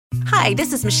Hi,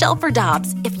 this is Michelle for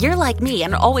Dobbs. If you're like me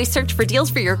and always search for deals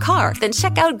for your car, then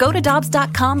check out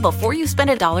gotodobbs.com before you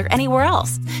spend $1 anywhere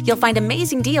else. You'll find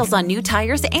amazing deals on new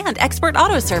tires and expert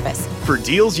auto service. For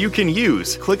deals you can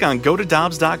use, click on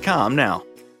gotodobbs.com now.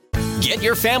 Get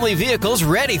your family vehicles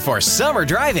ready for summer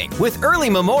driving with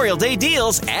early Memorial Day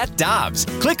deals at Dobbs.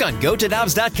 Click on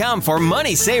gotodobbs.com for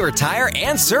money saver tire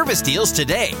and service deals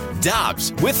today.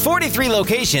 Dobbs, with 43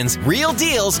 locations, real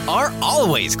deals are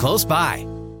always close by.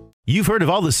 You've heard of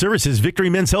all the services Victory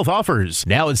Men's Health offers.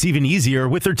 Now it's even easier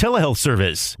with their telehealth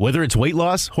service. Whether it's weight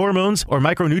loss, hormones, or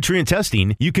micronutrient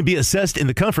testing, you can be assessed in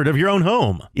the comfort of your own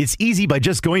home. It's easy by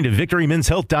just going to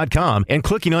victorymenshealth.com and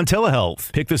clicking on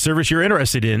telehealth. Pick the service you're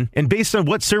interested in, and based on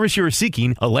what service you are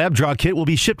seeking, a lab draw kit will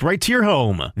be shipped right to your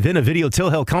home. Then a video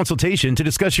telehealth consultation to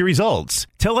discuss your results.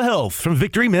 Telehealth from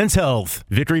Victory Men's Health.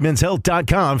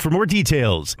 victorymenshealth.com for more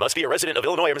details. Must be a resident of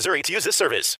Illinois or Missouri to use this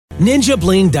service.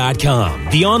 NinjaBling.com,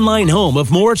 the online home of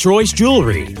Moritz Royce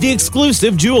Jewelry, the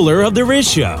exclusive jeweler of the Riz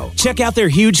Show. Check out their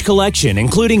huge collection,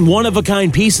 including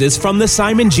one-of-a-kind pieces from the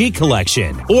Simon G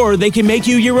collection. Or they can make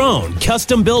you your own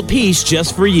custom-built piece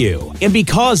just for you. And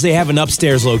because they have an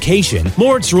upstairs location,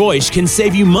 Moritz Royce can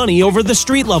save you money over the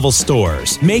street-level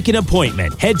stores. Make an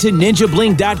appointment. Head to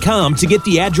NinjaBling.com to get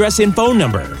the address and phone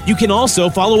number. You can also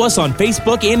follow us on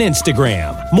Facebook and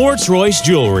Instagram. Moritz Royce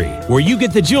Jewelry, where you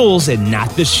get the jewels and not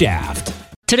the shaft.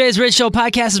 Today's Rich Show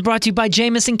podcast is brought to you by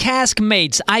Jameson Cask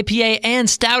Mates, IPA and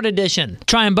Stout Edition.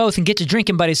 Try them both and get your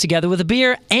drinking buddies together with a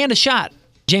beer and a shot.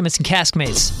 Jameson Cask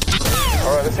Mates.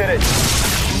 All right, let's hit it.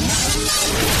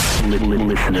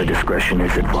 Listener discretion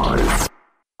is advised.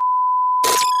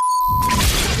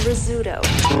 Rizzuto.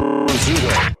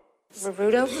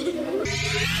 Rizzuto?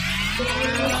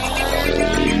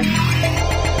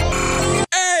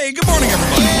 Hey, good morning,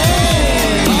 everybody.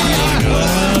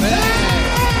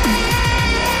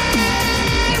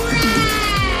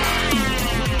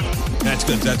 That's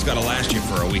good. That's got to last you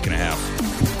for a week and a half.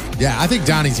 Yeah, I think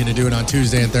Donnie's going to do it on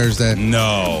Tuesday and Thursday.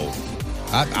 No.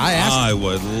 I asked I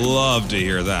would love to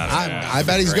hear that. I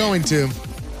bet he's going to.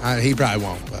 He probably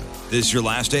won't, but. This is your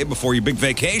last day before your big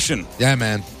vacation. Yeah,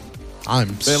 man. I'm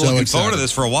Been so looking excited. forward to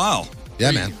this for a while.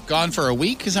 Yeah, man. Gone for a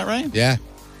week, is that right? Yeah.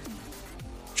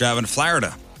 Driving to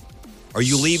Florida. Are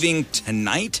you leaving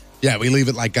tonight? Yeah, we leave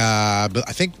it like, I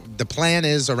think the plan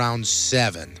is around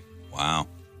 7. Wow.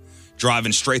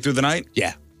 Driving straight through the night?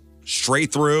 Yeah.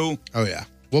 Straight through? Oh, yeah.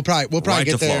 We'll probably right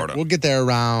get to there. Florida. We'll get there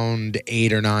around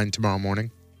 8 or 9 tomorrow morning.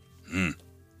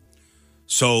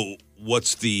 So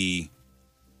what's the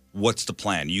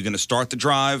plan? You going to start the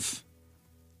drive?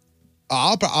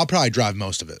 I'll probably drive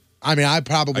most of it. I mean, I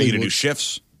probably Are you going to do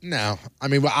shifts? No. I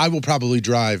mean, I will probably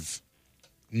drive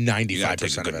 95% You got to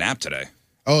take a good of it. nap today.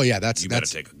 Oh, yeah. You better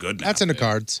take a good nap. That's in the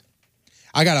cards.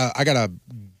 I got a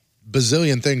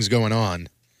bazillion things going on,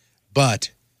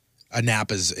 but a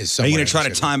nap is somewhere. Are you going to try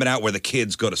to time it out where the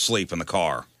kids go to sleep in the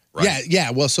car? Right?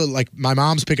 Yeah. Well, so like my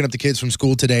mom's picking up the kids from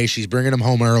school today. She's bringing them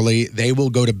home early. They will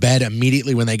go to bed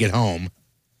immediately when they get home,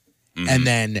 and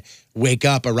then wake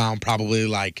up around probably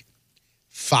like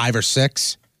 5 or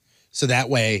 6. So that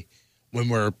way, when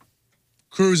we're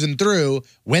cruising through,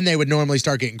 when they would normally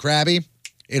start getting crabby,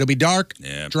 it'll be dark.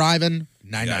 Yeah. Driving.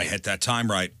 You got to hit that time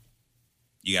right.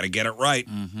 You got to get it right,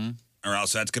 or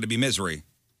else that's going to be misery.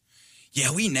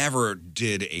 Yeah, we never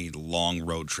did a long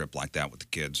road trip like that with the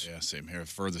kids. Yeah, same here.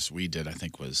 Furthest we did, I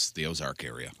think, was the Ozark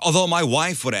area. Although my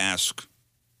wife would ask,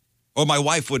 or my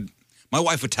wife would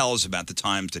tell us about the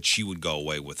times that she would go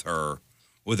away with her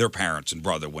parents and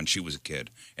brother when she was a kid,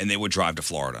 and they would drive to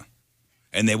Florida,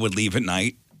 and they would leave at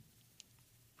night.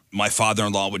 My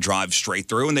father-in-law would drive straight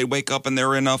through, and they'd wake up and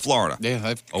they're in Florida. Yeah,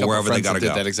 I've or wherever they got to did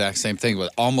go. that exact same thing, with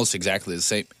almost exactly the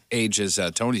same age as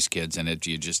Tony's kids, and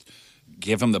you just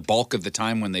give them the bulk of the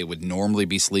time when they would normally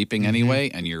be sleeping anyway,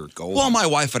 and you're golden. Well, my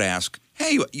wife would ask,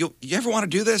 "Hey, you ever want to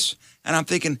do this?" And I'm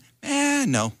thinking,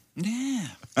 no. Yeah.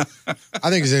 I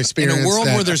think it's an experience. In a world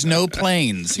where there's no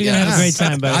planes. You're going to have a great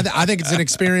time, buddy. I think it's an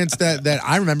experience that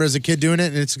I remember as a kid doing it,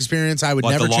 and it's an experience I would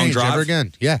What, never the long change drive? ever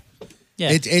again. Yeah.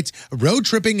 Yeah. It's road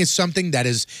tripping is something that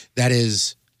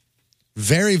is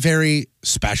very, very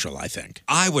special, I think.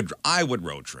 I would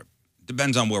road trip.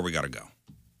 Depends on where we got to go.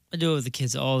 I do it with the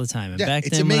kids all the time. And Yeah, back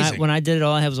it's then, amazing. when I did it,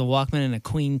 all I had was a Walkman and a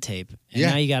Queen tape. And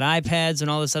Yeah. now you got iPads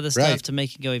and all this other stuff Right. to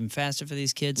make it go even faster for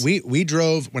these kids. We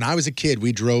drove when I was a kid.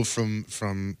 We drove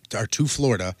from to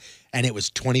Florida, and it was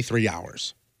 23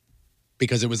 hours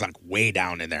because it was like way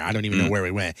down in there. I don't even know where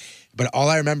we went, but all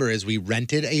I remember is we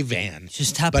rented a van.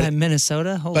 Just stopped by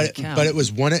Minnesota. Holy cow! But it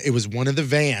was one of the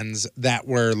vans that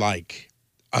were like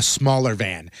a smaller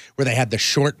van where they had the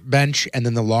short bench and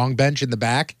then the long bench in the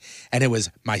back, and it was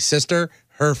my sister,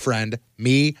 her friend,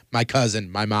 me, my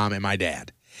cousin, my mom, and my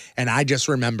dad. And I just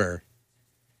remember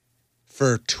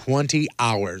for 20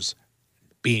 hours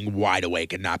being wide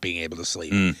awake and not being able to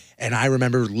sleep. And I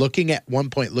remember looking at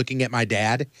my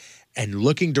dad and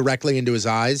looking directly into his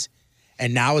eyes.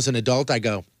 And now as an adult, I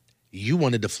go, you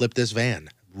wanted to flip this van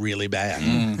really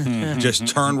bad. Just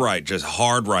turn right, just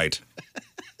hard right.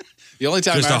 The only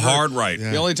time Just a hard right.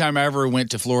 The only time I ever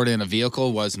went to Florida in a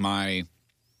vehicle was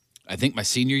I think my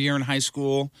senior year in high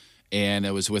school, and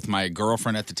it was with my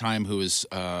girlfriend at the time, who was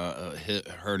her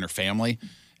and her family,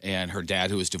 and her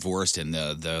dad, who was divorced, and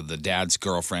the dad's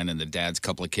girlfriend and the dad's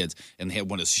couple of kids, and they had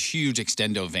one of those huge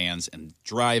extendo vans and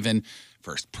driving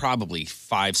for probably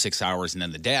 5-6 hours, and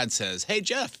then the dad says, "Hey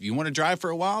Jeff, you want to drive for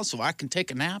a while so I can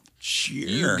take a nap?" Sure.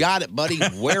 You got it, buddy.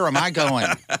 Where am I going?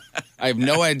 I have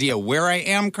no idea where I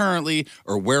am currently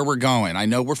or where we're going. I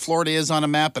know where Florida is on a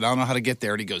map, but I don't know how to get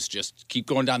there. And he goes, just keep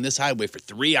going down this highway for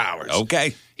 3 hours.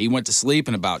 Okay. He went to sleep,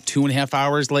 and about 2.5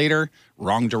 hours later,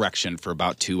 wrong direction for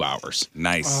about 2 hours.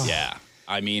 Nice. Yeah.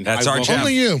 I mean, That's our Jeff.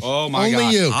 Only you. Oh my Only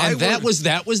God. you. And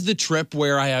that was the trip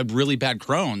where I had really bad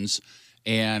Crohn's,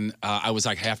 and I was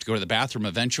like, I have to go to the bathroom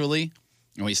eventually.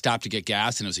 And we stopped to get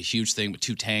gas, and it was a huge thing with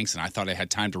 2 tanks, and I thought I had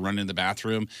time to run into the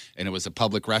bathroom, and it was a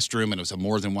public restroom, and it was a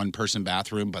more than one person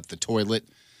bathroom, but the toilet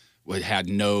had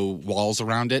no walls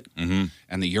around it, and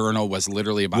the urinal was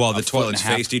literally about Well, the toilets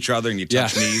faced each other, and you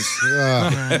touch knees.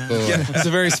 It's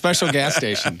a very special gas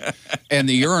station. And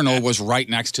the urinal was right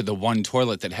next to the one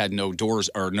toilet that had no doors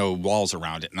or no walls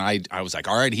around it. And I was like,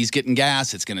 all right, he's getting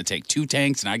gas. It's going to take 2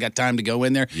 tanks, and I got time to go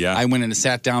in there. Yeah. I went in and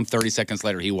sat down. 30 seconds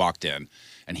later, he walked in.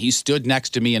 And he stood next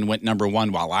to me and went number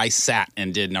 1 while I sat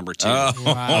and did number 2.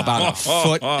 About a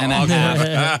foot and a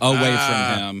half away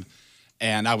from him.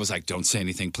 And I was like, don't say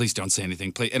anything. Please don't say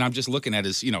anything. Please. And I'm just looking at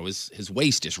his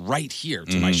waist is right here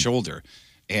to my shoulder.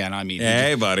 And I mean,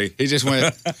 Hey, buddy. he just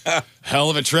went, hell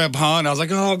of a trip, huh? And I was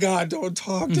like, oh, God, don't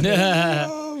talk to me.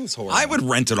 Oh, it was horrible. I would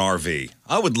rent an RV.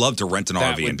 I would love to rent an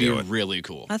That RV would and be do it. really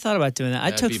cool. I thought about doing that. I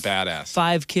That'd took be badass.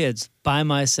 5 kids by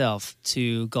myself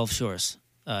to Gulf Shores.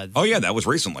 Oh, yeah, that was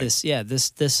recently.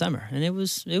 This summer, and it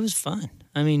was fun.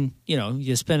 I mean,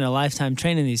 you spend a lifetime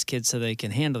training these kids so they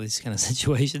can handle these kind of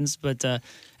situations. But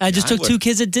I just took 2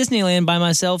 kids at Disneyland by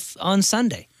myself on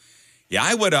Sunday. Yeah,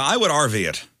 I would RV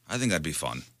it. I think that'd be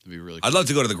fun. It'd be really cool. I'd love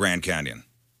to go to the Grand Canyon.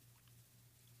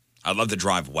 I'd love to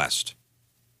drive west.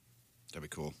 That'd be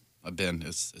cool. I've been.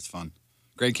 It's fun.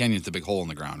 Grand Canyon's the big hole in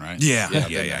the ground, right? Yeah.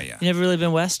 You never really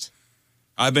been west?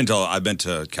 I've been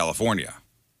to California.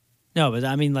 No, but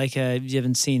I mean, like, you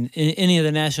haven't seen any of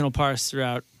the national parks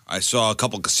throughout. I saw a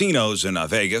couple casinos in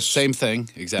Vegas. Same thing,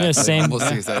 exactly. Yeah, same. We'll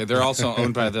see. They're also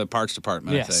owned by the Parks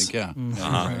Department, Yes. I think. Yeah.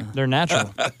 Mm-hmm. They're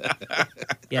natural.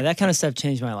 Yeah, that kind of stuff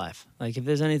changed my life. Like, if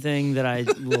there's anything that I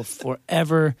will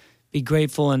forever be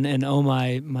grateful and owe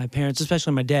my parents,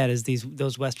 especially my dad, is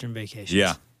those Western vacations.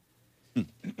 Yeah.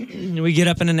 We get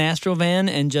up in an Astro van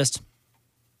and just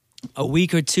a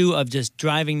week or 2 of just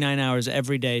driving 9 hours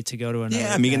every day to go to another.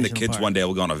 Yeah, me and the national kids park. one day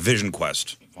will go on a vision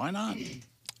quest. Why not?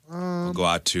 We'll go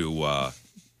out to,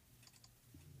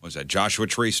 what's that, Joshua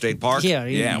Tree State Park?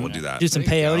 Yeah, we'll do that. Do some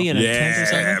peyote and a tent or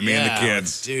something. Yeah, me and the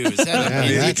kids. Dude, is that an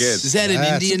Indian, kids. is that an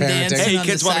That's Indian parenting. dancing Hey, on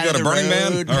kids the want to side go to of the Burning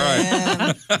Man? road,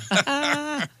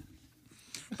 All man?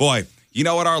 Boy, you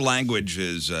know what? Our language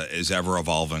is ever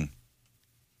evolving.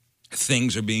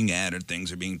 Things are being added.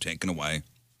 Things are being taken away.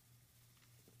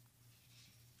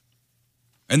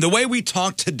 And the way we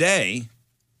talk today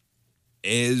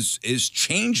is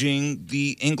changing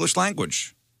the English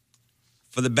language.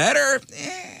 For the better?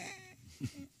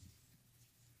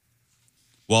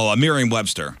 Well,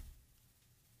 Merriam-Webster,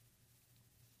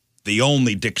 the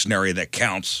only dictionary that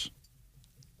counts.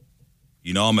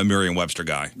 You know I'm a Merriam-Webster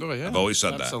guy. Oh, yeah. I've always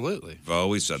said that. Absolutely. I've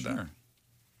always said that.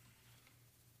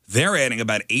 They're adding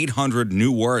about 800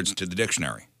 new words to the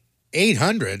dictionary.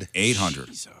 800?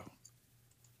 800.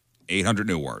 800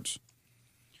 new words.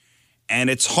 And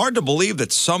it's hard to believe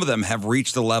that some of them have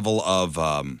reached the level of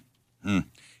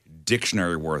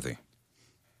dictionary worthy.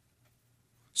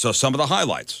 So some of the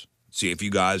highlights. See if you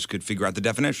guys could figure out the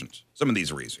definitions. Some of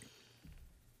these are easy.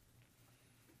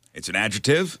 It's an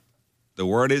adjective. The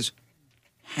word is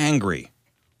hangry.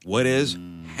 What is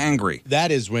hangry?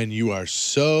 That is when you are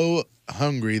so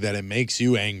hungry that it makes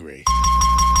you angry.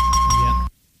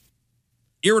 Yep.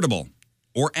 Irritable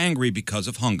or angry because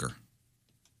of hunger.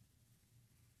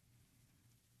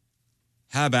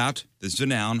 How about, this is a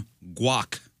noun,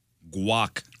 guac.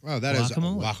 Guac. Wow, that is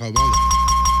Guacamole.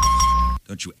 guacamole.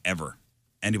 Don't you ever,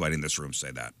 anybody in this room,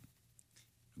 say that.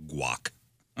 Guac.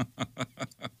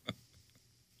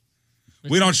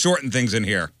 We don't shorten things in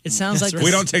here. It sounds like we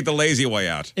don't take the lazy way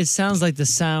out. It sounds like the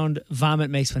sound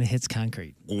vomit makes when it hits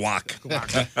concrete. Guac.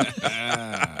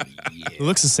 It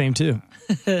looks the same too.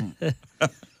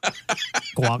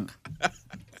 Guac.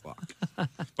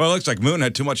 Well, it looks like Moon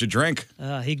had too much to drink.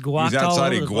 He guacked He's outside. all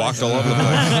over He the guacked place. all over the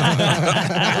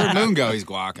place. Where'd Moon go? He's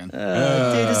guacking.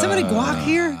 Dude, is somebody guac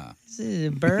here? Is it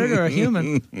a bird or a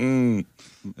human?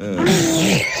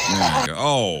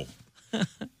 Oh.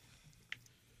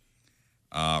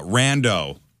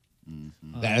 Rando.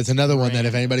 That's another one that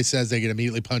if anybody says, they get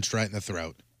immediately punched right in the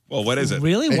throat. Well, what is it?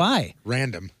 Really? Hey, Why?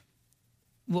 Random.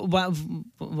 Why?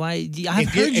 I've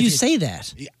heard you say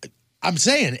that. I'm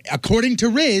saying, according to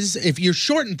Riz, if you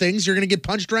shorten things, you're going to get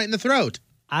punched right in the throat.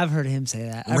 I've heard him say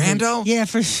that. Rando? Yeah,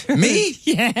 for sure. Me?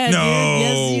 Yeah, No. dude.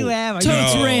 Yes, you have.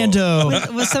 Totes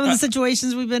Rando. With some of the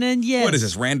situations we've been in, yes. What is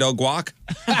this, Rando guac?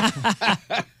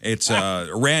 It's a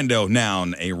rando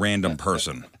noun, a random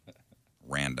person.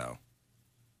 Rando.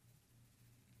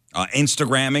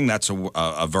 Instagramming, that's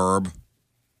a verb.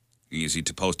 Easy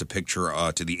to post a picture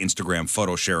to the Instagram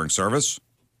photo sharing service.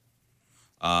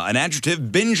 An adjective,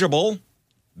 bingeable.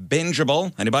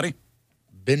 Bingeable. Anybody?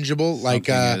 Bingeable, like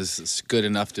Something is good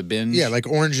enough to binge. yeah, like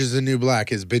Orange is the New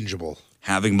Black is bingeable.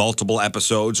 Having multiple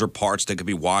episodes or parts that could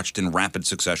be watched in rapid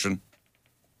succession.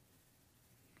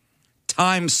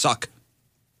 Time suck.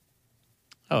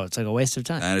 Oh, it's like a waste of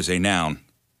time. That is a noun.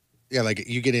 Yeah, like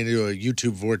you get into a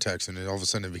YouTube vortex and then all of a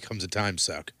sudden it becomes a time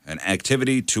suck. An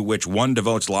activity to which one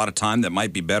devotes a lot of time that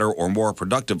might be better or more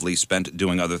productively spent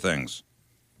doing other things.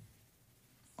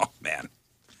 Oh, man.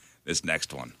 This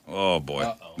next one. Oh, boy.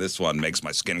 Uh-oh. This one makes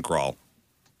my skin crawl.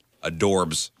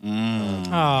 Adorbs.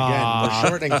 Again, we're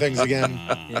shortening things again.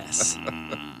 Yes.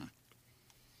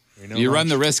 You run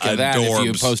the risk of that if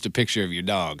you Adorbs. post a picture of your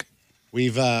dog.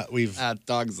 We've That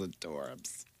dog's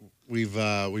adorbs. we've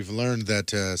learned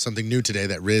that something new today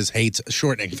that Riz hates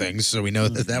shortening things, so we know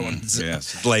that one's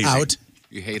Yes. Lazy. out.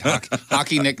 You hate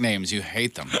hockey nicknames. You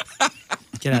hate them.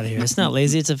 Get out of here. It's not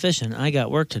lazy, it's efficient. I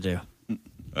got work to do.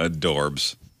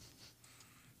 Adorbs.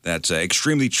 That's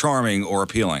extremely charming or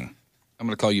appealing. I'm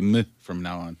going to call you M from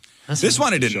now on. This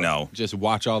one I didn't know. Just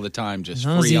watch all the time. Just As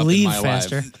long as free you up leave in my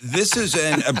faster. life. This is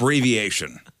an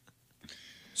abbreviation.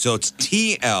 So it's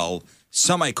TL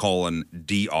semicolon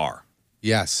DR.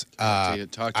 Yes. Talk to you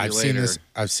I've later. seen this.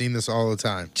 I've seen this all the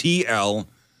time. TL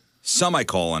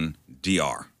semicolon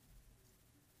DR.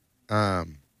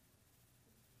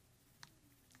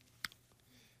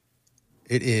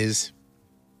 It is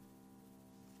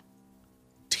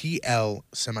TL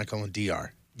semicolon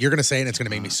DR. You're gonna say it, and it's gonna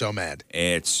make me so mad.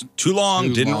 It's too long.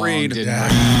 Too Didn't long, read. didn't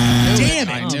Damn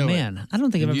I it! knew Oh, it. man. I don't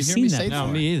think I've Did ever you hear seen me that say before.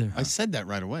 No, me either. I said that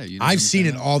right away. You didn't I've even seen say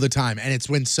it all the time, and it's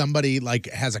when somebody like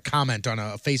has a comment on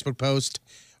a Facebook post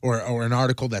or an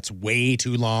article that's way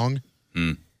too long.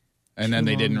 And then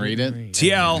they didn't read it. Read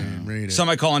TL it.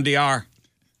 semicolon DR.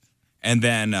 And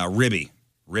then Ribby.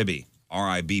 Ribby.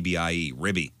 RIBBIE.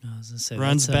 Ribby. I was gonna say,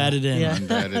 Runs that's, batted in. Yeah.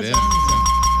 That it is.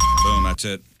 Boom. That's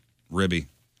it. Ribby.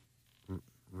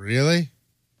 Really?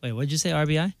 Wait, what'd you say,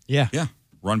 RBI? Yeah. Yeah.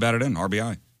 Run batted in.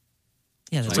 RBI.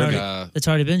 Yeah, that's Like,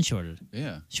 already been shortened.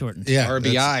 Yeah. Shortened. Yeah.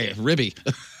 RBI. Ribby.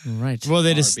 Right. Well,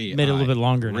 they just RBI. made it a little bit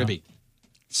longer now. Ribby.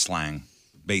 Slang.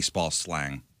 Baseball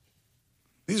slang.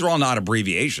 These are all not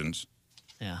abbreviations.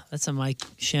 Yeah, that's a Mike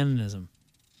Shannonism.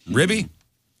 Ribby?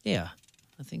 Yeah,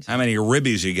 I think so. How many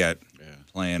ribbies you get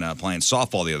playing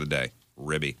softball the other day?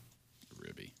 Ribby.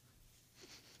 Ribby.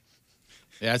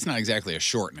 Yeah, it's not exactly a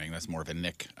shortening. That's more of a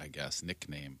nick, I guess.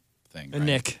 Nickname thing. A right?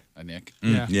 nick. A nick.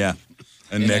 Yeah. Yeah.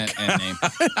 And Nick. And name.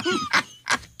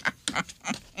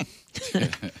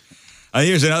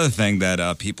 Here's another thing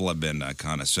that people have been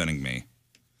kind of sending me.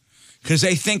 Because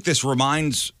they think this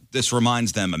reminds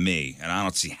them of me, and I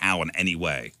don't see how in any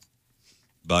way.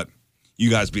 But you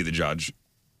guys be the judge.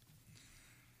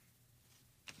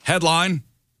 Headline,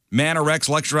 man erects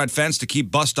electrified fence to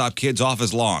keep bus stop kids off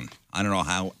his lawn. I don't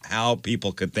know how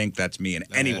people could think that's me in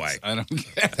any way. I don't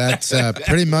get That's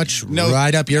pretty much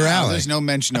right up your alley. There's no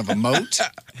mention of a moat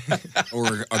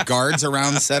or a guards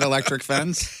around said electric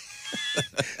fence.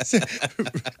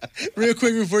 Real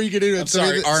quick before you get into it, I'm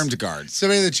sorry, armed guards.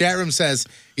 Somebody in the chat room says,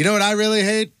 "You know what I really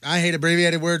hate? I hate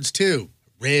abbreviated words too.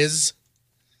 Riz."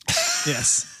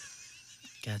 Yes.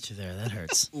 Got you there. That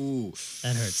hurts. Ooh.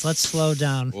 That hurts. Let's slow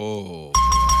down. Oh.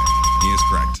 He is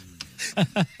correct.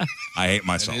 I hate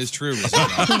myself. It is true.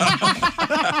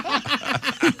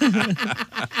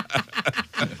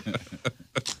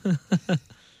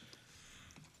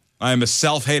 I am a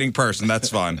self-hating person. That's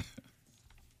fine.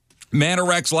 Man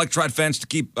erects electrified fence to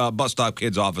keep bus stop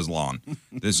kids off his lawn.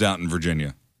 This is out in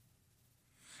Virginia.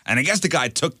 And I guess the guy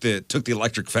took the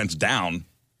electric fence down.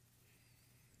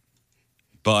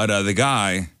 But the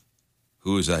guy,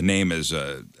 whose name is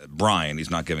Brian,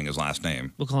 he's not giving his last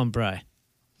name. We'll call him Bry.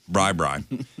 Bry.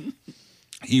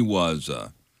 He was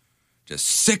just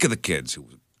sick of the kids who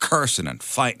were cursing and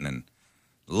fighting and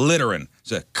littering.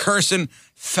 So cursing,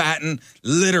 fatting,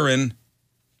 littering,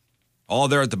 all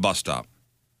there at the bus stop.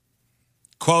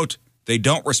 Quote, they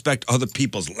don't respect other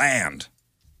people's land.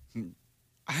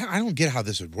 I don't get how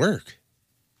this would work.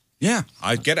 Yeah,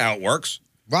 I get how it works.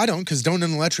 Well, I don't, because don't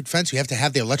an electric fence, you have to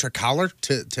have the electric collar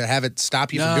to have it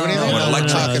stop you from doing anything?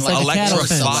 It's like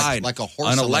electrified. Like a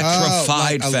horse. An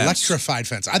electrified fence. Electrified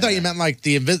fence. I thought you meant like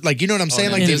the you know what I'm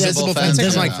saying? Like the invisible fence.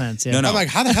 fence. I'm like, fence, yeah. No. I'm like,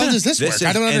 how the hell does this work?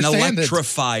 I don't understand an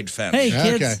electrified fence. Hey,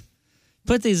 kids, Okay.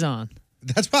 put these on.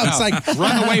 That's why I was like,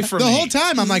 Run away from the me. whole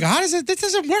time. I'm like, how does it? This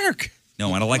doesn't work.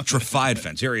 No, an electrified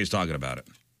fence. Here he is talking about it.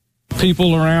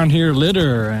 People around here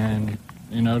litter and,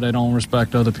 they don't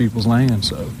respect other people's land.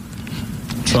 So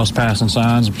trespassing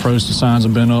signs and protest signs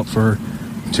have been up for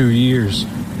 2 years.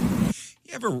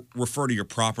 You ever refer to your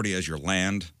property as your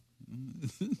land?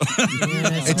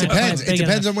 It depends. It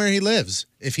depends on where he lives.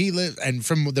 If he lives, and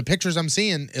from the pictures I'm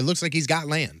seeing, it looks like he's got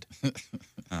land.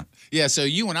 Yeah, so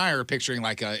you and I are picturing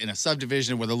like in a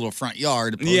subdivision with a little front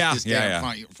yard. Front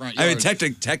yard. I mean,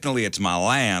 technically it's my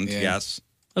land, yes.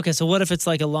 Okay, so what if it's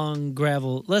like a long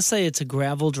gravel? Let's say it's a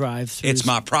gravel drive. It's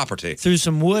my property. Through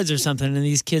some woods or something, and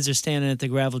these kids are standing at the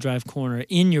gravel drive corner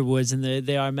in your woods, and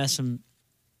they are messing.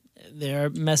 They are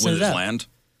messing with it his up. land.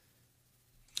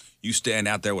 You stand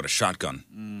out there with a shotgun.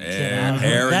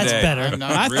 That's better.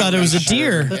 I thought it was a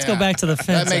deer. Let's go back to the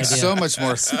fence. That makes idea. so much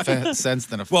more sense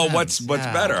than a fence. Well, what's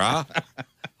better, huh?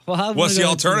 Well, what's the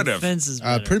alternative?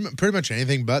 Pretty much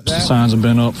anything but that. Signs have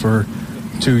been up for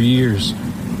 2 years,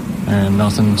 and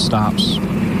nothing stops.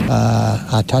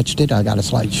 I touched it. I got a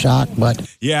slight shock,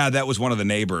 but... Yeah, that was one of the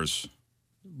neighbors.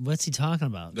 What's he talking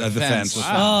about? The fence. Wow.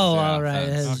 Oh, all right.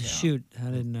 Okay. Shoot, I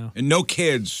didn't know. And no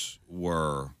kids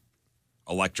were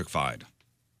electrified.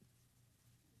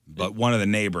 But one of the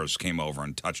neighbors came over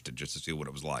and touched it just to see what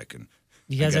it was like. And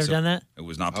you guys ever done that? It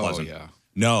was not pleasant. Oh, yeah.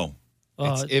 No.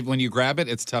 When you grab it,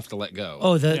 it's tough to let go.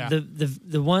 Oh,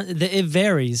 the one it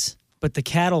varies, but the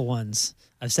cattle ones,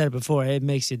 I've said it before, it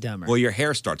makes you dumber. Well, your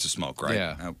hair starts to smoke, right?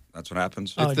 Yeah. That's what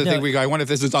happens. It's the thing I wonder if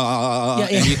this is and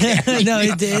you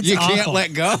it's you can't awful.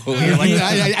 let go. You're like,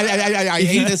 I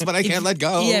hate this, but I can't let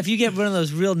go. Yeah, if you get one of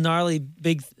those real gnarly,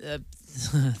 big,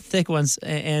 thick ones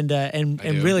and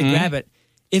really grab it,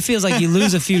 it feels like you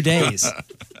lose a few days.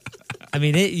 I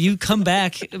mean, you come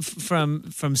back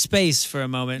from space for a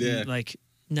moment, like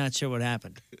not sure what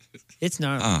happened. It's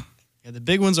gnarly. Yeah, the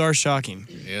big ones are shocking.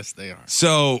 Yes, they are.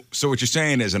 So what you're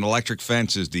saying is an electric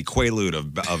fence is the quaalude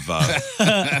of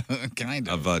kind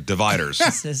of dividers.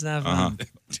 It's not fun.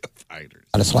 Dividers.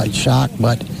 Got a slight shock,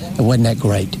 but it wasn't that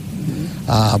great.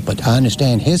 But I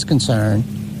understand his concern.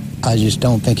 I just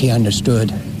don't think he understood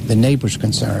the neighbor's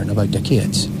concern about the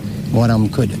kids. One of them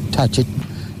could touch it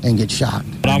and get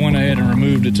shocked. But I went ahead and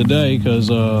removed it today because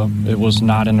it was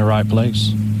not in the right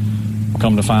place.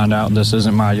 Come to find out, this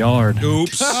isn't my yard.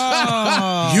 Oops.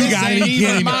 Oh, you gotta be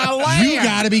kidding me. You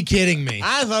gotta be kidding me.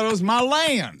 I thought it was my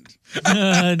land.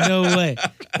 No way.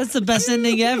 That's the best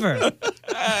ending ever.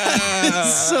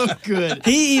 It's so good.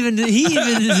 He even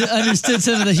understood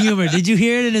some of the humor. Did you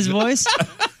hear it in his voice?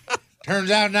 Turns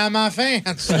out not my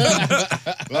fence.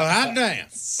 Well, hot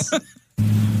dance.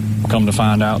 Come to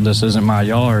find out, this isn't my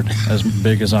yard as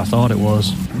big as I thought it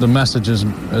was. The message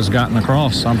has gotten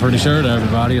across. I'm pretty sure to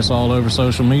everybody. It's all over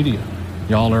social media.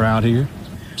 Y'all are out here.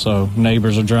 So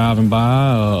neighbors are driving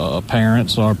by.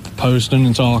 Parents are posting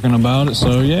and talking about it.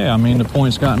 So, yeah, I mean, the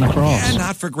point's gotten across. Yeah,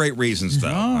 not for great reasons, though.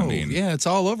 I mean, yeah, it's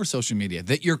all over social media.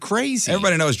 That you're crazy.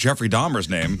 Everybody knows Jeffrey Dahmer's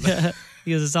name.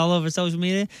 Because it's all over social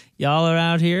media. Y'all are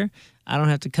out here. I don't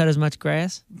have to cut as much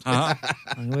grass.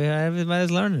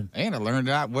 Everybody's learning. And I learned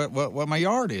out what my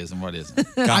yard is and what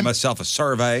isn't. Got myself a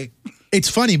survey. It's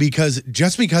funny because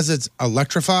just because it's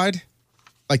electrified,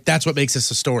 like that's what makes this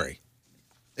a story.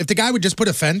 If the guy would just put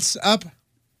a fence up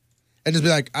and just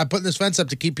be like, I'm putting this fence up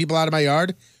to keep people out of my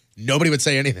yard, nobody would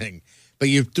say anything. But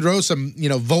you throw some,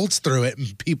 volts through it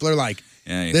and people are like,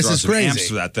 this is crazy. Amps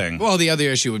through that thing. Well, the other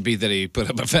issue would be that he put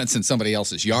up a fence in somebody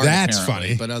else's yard. That's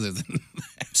apparently. funny. But other than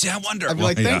See, I wonder. I'd be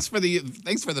like, thanks for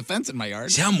the fence in my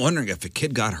yard. See, I'm wondering if the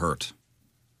kid got hurt.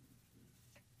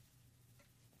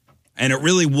 And it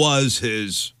really was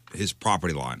his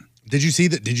property line. Did you see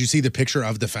the picture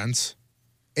of the fence?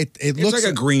 It looks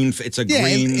like a green. It's a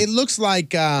green. It looks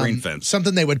like green fence.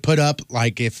 Something they would put up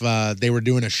like if they were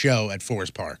doing a show at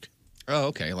Forest Park. Oh,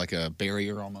 okay, like a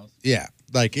barrier almost. Yeah,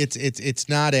 like it's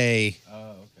not a.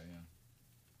 Oh,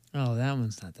 Oh, that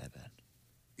one's not that bad.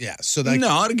 Yeah, so No,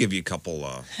 I'd give you a couple.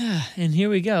 And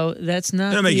here we go. That's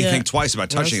not. It'll make the, you think twice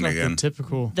about touching That's it not again. the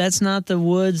typical. That's not the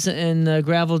woods and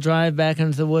gravel drive back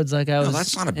into the woods like I was. No,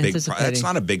 that's not a big. That's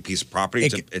not a big piece of property.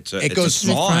 It's a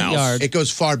small front house. Yard. It goes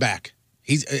far back.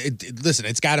 Listen.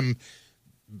 It's got him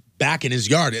back in his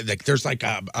yard. Like there's like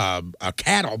a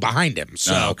cattle behind him.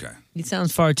 So okay. He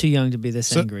sounds far too young to be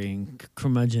this angry and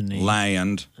curmudgeon-y.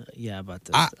 Land. Yeah, about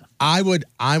this. I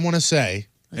want to say.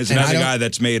 It's another guy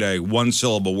that's made a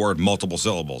one-syllable word multiple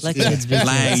syllables. Like kids' business.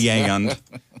 Land.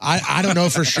 I don't know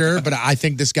for sure, but I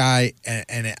think this guy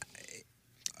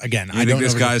again. I think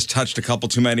this guy's touched a couple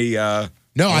too many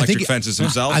electric fences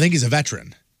himself. I think he's a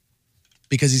veteran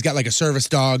because he's got like a service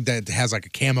dog that has like a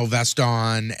camo vest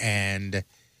on, and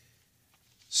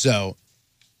so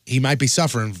he might be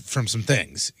suffering from some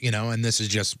things, and this is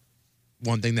just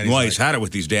one thing that he's had it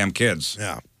with these damn kids.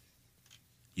 Yeah,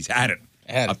 he's had it.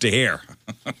 Up to here.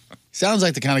 Sounds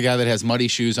like the kind of guy that has muddy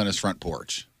shoes on his front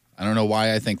porch. I don't know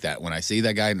why I think that. When I see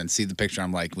that guy and then see the picture,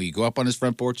 I'm like, when you go up on his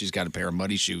front porch, he's got a pair of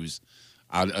muddy shoes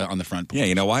out on the front porch. Yeah,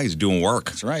 you know why? He's doing work.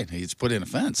 That's right. He's put in a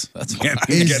fence. That's why.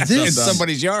 Is this in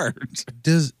somebody's yard?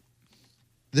 This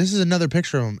is another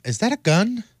picture of him. Is that a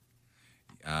gun?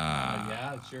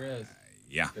 Yeah, it sure is.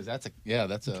 Yeah. Because that's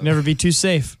a Never be too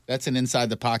safe. That's an inside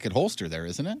the pocket holster there,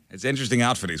 isn't it? It's an interesting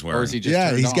outfit he's wearing. Or is he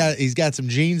just he's got some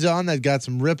jeans on that got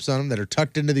some rips on them that are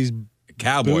tucked into these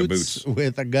cowboy boots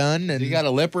with a gun. And he got a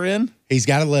lipper in? He's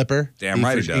got a lipper. Damn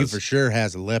right he does. He for sure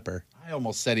has a lipper. I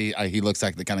almost said he looks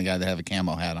like the kind of guy that have a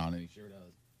camo hat on, and he sure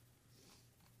does.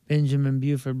 Benjamin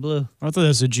Buford Blue. I thought that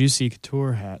was a Juicy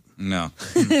Couture hat. No.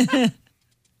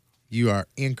 You are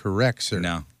incorrect, sir.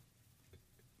 No.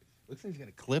 Looks like he's got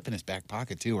a clip in his back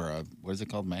pocket, too, or what is it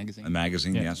called, magazine? A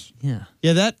magazine, yes. Yeah.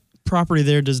 Yeah, that property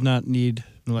there does not need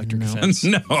an electric fence.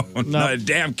 No, not a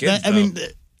damn kid. I mean,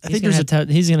 I think there's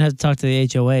he's going to have to talk to the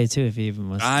HOA, too, if he even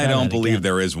wants to I try don't that believe again.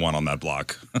 there is one on that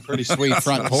block. Pretty sweet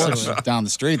front porch down the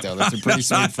street, though. That's a pretty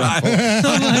sweet front porch.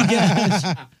 Oh, my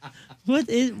gosh. What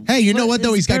is? Hey, you know what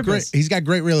though? is He's the purpose? got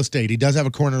great real estate. He does have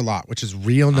a corner lot, which is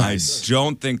real nice. I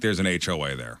don't think there's an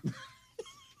HOA there.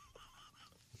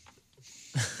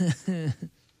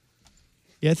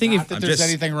 Yeah, I think Not that there's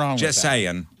anything wrong with that. Just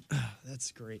saying.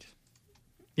 That's great.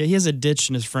 Yeah, he has a ditch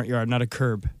in his front yard, not a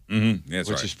curb. Mm-hmm. That's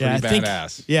Which right. is pretty I think,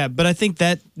 badass. yeah, but I think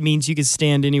that means you can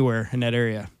stand anywhere in that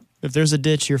area. If there's a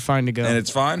ditch, you're fine to go. And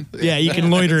it's fine? Yeah, you can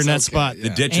loiter in that It's spot. okay, The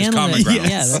ditch is And common ground.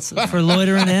 Yeah, that's for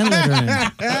loitering and littering.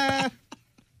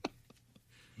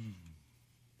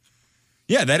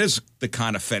 Yeah, that is the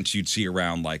kind of fence you'd see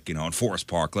around, like, in Forest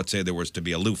Park. Let's say there was to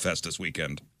be a Lou Fest this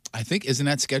weekend. I think, isn't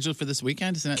that scheduled for this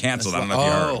weekend? Isn't it Canceled. I don't know if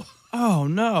you heard. Oh,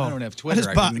 no. I don't have Twitter. I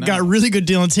just I didn't got a know. really good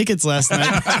deal on tickets last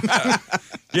night.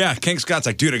 Yeah, King Scott's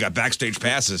like, dude, I got backstage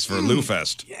passes for Lou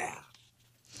Fest. Yeah.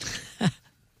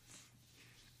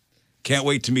 Can't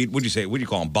wait to meet, what'd you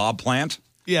call him, Bob Plant?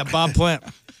 Yeah, Bob Plant.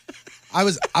 I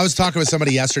was talking with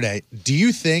somebody yesterday. Do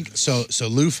you think so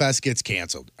Lou Fest gets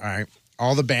canceled? All right.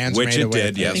 All the bands Which made it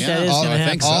aware. did, yes. I think that is all gonna happen.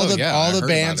 think so. all the Yeah, I all the heard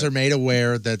bands about are made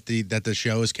aware that the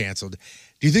show is canceled.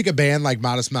 Do you think a band like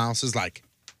Modest Mouse is like,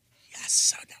 yes,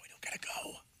 so now we don't gotta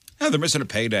go? No, they're missing a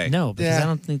payday. No, because Yeah. I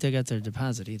don't think they got their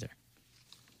deposit either.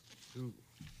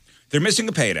 They're missing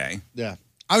a payday. Yeah.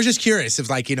 I was just curious if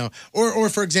or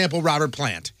for example, Robert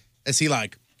Plant. Is he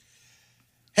like,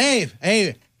 hey,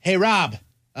 Rob.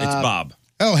 It's Bob.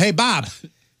 Oh, hey, Bob.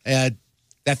 That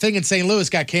thing in St. Louis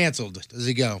got canceled. Does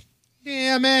he go,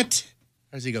 damn it?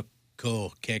 Or does he go,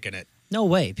 cool, kicking it? No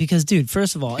way, because dude,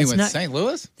 first of all, He it's went not. St.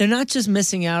 Louis? They're not just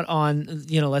missing out on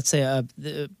let's say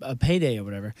a payday or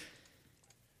whatever.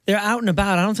 They're out and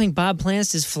about. I don't think Bob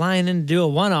Plant's just flying in to do a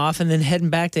one-off and then heading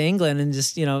back to England and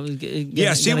just See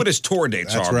what his tour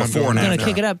dates That's are where I'm before and going. Going after. to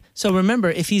kick it up. So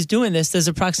remember, if he's doing this, there's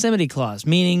a proximity clause,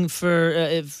 meaning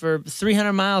for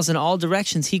 300 miles in all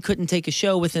directions, he couldn't take a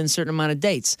show within a certain amount of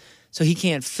dates. So he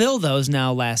can't fill those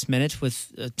now last minute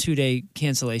with a 2-day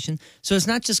cancellation. So it's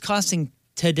not just costing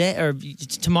today or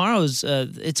tomorrow's.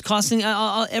 It's costing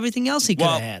everything else he could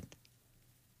have had.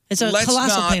 It's a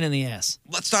colossal pain in the ass.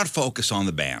 Let's not focus on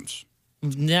the bands.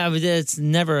 No, it's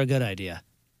never a good idea.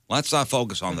 Let's not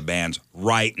focus on the bands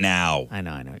right now. I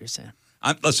know what you're saying.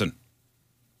 Listen,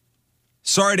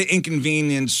 sorry to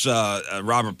inconvenience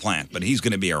Robert Plant, but he's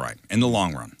going to be all right in the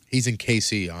long run. He's in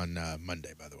KC on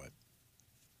Monday, by the way.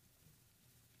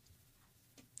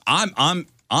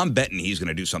 I'm betting he's going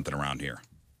to do something around here.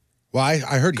 Well,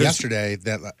 I heard yesterday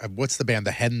that what's the band,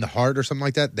 The Head and the Heart or something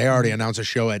like that? They already announced a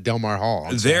show at Del Mar Hall.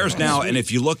 There's now, and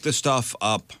if you look this stuff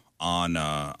up on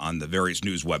the various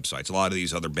news websites, a lot of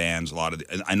these other bands,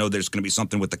 I know there's going to be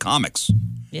something with the comics.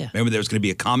 Yeah. Remember, there's going to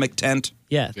be a comic tent.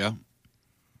 Yeah. Yeah.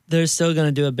 they're still going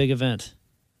to do a big event.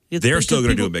 They're still going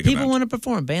to do a big event. People want to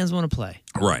perform. Bands want to play.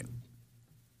 Right.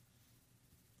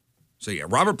 So, yeah,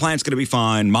 Robert Plant's going to be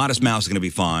fine. Modest Mouse is going to be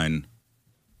fine.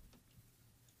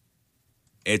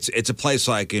 It's a place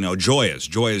like,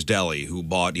 Joya's Deli, who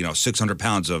bought, 600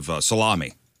 pounds of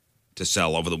salami to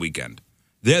sell over the weekend.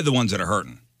 They're the ones that are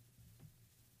hurting.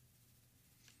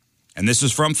 And this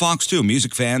is from Fox 2.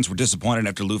 Music fans were disappointed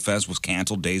after Lou Fest was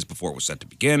canceled days before it was set to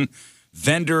begin.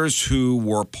 Vendors who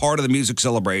were part of the music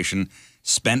celebration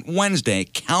spent Wednesday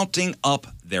counting up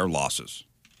their losses.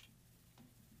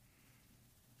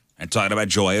 And talking about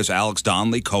Joya's, Alex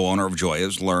Donnelly, co-owner of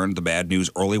Joya's, learned the bad news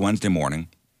early Wednesday morning,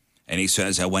 and he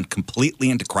says I went completely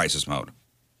into crisis mode.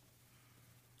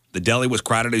 The deli was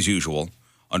crowded as usual.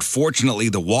 Unfortunately,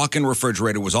 the walk-in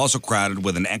refrigerator was also crowded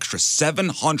with an extra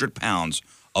 700 pounds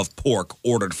of pork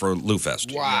ordered for Lou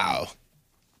Fest. Wow.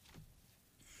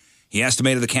 He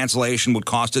estimated the cancellation would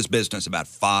cost his business about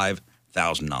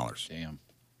 $5,000. Damn.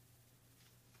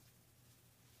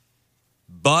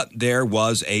 But there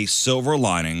was a silver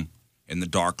lining in the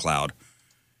dark cloud,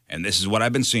 and this is what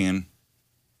I've been seeing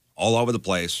all over the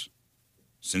place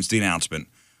since the announcement.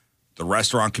 The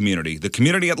restaurant community, the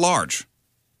community at large,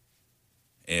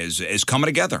 is coming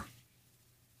together.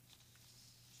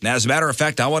 Now, as a matter of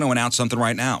fact, I want to announce something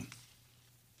right now.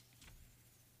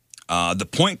 The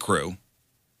Point Crew,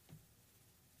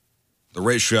 The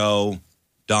Riz Show,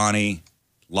 Donnie,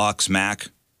 Lux, Mac,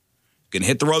 can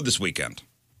hit the road this weekend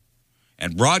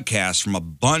and broadcast from a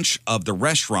bunch of the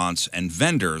restaurants and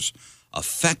vendors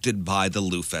affected by the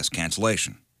Lou Fest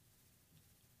cancellation.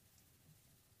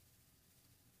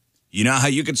 You know how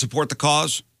you can support the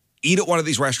cause? Eat at one of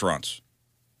these restaurants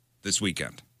this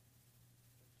weekend.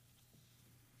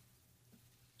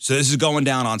 So this is going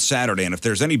down on Saturday, and if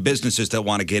there's any businesses that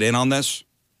want to get in on this,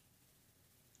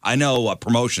 I know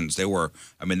promotions, they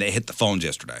hit the phones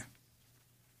yesterday.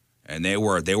 And they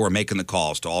were making the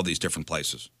calls to all these different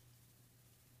places.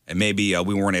 And maybe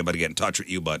we weren't able to get in touch with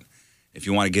you, but if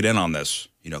you want to get in on this,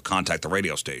 contact the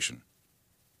radio station.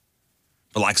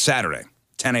 But like Saturday,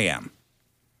 10 a.m.,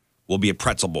 we'll be at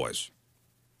Pretzel Boys.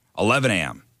 11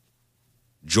 a.m.,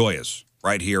 Joya's,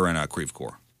 right here in Creve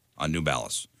Coeur on New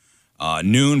Ballas.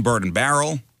 Noon, Bird and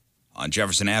Barrel on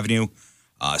Jefferson Avenue.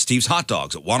 Steve's Hot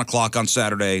Dogs at 1 o'clock on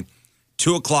Saturday.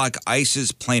 2 o'clock,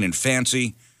 Ice's Plain and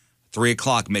Fancy. 3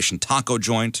 o'clock, Mission Taco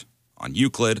Joint on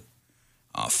Euclid.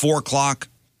 4 o'clock,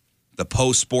 the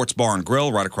Post Sports Bar and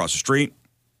Grill right across the street.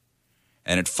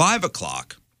 And at 5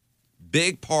 o'clock,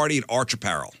 big party at Arch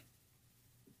Apparel.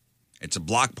 It's a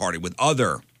block party with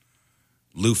other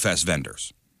Lou Fest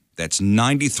vendors. That's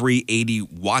 9380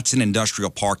 Watson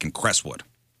Industrial Park in Crestwood.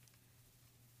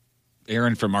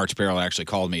 Aaron from Arch Barrel actually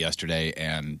called me yesterday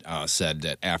and said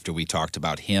that after we talked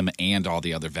about him and all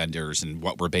the other vendors and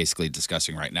what we're basically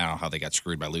discussing right now, how they got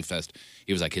screwed by Lou Fest,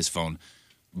 he was like, his phone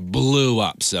blew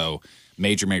up. So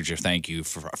major thank you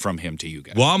from him to you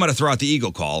guys. Well, I'm going to throw out the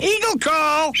Eagle Call. Eagle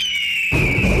Call!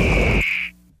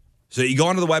 So you go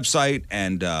onto the website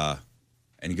and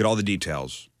you get all the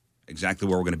details, exactly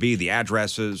where we're going to be, the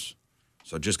addresses.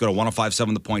 So just go to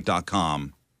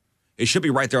 1057thepoint.com. It should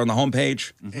be right there on the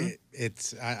homepage. Mm-hmm.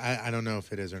 It's I don't know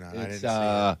if it is or not. I didn't see it.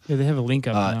 Yeah, they have a link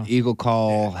up now. Eagle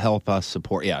Call, help us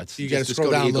support. Yeah, it's you got to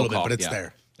scroll down a little bit, but it's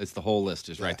there. It's the whole list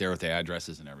is right there with the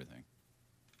addresses and everything.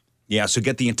 Yeah, so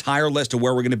get the entire list of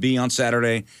where we're going to be on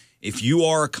Saturday. If you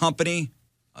are a company,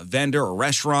 a vendor, a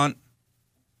restaurant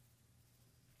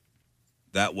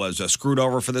that was screwed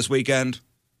over for this weekend,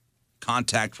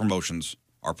 contact promotions,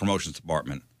 our promotions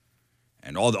department,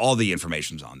 and all the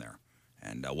information's on there.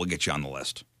 And we'll get you on the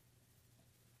list.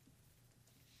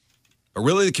 But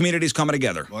really, the community's coming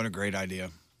together. What a great idea.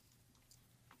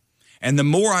 And the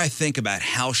more I think about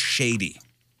how shady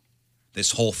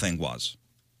this whole thing was,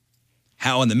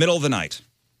 how in the middle of the night,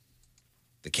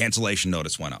 the cancellation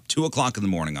notice went up. 2 o'clock in the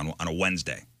morning on a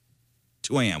Wednesday.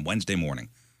 2 a.m. Wednesday morning.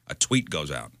 A tweet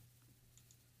goes out.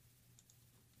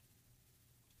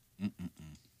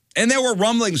 And there were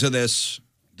rumblings of this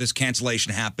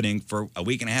cancellation happening for a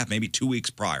week and a half, maybe 2 weeks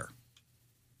prior.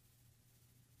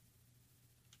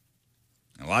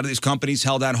 A lot of these companies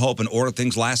held out hope and ordered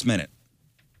things last minute.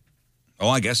 Oh,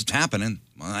 I guess it's happening.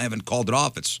 Well, I haven't called it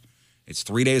off. It's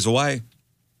 3 days away.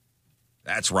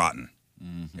 That's rotten.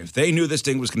 Mm-hmm. If they knew this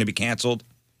thing was going to be canceled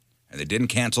and they didn't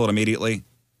cancel it immediately,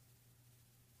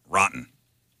 rotten.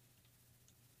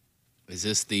 Is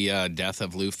this the death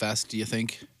of Lou Fest, do you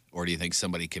think? Or do you think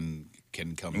somebody can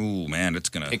come it's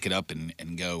gonna pick it up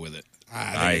and go with it?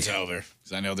 I think it's over.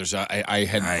 Because I know I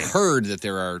had heard that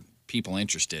there are people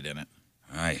interested in it.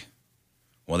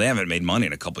 Well, they haven't made money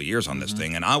in a couple of years on this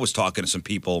thing. And I was talking to some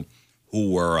people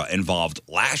who were involved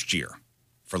last year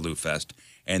for Lou Fest,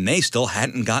 and they still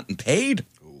hadn't gotten paid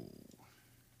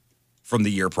from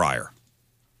the year prior.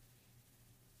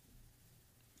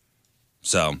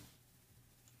 So,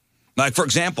 like, for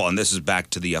example, and this is back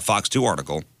to the Fox 2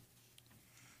 article,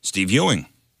 Steve Ewing,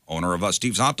 owner of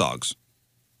Steve's Hot Dogs,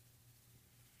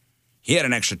 he had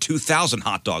an extra 2,000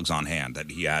 hot dogs on hand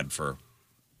that he had for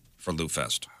Lou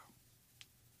Fest.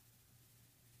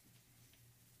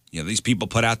 You know, these people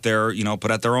put out their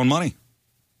own money.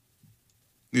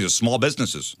 These are small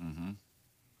businesses. Mm-hmm.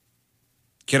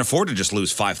 Can't afford to just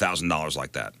lose $5,000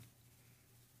 like that.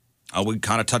 We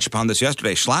kind of touched upon this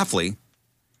yesterday. Schlafly,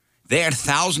 they had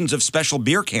thousands of special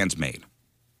beer cans made,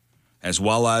 as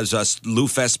well as Lou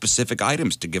Fest specific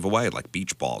items to give away, like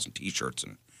beach balls and T-shirts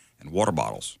and water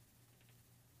bottles.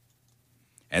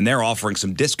 And they're offering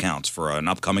some discounts for an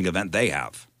upcoming event they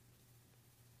have.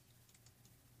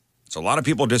 So a lot of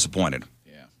people are disappointed.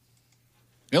 Yeah.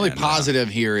 The only positive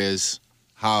here is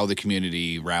how the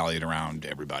community rallied around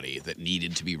everybody that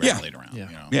needed to be rallied around. Yeah.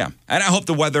 You know? Yeah. And I hope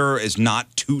the weather is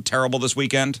not too terrible this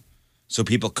weekend so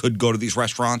people could go to these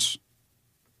restaurants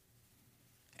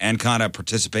and kind of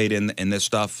participate in this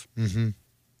stuff. Mm-hmm.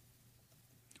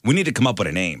 We need to come up with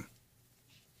a name.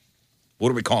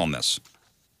 What are we calling this?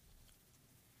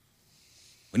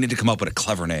 We need to come up with a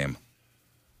clever name.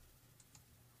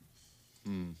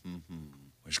 Mm-hmm.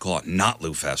 We should call it Not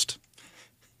Lou Fest.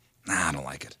 Nah, I don't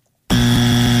like it.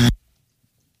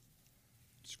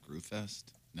 Screwfest?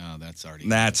 No, that's already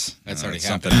already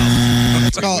something else.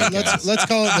 Let's call it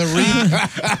the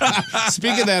re.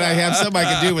 Speaking of that, I have something I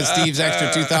can do with Steve's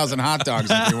extra 2,000 hot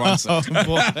dogs if you want some. Oh,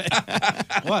 boy.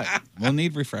 What? We'll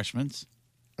need refreshments.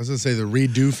 I was going to say the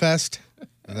Redo Fest.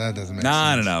 That doesn't make sense.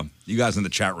 I don't know. You guys in the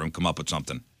chat room come up with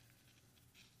something.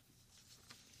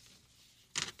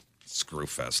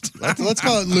 Screwfest. Let's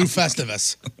call it Lou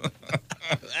Festivus.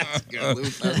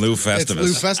 Lou Festivus. It's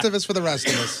Lou Festivus for the rest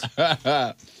of us.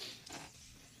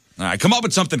 All right, come up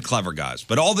with something clever, guys.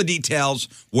 But all the details,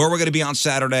 where we're going to be on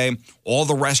Saturday, all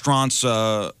the restaurants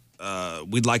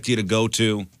we'd like you to go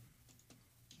to,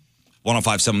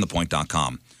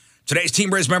 1057thepoint.com. Today's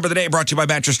Team Riz Member of the Day brought to you by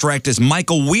Mattress Direct is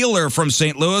Michael Wheeler from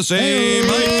St. Louis. Hey,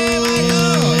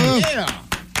 Mike. Yeah.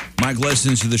 Mike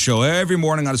listens to the show every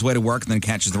morning on his way to work and then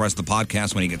catches the rest of the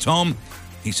podcast when he gets home.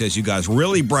 He says, you guys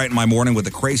really brighten my morning with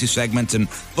the crazy segments and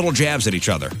little jabs at each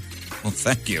other. Well,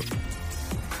 thank you.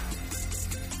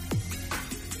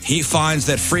 He finds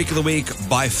that Freak of the Week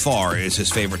by far is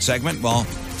his favorite segment. Well,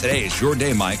 today is your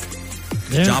day, Mike.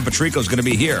 John Patrico's going to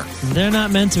be here. They're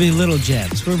not meant to be little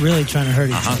jabs. We're really trying to hurt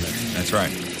each other. That's right.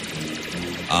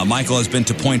 Michael has been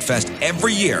to Point Fest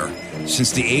every year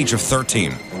since the age of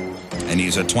 13, and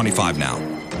he's at 25 now.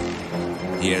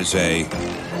 He is a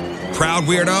proud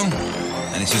weirdo,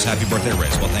 and he says happy birthday,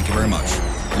 Riz. Well, thank you very much.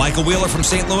 Michael Wheeler from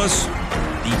St. Louis,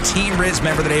 the Team Riz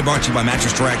Member of the Day brought to you by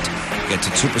Mattress Direct. Get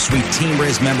to Super Sweet Team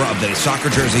Riz Member of the Day soccer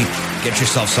jersey. Get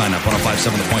yourself signed up,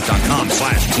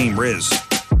 1057thepoint.com/Team Riz.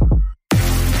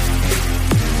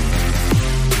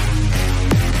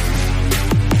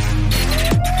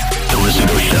 Listen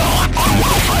to the show on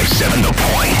 1057 The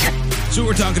Point. So we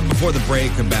were talking before the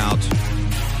break about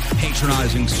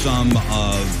patronizing some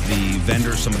of the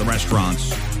vendors, some of the restaurants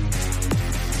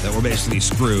that were basically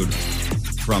screwed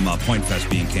from Point Fest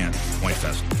being canceled. Point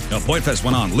Fest. No, Point Fest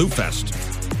went on. Lou Fest.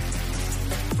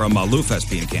 From Lou Fest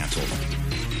being canceled.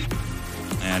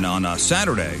 And on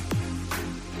Saturday,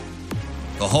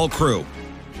 the whole crew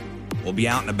will be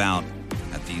out and about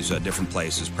at these different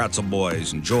places. Pretzel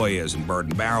Boys and Joya's and Bird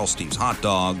and Barrel, Steve's Hot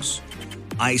Dogs,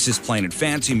 Ice's Plain and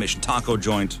Fancy, Mission Taco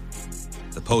Joint,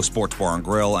 the Post Sports Bar and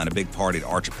Grill, and a big party at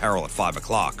Arch Apparel at 5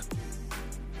 o'clock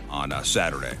on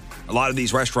Saturday. A lot of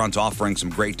these restaurants offering some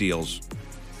great deals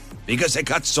because they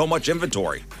got so much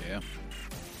inventory. Yeah.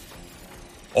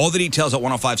 All the details at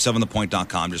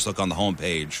 1057thepoint.com. Just look on the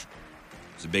homepage.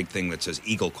 There's a big thing that says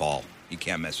Eagle Call. You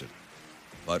can't miss it.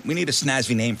 But we need a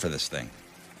snazzy name for this thing.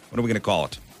 What are we going to call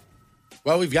it?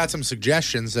 Well, we've got some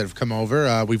suggestions that have come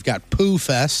over. We've got Pooh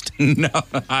Fest. No,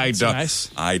 I don't. Nice.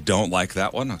 I don't like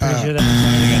that one. Sure Again,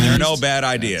 there are no bad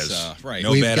ideas. right.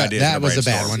 No We've bad got- ideas. that in was a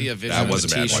bad brainstorm. one. See a vision That of was a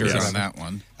bad one. T-shirt Yes. on that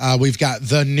one. We've got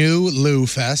the new Lou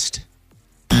Fest.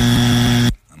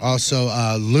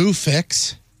 Also, Lou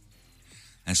Fix.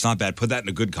 That's not bad. Put that in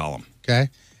a good column. Okay.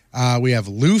 We have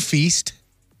Lou Feast.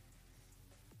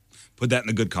 Put that in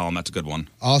a good column. That's a good one.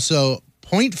 Also,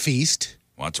 Point Feast.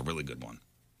 Well, that's a really good one.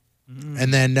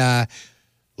 And then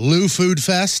Lou Food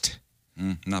Fest.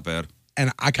 Not bad.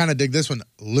 And I kind of dig this one,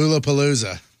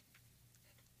 Lulapalooza.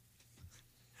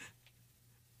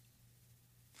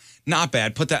 Not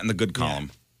bad. Put that in the good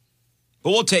column.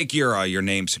 But we'll take your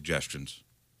name suggestions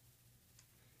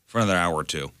for another hour or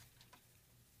two.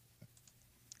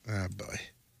 Oh, boy.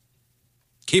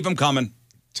 Keep them coming,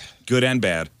 good and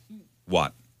bad.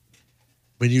 What?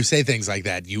 When you say things like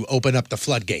that, you open up the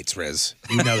floodgates, Riz.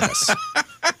 You know this.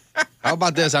 How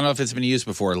about this? I don't know if it's been used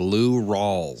before. Lou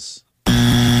Rawls.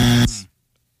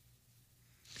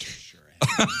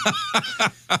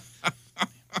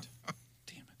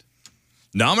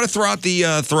 Now I'm going to throw out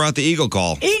the Eagle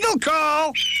call. Eagle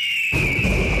call.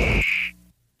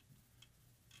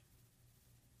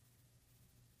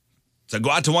 So go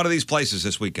out to one of these places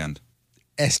this weekend.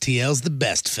 STL's the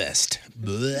best fest.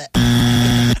 Blech.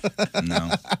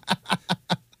 No.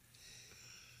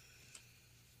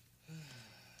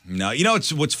 No, you know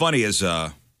what's funny is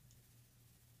I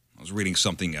was reading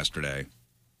something yesterday,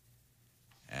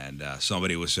 and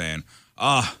somebody was saying,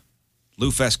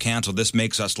 Lou Fest canceled. This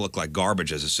makes us look like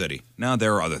garbage as a city. No,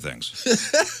 there are other things.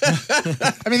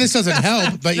 I mean, this doesn't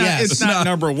help, but yes. It's not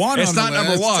number one It's on the not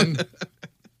number list.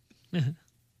 one.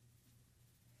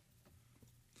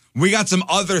 We got some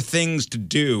other things to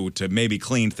do to maybe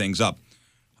clean things up.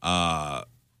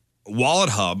 Wallet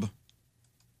Hub,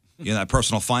 that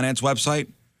personal finance website,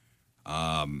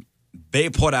 they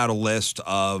put out a list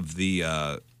of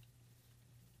the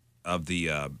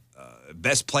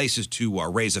best places to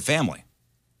raise a family.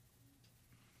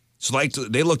 So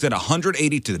they looked at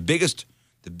 180 to the biggest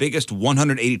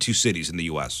 182 cities in the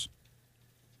U.S.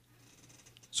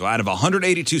 So out of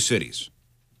 182 cities,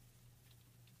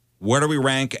 where do we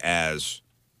rank as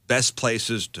best place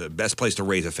to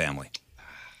raise a family?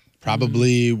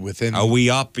 Probably within. Are we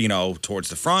up, towards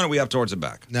the front? Or are we up towards the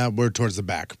back? No, we're towards the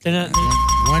back. How-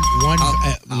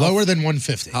 Lower than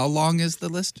 150. How long is the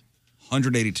list?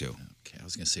 182. Okay, I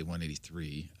was going to say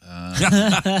 183.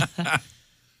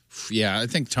 Yeah, I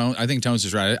think Tones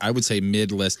is right. I would say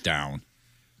mid-list down.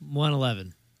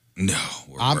 111. No,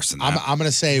 we're worse than that. I'm going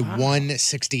to say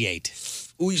 168.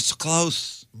 Ooh, you're so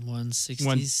close.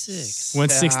 166.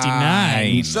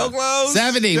 169. So close.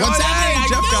 70. No, 170.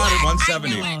 Jeff got it.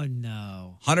 170. Oh,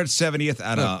 no. 170th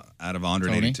out of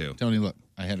 182. Tony, look.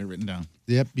 I had it written down.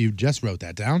 Yep, you just wrote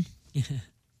that down.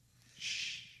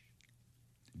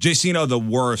 JC, the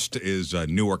worst is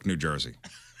Newark, New Jersey.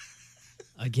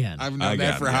 Again. I've known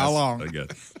that for how long? Again.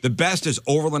 The best is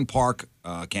Overland Park,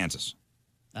 Kansas.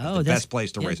 Oh, the best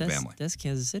place to raise a that's- family. That's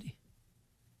Kansas City.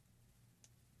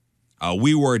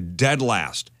 We were dead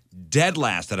last out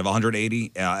of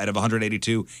 180, out of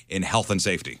 182 in health and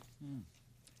safety.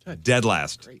 Dead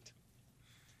last. Great.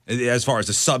 As far as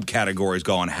the subcategories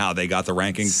go on how they got the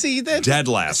rankings, See, that dead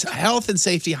last. Health and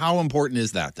safety, how important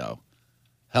is that, though?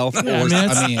 Health, Yeah,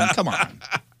 I mean, come on.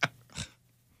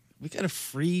 We got a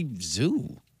free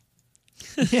zoo.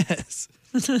 Yes.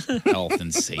 Health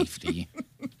and safety.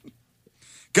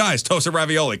 Guys, toasted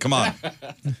ravioli, come on.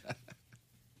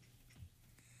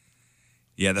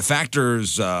 Yeah, the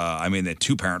factors, the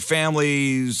two-parent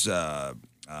families,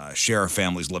 share of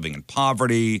families living in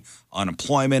poverty,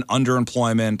 unemployment,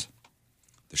 underemployment,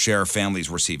 the share of families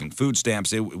receiving food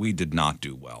stamps. We did not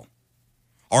do well.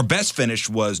 Our best finish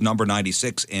was number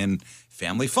 96 in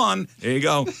family fun. There you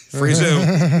go. Free zoo.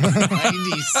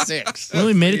 96. We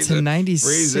only made it to Free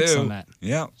 96 zoo. on that.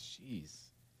 Yeah. Jeez.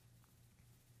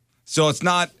 So it's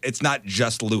not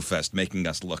just Lou Fest making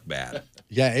us look bad.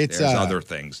 Yeah, it's There's other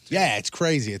things too. Yeah, it's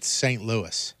crazy. It's St.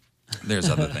 Louis. There's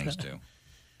other things too.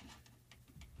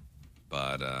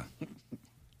 But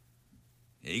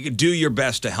you could do your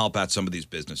best to help out some of these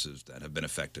businesses that have been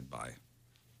affected by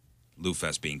Lou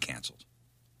Fest being canceled.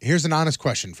 Here's an honest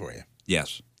question for you.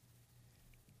 Yes.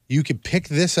 You could pick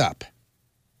this up,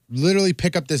 literally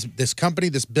pick up this company,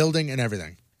 this building, and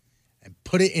everything, and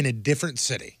put it in a different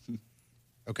city.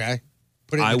 Okay?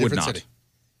 Put it in I a would different not. city.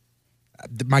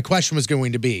 My question was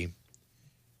going to be,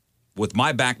 with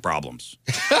my back problems.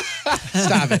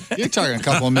 Stop it. You're talking a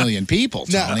couple of million people,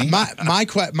 Tony. No,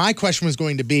 my question was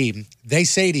going to be, they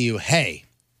say to you, hey,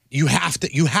 you have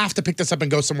to pick this up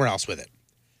and go somewhere else with it.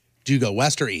 Do you go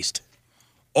west or east?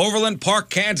 Overland Park,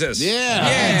 Kansas.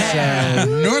 Yeah.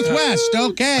 Northwest,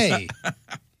 okay.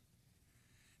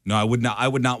 No, I would not. I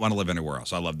would not want to live anywhere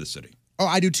else. I love this city. Oh,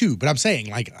 I do too. But I'm saying,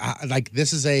 like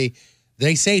this is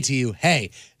they say to you,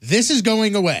 hey, this is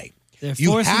going away. They're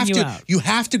forcing you out. You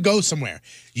have to go somewhere.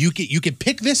 You can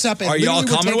pick this up. And Are y'all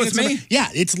literally we're coming taking with it somewhere.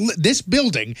 me? Yeah, this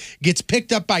building gets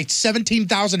picked up by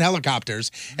 17,000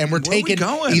 helicopters, and we're Where are we taking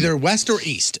going? either west or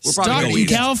east. We're probably Start going in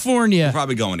east. California. We're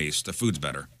probably going east. The food's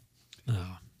better.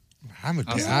 I would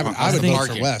How's vote the for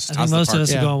parking? west. I think How's the most of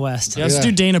us parking? are going west. Yeah, let's Yeah.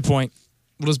 do Dana Point.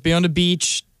 We'll just be on the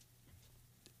beach,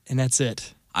 and that's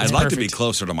it. I'd That's like to be perfect.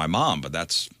 closer to my mom, but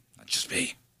that's just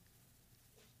me.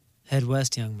 Head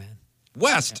west, young man.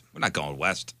 West. We're not going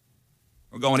west.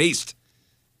 We're going east.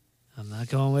 I'm not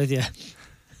going with you.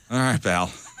 All right, pal.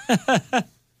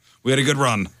 We had a good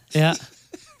run. Yeah.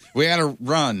 We had a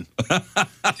run.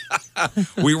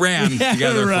 We ran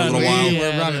together for a little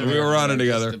while. We were running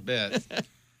together. Just a bit.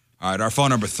 All right, our phone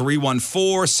number,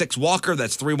 314-6-WALKER.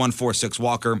 That's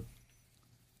 314-6-WALKER.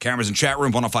 Cameras in chat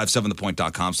room,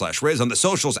 1057thepoint.com/Riz. On the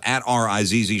socials, at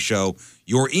RIZZ Show.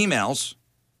 Your emails,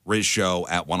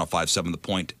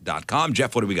 RizShow@1057thepoint.com.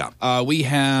 Jeff, what do we got? We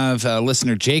have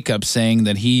listener Jacob saying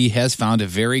that he has found a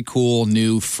very cool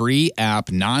new free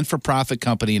app, non-for-profit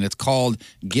company, and it's called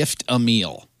Gift a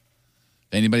Meal.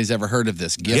 If anybody's ever heard of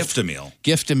this. Gift a Meal.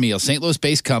 Gift a Meal, St.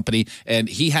 Louis-based company, and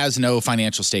he has no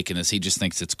financial stake in this. He just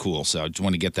thinks it's cool, so I just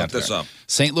want to get that Look this there. up.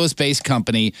 St. Louis-based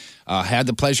company, had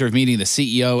the pleasure of meeting the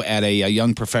CEO at a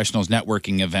Young Professionals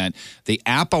networking event. The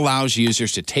app allows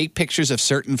users to take pictures of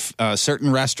certain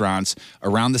restaurants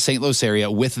around the St. Louis area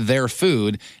with their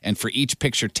food, and for each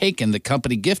picture taken, the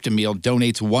company Gift a Meal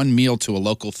donates one meal to a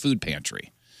local food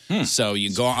pantry. So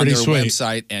you go on their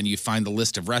website and you find the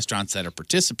list of restaurants that are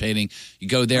participating. You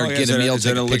go there, get a meal,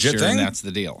 take a picture, and that's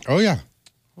the deal. Oh, yeah.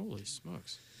 Holy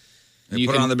smokes. You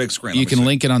put it on the big screen. You can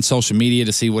link it on social media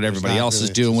to see what everybody else is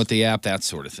doing with the app, that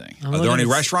sort of thing. Are there any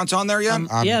restaurants on there yet?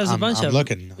 Yeah, there's a bunch of them.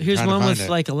 looking. I'm Here's trying to one find with it.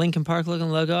 like a Lincoln Park looking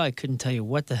logo. I couldn't tell you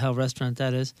what the hell restaurant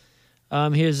that is.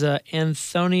 Here's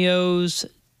Antonio's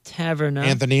Taverna.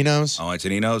 Antonino's. Oh,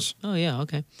 Antonino's. Oh, yeah,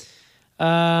 okay.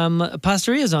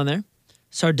 Pasteria's on there.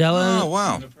 Sardella. Oh,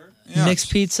 wow.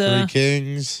 Mixed Pizza. Three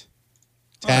Kings.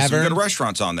 Some Tavern. good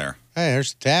restaurants on there. Hey,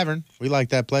 there's the Tavern. We like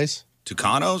that place.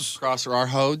 Tucanos. Cross our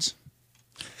hodes.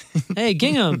 Hey,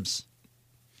 Gingham's.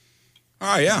 All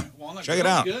right, yeah. Check it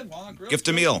out. Gift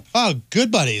a Meal. Oh,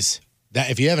 Good Buddies. That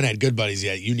if you haven't had Good Buddies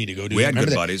yet, you need to go do We that. had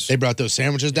Remember Good that- Buddies. They brought those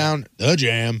sandwiches down. The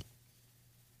jam.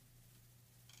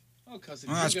 Oh,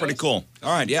 that's pretty cool.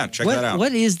 All right, yeah, check What, that out.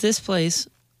 What is this place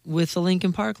with the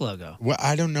Lincoln Park logo? Well,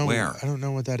 I don't know. Where? I don't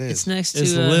know what that is. It's next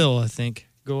It's to. Lil, I think.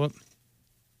 Go up.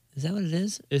 Is that what it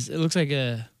is? It looks like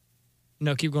a.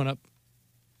 No, keep going up.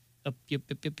 Up. Yep.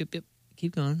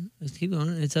 Keep going. Let's keep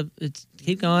going. It's up. It's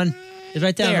keep going. It's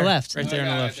right there on the left. Right there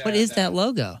on the left. What is that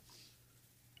logo?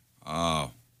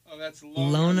 Oh, that's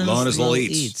Lona's Little Little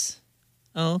Eats. Eats.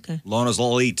 Oh, okay. Lona's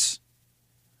Little Eats.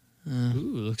 Ooh,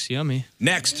 looks yummy.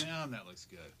 Next.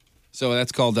 So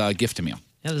that's called Gift a Meal.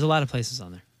 Yeah, there's a lot of places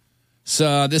on there.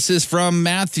 So this is from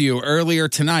Matthew. Earlier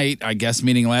tonight, I guess,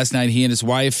 meaning last night, he and his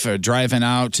wife are driving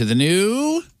out to the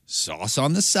new Sauce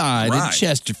on the Side in Right.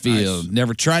 Chesterfield. Nice.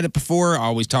 Never tried it before,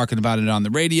 always talking about it on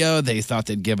the radio. They thought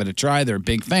they'd give it a try. They're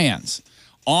big fans.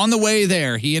 On the way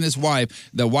there, he and his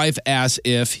wife, the wife asked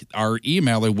if our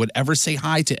emailer would ever say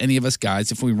hi to any of us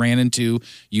guys if we ran into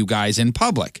you guys in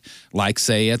public, like,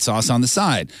 say, at Sauce on the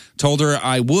Side. Told her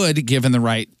I would, given the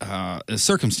right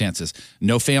circumstances.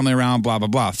 No family around, blah, blah,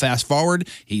 blah. Fast forward,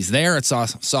 he's there at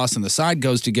Sauce on the Side,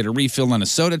 goes to get a refill on a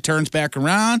soda, turns back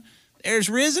around. There's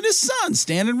Riz and his son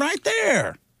standing right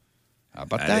there. How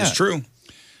about that? That is true.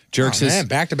 Jerks his... Man,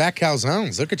 back-to-back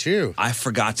calzones. Look at you. I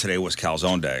forgot today was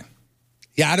Calzone Day.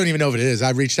 Yeah, I don't even know if it is.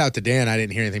 I reached out to Dan. I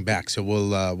didn't hear anything back, so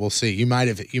we'll see. You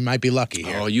might be lucky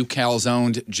here. Oh, you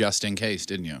calzoned just in case,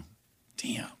 didn't you?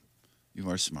 Damn. You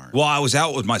are smart. Well, I was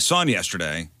out with my son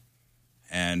yesterday,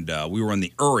 and we were in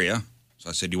the area. So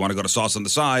I said, "You want to go to Sauce on the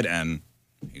Side?" And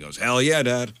he goes, "Hell yeah,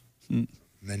 Dad."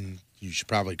 Then you should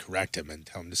probably correct him and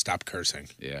tell him to stop cursing.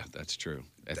 Yeah, that's true.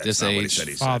 At That's this not what he age,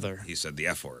 said. He said the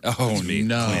F word. Oh, That's me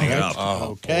no. cleaning it up. Oh,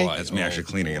 Okay. boy. That's me actually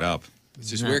cleaning it up. It's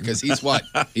just weird because he's what?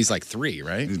 He's like 3,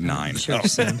 right? He's 9. Sure,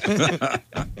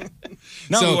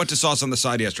 No, So- we went to Sauce on the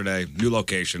Side yesterday. New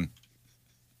location.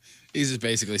 He's just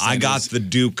basically saying I got this- the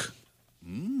Duke.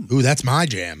 Ooh, that's my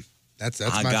jam. That's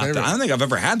I my got favorite. that. I don't think I've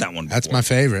ever had that one before. That's my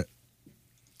favorite.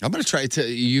 I'm going to try to.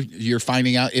 You're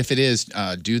finding out if it is.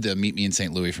 Do the Meet Me in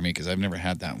St. Louis for me because I've never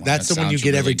had that one. That's That the one you sounds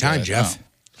get every really time, good. Jeff.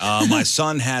 Oh. My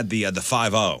son had the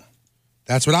 5-0.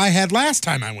 That's what I had last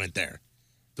time I went there.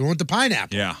 The one with the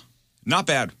pineapple. Yeah. Not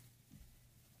bad.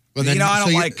 Well, You know, I don't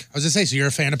so like- I was gonna say, so you're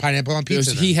a fan of pineapple on It was-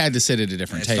 pizza? he had to sit at a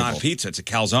different It's table. not pizza. It's a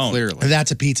calzone. Clearly. then?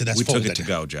 That's a pizza. That's We folded. took it to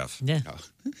go, Jeff. Yeah.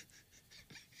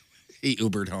 He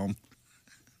Ubered home.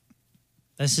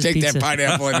 That's just Take pizza. that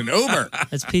pineapple in an Uber.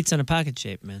 That's pizza in a pocket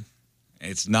shape, man.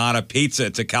 It's not a pizza.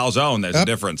 It's a calzone. There's a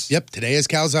difference. Yep. Today is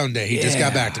calzone day. He just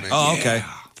got back to me. Oh, okay.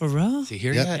 For real? See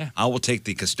here Yep. yet? I will take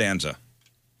the Costanza.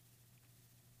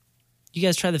 You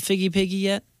guys try the Figgy Piggy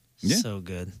yet? Yeah. So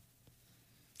good.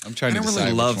 I'm trying I to don't decide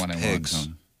really love which one pigs. I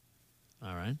want.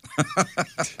 All right.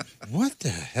 What the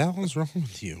hell is wrong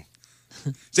with you?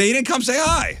 So he didn't come say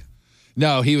hi.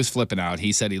 No, he was flipping out.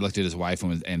 He said he looked at his wife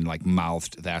and like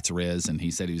mouthed, "That's Riz," and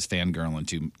he said he was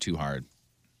fangirling too hard.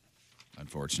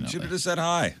 Unfortunately, should have just said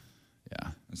hi.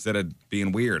 Yeah, instead of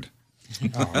being weird.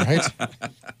 All right.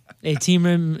 Hey, Team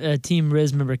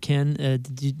Riz member Ken,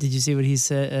 did you see what he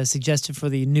said? Suggested for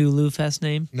the new Lou Fest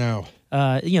name? No.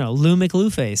 Lou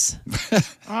McLouface.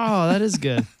 Oh, that is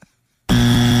good.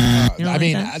 You don't I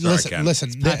mean, like that? listen.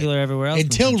 It's popular everywhere else.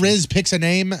 Until Riz picks a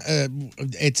name,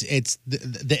 it's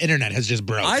the internet has just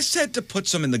broke. I said to put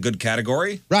some in the good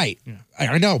category. Right. Yeah.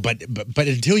 I know, but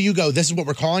until you go, this is what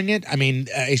we're calling it. I mean,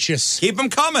 it's just keep them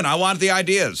coming. I want the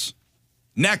ideas.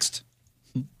 Next.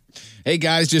 Hey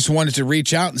guys, just wanted to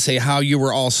reach out and say how you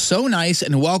were all so nice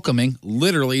and welcoming,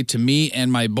 literally, to me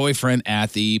and my boyfriend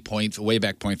at the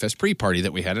Wayback Point Fest pre-party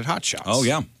that we had at Hot Shots. Oh,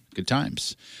 yeah. Good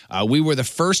times. We were the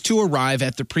first to arrive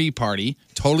at the pre-party.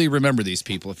 Totally remember these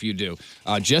people if you do.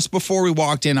 Just before we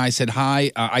walked in, I said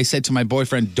hi. I said to my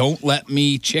boyfriend, don't let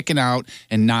me chicken out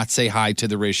and not say hi to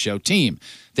the Riz Show team.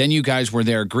 Then you guys were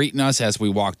there greeting us as we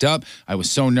walked up. I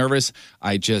was so nervous.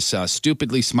 I just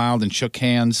stupidly smiled and shook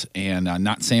hands and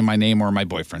not saying my name or my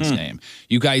boyfriend's name.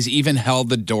 You guys even held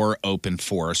the door open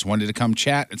for us. Wanted to come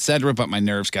chat, etc., but my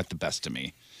nerves got the best of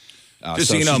me. Just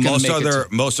so you know,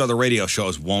 most other radio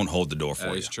shows won't hold the door for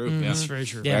you. That's true. Yeah. That's very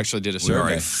true. We actually did a survey.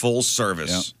 We are a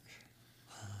full-service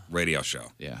radio show.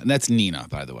 Yeah, and that's Nina,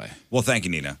 by the way. Well, thank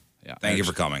you, Nina. Yeah, thank you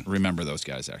for coming. Remember those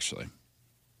guys, actually.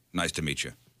 Nice to meet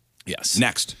you. Yes.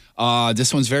 Next.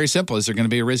 This one's very simple. Is there going to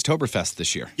be a Riztoberfest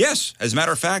this year? Yes. As a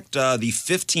matter of fact, the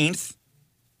 15th.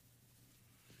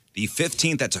 The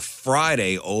 15th, that's a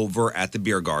Friday over at the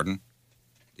Beer Garden,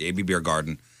 the AB Beer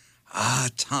Garden.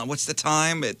 Tom, what's the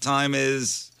time? Time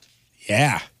is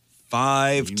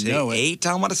 5 to 8,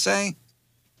 I want to say.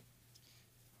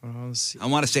 Let's see. I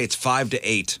want to say it's 5 to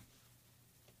 8.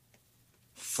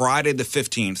 Friday the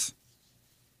 15th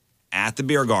at the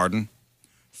Beer Garden.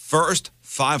 First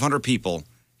 500 people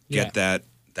get that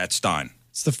Stein.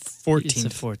 It's the 14th. It's the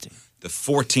 14th. The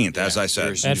 14th, as I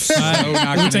said. At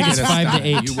 5, we'll take it's 5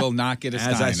 to 8. You will not get a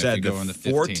Stein as I said, if you go on the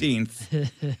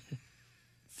 14th.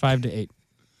 5 to 8.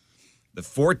 The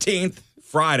 14th,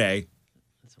 Friday.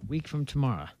 That's a week from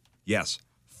tomorrow. Yes.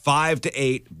 5 to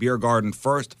 8, Beer Garden.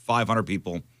 First 500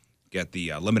 people get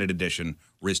the limited edition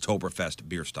Riztoberfest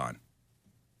Beer Stein.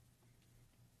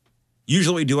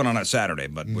 Usually we do it on a Saturday,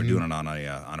 but we're doing it on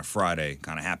a Friday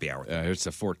kind of happy hour. It's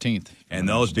the 14th. And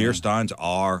those beer steins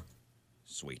are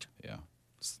sweet. Yeah.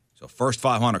 So first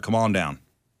 500, come on down.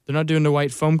 They're not doing the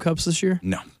white foam cups this year?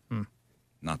 No.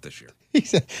 Not this year. He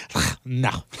said,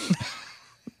 no.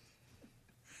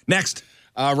 Next.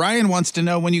 Ryan wants to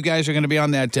know when you guys are going to be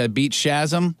on that Beach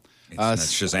Shazam.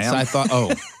 That's Shazam. So I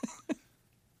thought,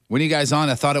 when are you guys on?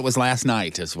 I thought it was last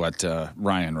night is what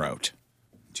Ryan wrote.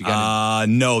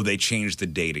 No, they changed the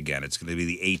date again. It's going to be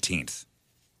the 18th.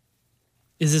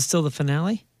 Is it still the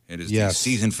finale? It is the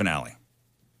season finale.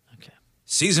 Okay.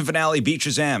 Season finale, Beach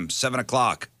Shazam, 7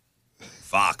 o'clock.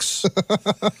 Fox.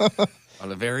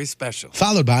 Well, very special.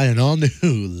 Followed by an all-new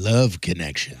Love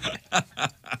Connection.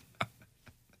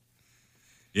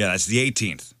 Yeah, that's the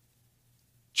 18th.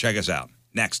 Check us out.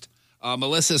 Next.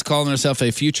 Melissa's calling herself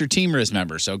a future Team Riz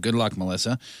member, so good luck,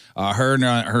 Melissa. Her and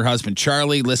her husband,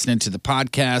 Charlie, listening to the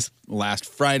podcast. Last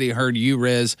Friday, heard you,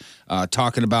 Riz,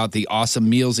 talking about the awesome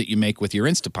meals that you make with your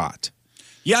Instapot.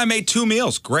 Yeah, I made 2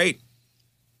 meals. Great.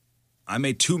 I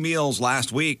made 2 meals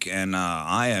last week, and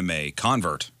I am a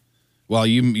convert. Well,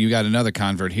 you got another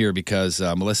convert here because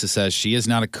Melissa says she is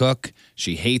not a cook.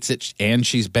 She hates it, and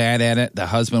she's bad at it. The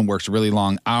husband works really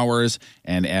long hours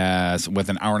and with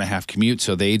an hour-and-a-half commute,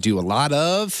 so they do a lot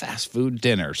of fast food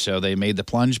dinner. So they made the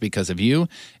plunge because of you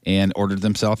and ordered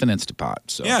themselves an Instapot.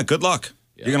 So yeah, good luck.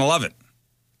 Yeah. You're going to love it.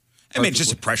 I mean, it's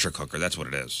just a pressure cooker. That's what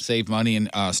it is. Save money and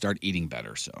start eating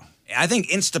better. So I think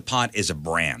Instapot is a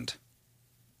brand.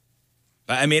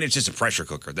 I mean, it's just a pressure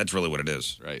cooker. That's really what it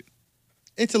is. Right.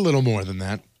 It's a little more than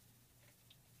that.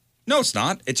 No, it's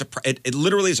not. It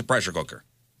literally is a pressure cooker.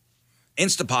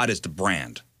 Instapot is the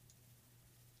brand.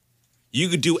 You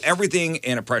could do everything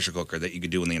in a pressure cooker that you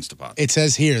could do in the Instapot. It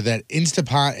says here that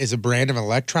Instapot is a brand of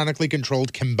electronically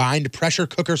controlled combined pressure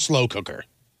cooker slow cooker.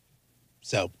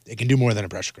 So it can do more than a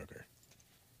pressure cooker.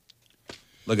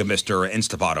 Look at Mr.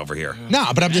 Instapot over here. No,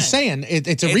 but I'm just saying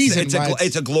it's a reason why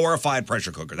it's a glorified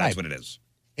pressure cooker. That's what it is.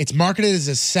 It's marketed as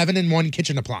a 7-in-1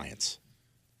 kitchen appliance.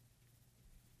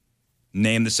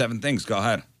 Name the 7 things. Go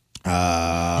ahead.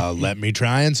 Let me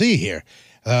try and see here.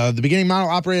 The beginning model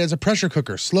operated as a pressure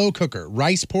cooker, slow cooker,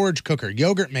 rice porridge cooker,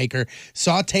 yogurt maker,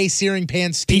 saute searing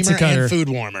pan, steamer, and food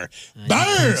warmer.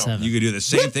 Bam! You could do the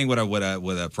same thing with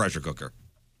a pressure cooker.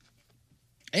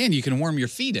 And you can warm your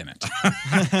feet in it.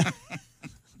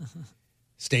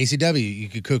 Stacey W., you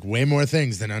could cook way more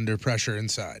things than under pressure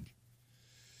inside.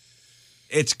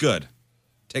 It's good.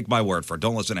 Take my word for it.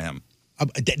 Don't listen to him.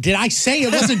 Did I say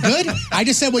it wasn't good? I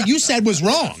just said what you said was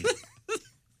wrong.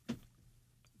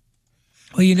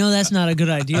 Well, you know that's not a good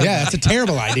idea. Yeah, that's a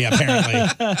terrible idea,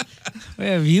 apparently.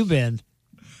 Where have you been?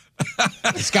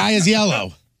 The sky is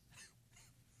yellow.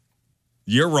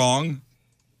 You're wrong.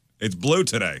 It's blue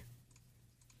today.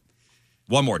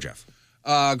 One more, Jeff.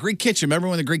 Greek Kitchen. Remember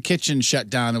when the Greek Kitchen shut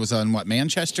down? It was on,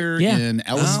 Manchester in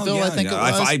Ellisville, I think it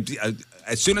was?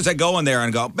 As soon as I go in there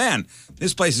and go, man,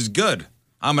 this place is good.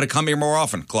 I'm going to come here more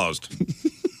often. Closed.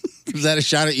 Was that a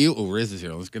shot at you? Oh, Riz is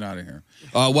here. Let's get out of here.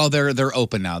 Well, they're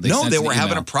open now. They were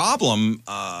having a problem.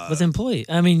 With employees.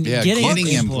 I mean, getting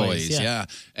employees. Yeah.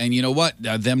 And you know what?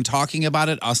 Them talking about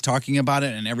it, us talking about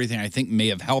it, and everything, I think may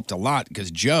have helped a lot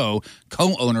because Joe,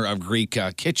 co-owner of Greek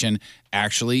Kitchen,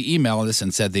 actually emailed us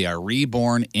and said they are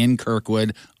reborn in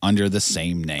Kirkwood under the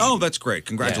same name. Oh, that's great.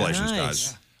 Congratulations,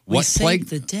 guys. We saved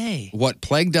the day. What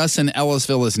plagued us in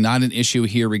Ellisville is not an issue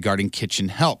here regarding kitchen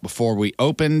help. Before we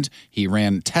opened, he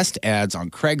ran test ads on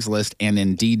Craigslist and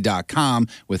Indeed.com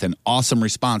with an awesome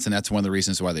response, and that's one of the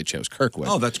reasons why they chose Kirkwood.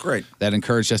 Oh, that's great. That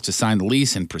encouraged us to sign the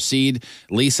lease and proceed.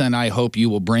 Lisa and I hope you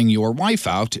will bring your wife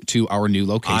out to our new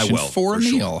location for a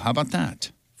meal. Sure. How about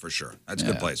that? For sure. That's a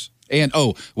good place. And,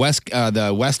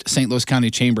 the West St. Louis County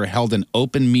Chamber held an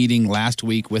open meeting last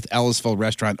week with Ellisville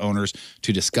restaurant owners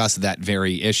to discuss that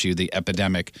very issue, the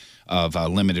epidemic of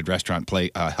limited restaurant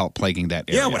help plaguing that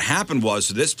area. Yeah, what happened was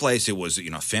this place, it was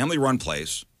a family-run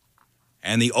place,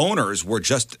 and the owners were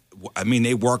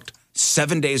they worked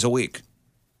 7 days a week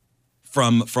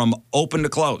from open to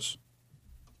close.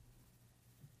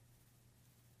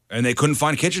 And they couldn't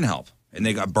find kitchen help, and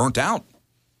they got burnt out.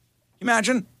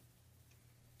 Imagine.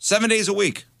 7 days a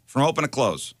week from open to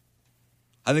close.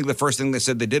 I think the first thing they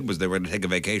said they did was they were going to take a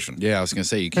vacation. Yeah, I was going to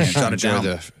say, you can't enjoy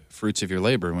the fruits of your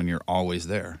labor when you're always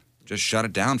there. Just shut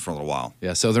it down for a little while.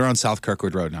 Yeah, so they're on South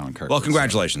Kirkwood Road now in Kirkwood. Well,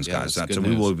 congratulations, guys.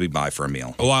 We will be by for a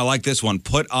meal. Oh, I like this one.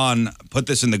 Put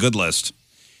this in the good list.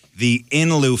 The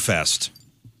In Lieu Fest.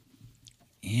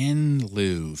 In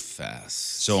Lieu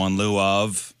Fest. So in lieu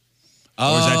of?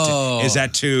 Or is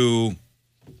that too...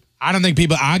 I don't think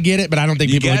I get it, but I don't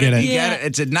think people get it. You get it.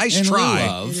 It's a nice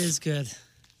try. It is good.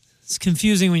 It's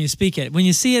confusing when you speak it. When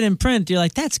you see it in print, you're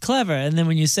like, that's clever. And then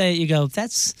when you say it, you go,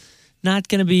 that's not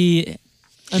going to be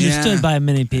understood by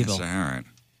many people. All right.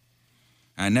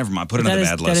 Never mind. Put it in the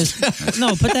bad list.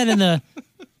 Put that in the,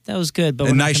 that was good. But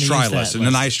a nice try list. In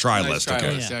a nice try list.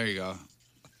 Okay. There you go.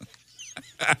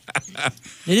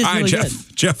 It is really Jeff.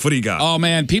 good. Jeff, what do you got? Oh,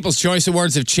 man, People's Choice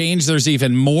Awards have changed. There's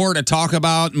even more to talk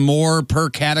about, more per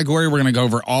category. We're going to go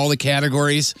over all the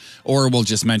categories, or we'll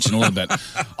just mention a little bit.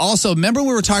 Also, remember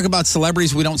we were talking about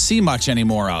celebrities we don't see much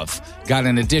anymore of? Got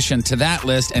an addition to that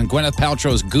list, and Gwyneth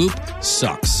Paltrow's Goop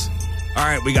sucks. All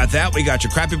right, we got that. We got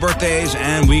your crappy birthdays,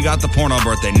 and we got the porno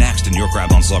birthday next in Your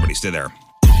Crap on Celebrity. Stay there.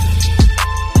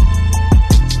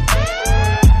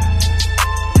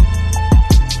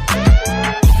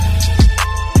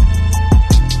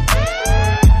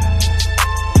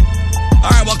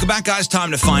 Welcome back, guys.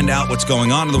 Time to find out what's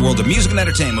going on in the world of music and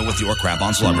entertainment with Your Crap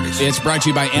on Celebrities. It's brought to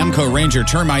you by Amco Ranger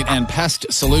Termite and Pest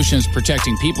Solutions,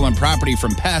 protecting people and property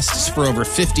from pests for over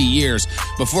 50 years.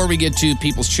 Before we get to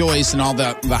People's Choice and all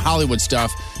the Hollywood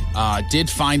stuff,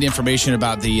 did find information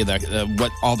about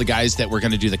what all the guys that were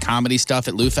going to do the comedy stuff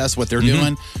at Lou Fest, what they're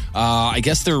doing. I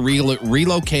guess they're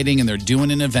relocating, and they're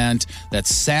doing an event that's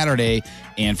Saturday.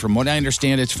 And from what I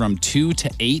understand, it's from 2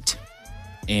 to 8.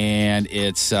 And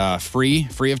it's free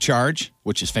of charge,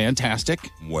 which is fantastic.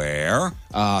 Where?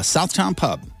 Southtown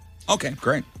Pub. Okay,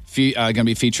 great. Going to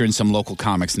be featuring some local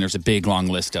comics, and there's a big, long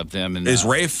list of them. And is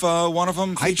Rafe one of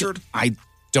them featured? I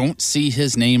don't see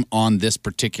his name on this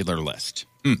particular list.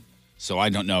 So I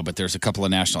don't know, but there's a couple of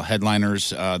national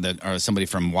headliners that are somebody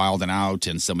from Wild and Out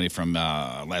and somebody from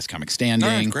Last Comic Standing.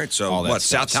 All right, great. So what,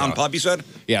 Southtown Pub, you said?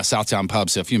 Yeah, Southtown Pub.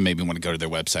 So if you maybe want to go to their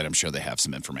website, I'm sure they have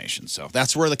some information. So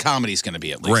that's where the comedy's going to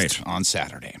be, at least on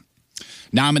Saturday.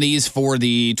 Nominees for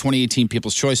the 2018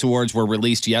 People's Choice Awards were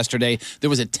released yesterday. There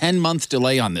was a 10-month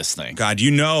delay on this thing. God, you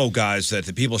know, guys, that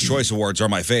the People's Choice Awards are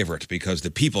my favorite because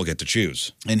the people get to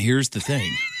choose. And here's the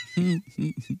thing.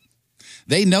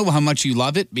 They know how much you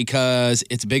love it because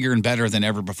it's bigger and better than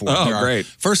ever before. Oh, great.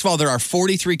 First of all, there are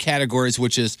 43 categories,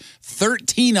 which is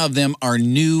 13 of them are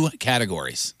new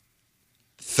categories.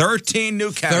 13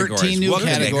 new categories. 13 new what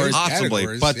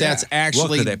categories. But that's actually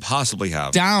what could they possibly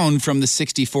have? Down from the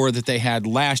 64 that they had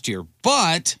last year.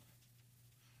 But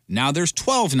now there's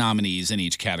 12 nominees in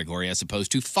each category as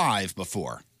opposed to 5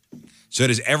 before. So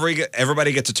does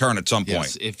everybody gets a turn at some point?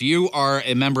 Yes. If you are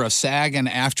a member of SAG and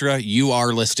AFTRA, you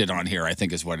are listed on here, I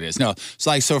think is what it is. No, it's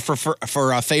like, so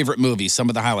for favorite movies, some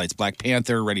of the highlights: Black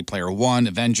Panther, Ready Player One,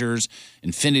 Avengers,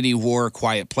 Infinity War,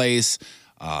 Quiet Place,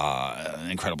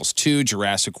 Incredibles 2,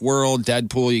 Jurassic World,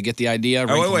 Deadpool. You get the idea.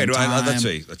 Oh, wait.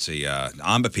 Let's see.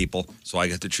 I'm a people, so I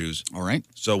get to choose. All right.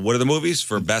 So what are the movies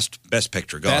for best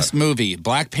picture? Go Best ahead. movie: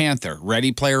 Black Panther,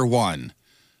 Ready Player One,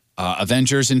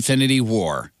 Avengers: Infinity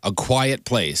War, A Quiet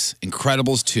Place,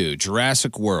 Incredibles 2,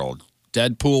 Jurassic World,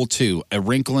 Deadpool 2, A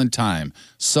Wrinkle in Time,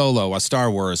 Solo, A Star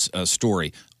Wars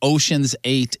Story. Ocean's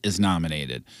 8 is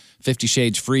nominated. 50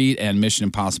 Shades Freed and Mission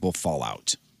Impossible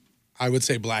Fallout. I would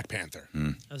say Black Panther.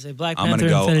 I would say Black I'm Panther, going to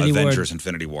go Infinity Avengers: War,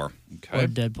 Infinity War. Okay. or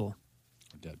Deadpool.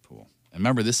 Deadpool. And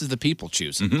remember, this is the people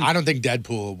choosing. I don't think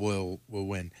Deadpool will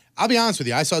win. I'll be honest with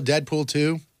you. I saw Deadpool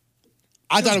 2.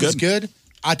 I thought it was good.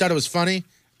 I thought it was funny.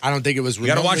 I don't think it was. You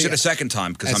got to watch it a second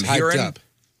time because I'm hearing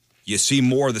you see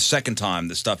more the second time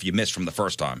the stuff you missed from the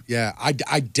first time. Yeah,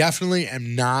 I definitely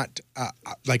am not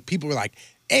like people were like,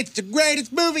 it's the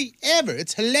greatest movie ever.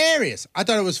 It's hilarious. I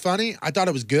thought it was funny. I thought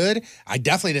it was good. I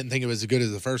definitely didn't think it was as good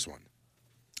as the first one.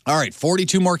 All right,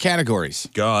 42 more categories.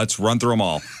 Go, let's run through them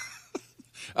all.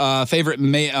 Favorite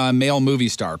male movie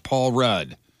star: Paul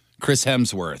Rudd, Chris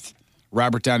Hemsworth,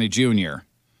 Robert Downey Jr.,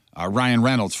 Ryan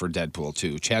Reynolds for Deadpool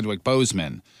 2, Chadwick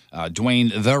Boseman,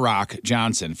 Dwayne The Rock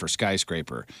Johnson for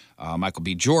Skyscraper, Michael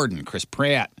B. Jordan, Chris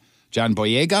Pratt, John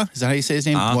Boyega, is that how you say his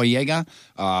name? Boyega.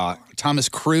 Thomas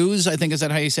Cruise, I think, is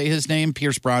that how you say his name?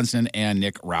 Pierce Brosnan and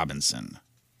Nick Robinson.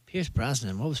 Pierce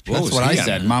Brosnan. What was Pierce? That's what I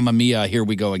said. Mamma Mia, here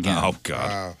we go again. Oh,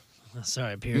 God. Oh,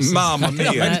 sorry, Pierce. Mamma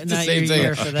Mia. Not your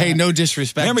year for that. Hey, no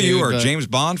disrespect. Remember you were but James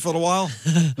Bond for a little while?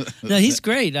 No, he's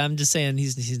great. I'm just saying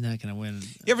he's not going to win.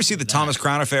 You ever see the Thomas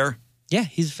Crown Affair? Yeah,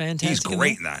 he's fantastic. He's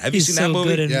great in that. Have you seen that so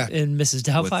movie? Good in Mrs.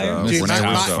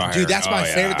 Doubtfire. Dude, that's my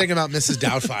favorite thing about Mrs.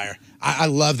 Doubtfire. I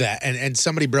love that. And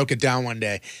somebody broke it down one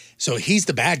day. So he's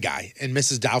the bad guy in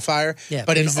Mrs. Doubtfire. Yeah,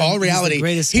 but in all reality,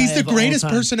 he's the greatest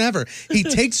person ever. He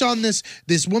takes on this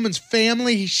woman's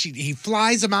family. He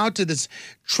flies them out to this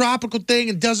tropical thing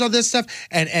and does all this stuff.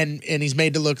 And he's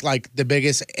made to look like the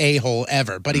biggest a-hole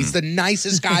ever. But he's the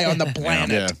nicest guy on the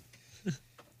planet.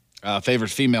 Favorite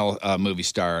female movie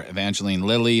star: Evangeline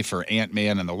Lilly for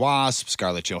Ant-Man and the Wasp,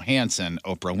 Scarlett Johansson,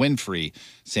 Oprah Winfrey,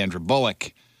 Sandra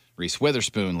Bullock, Reese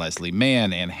Witherspoon, Leslie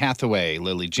Mann, Anne Hathaway,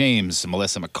 Lily James,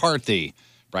 Melissa McCarthy,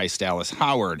 Bryce Dallas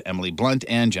Howard, Emily Blunt,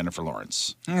 and Jennifer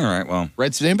Lawrence. All right, well.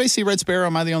 Did anybody see Red Sparrow?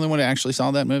 Am I the only one who actually saw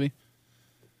that movie?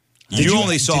 You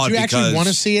only saw it because... Did you actually want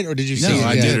to see it, or did you see it? No,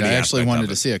 I did. I actually wanted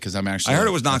to see it because I'm actually... I heard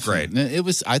it was not great.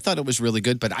 I thought it was really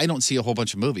good, but I don't see a whole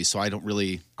bunch of movies, so I don't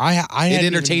really... It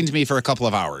entertained me for a couple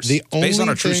of hours. It's based on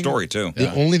a true story, too.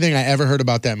 The only thing I ever heard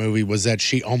about that movie was that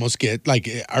she almost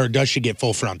does she get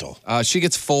full frontal? She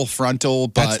gets full frontal,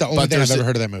 but... That's the only thing I've ever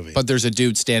heard of that movie. But there's a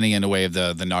dude standing in the way of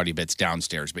the naughty bits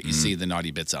downstairs, but you see the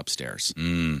naughty bits upstairs.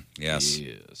 Yes.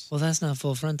 Well, that's not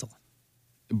full frontal.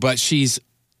 But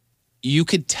you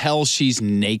could tell she's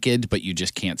naked, but you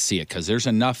just can't see it because there's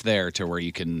enough there to where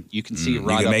you can see it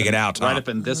right you can up. make it out, right up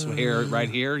in this hair, right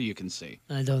here. You can see.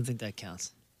 I don't think that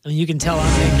counts. I mean, you can tell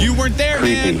I'm naked. You weren't there,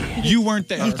 man. You weren't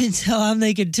there. You can tell I'm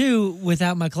naked too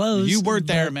without my clothes. You weren't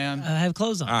there, man. I have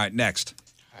clothes on. All right, next.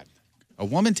 A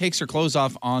woman takes her clothes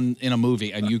off in a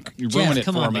movie, and you ruin it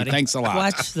for me. Buddy. Thanks a lot.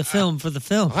 Watch the film for the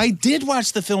film. I did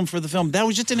watch the film for the film. That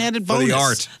was just an added bonus. For the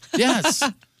art. Yes.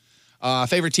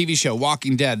 Favorite TV show: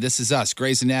 Walking Dead, This Is Us,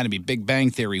 Grey's Anatomy, Big Bang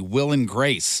Theory, Will and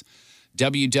Grace,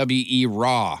 WWE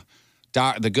Raw,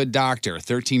 The Good Doctor,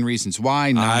 13 Reasons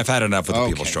Why. I've had enough with the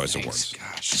People's Choice Awards.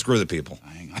 Gosh. Screw the people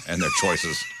and their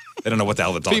choices. They don't know what the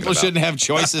hell they're talking People about. shouldn't have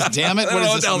choices, damn it. What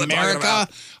is this, America?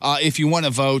 If you want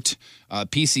to vote,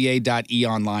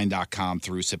 pca.eonline.com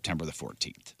through September the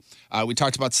 14th. We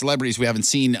talked about celebrities we haven't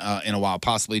seen in a while,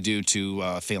 possibly due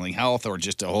to failing health or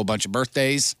just a whole bunch of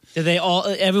birthdays. Did they all?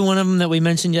 Every one of them that we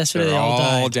mentioned yesterday, They're they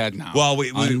all died. dead now. Well,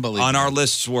 we on our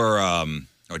lists were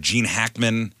Gene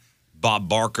Hackman, Bob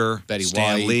Barker,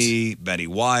 Stan White, Lee, Betty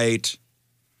White,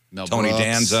 Mel Tony Brooks,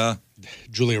 Danza,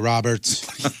 Julia Roberts,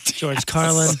 George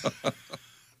Carlin.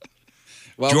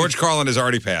 George Carlin has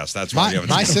already passed. That's why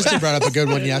my sister brought up a good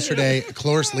one yesterday.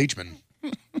 Cloris Leachman.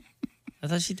 I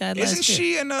thought she died last year. Isn't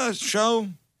she in a show?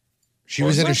 She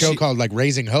was in a show called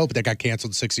Raising Hope that got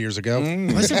canceled 6 years ago.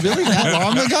 Was it really that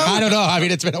long ago? I don't know. I mean,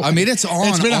 it's been. It's on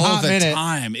It's been a all hot the minute.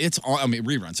 time. It's on. I mean,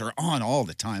 reruns are on all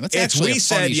the time. That's It's actually we a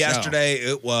said funny show. yesterday.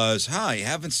 It was, hi, you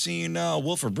haven't seen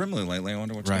Wilford Brimley lately. I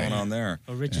wonder what's going on there.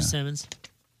 Or Richard Simmons.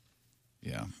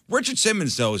 Yeah. Richard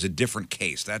Simmons, though, is a different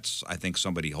case. That's, I think,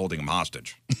 somebody holding him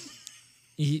hostage.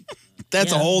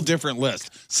 That's a whole different list.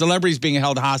 Celebrities being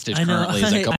held hostage currently.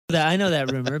 Is a couple. I know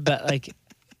that rumor, but like,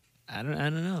 I don't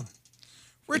know.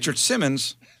 Richard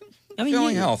Simmons, I mean,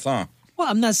 failing health, huh? Well,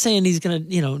 I'm not saying he's gonna,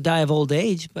 die of old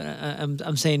age, but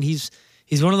I'm saying he's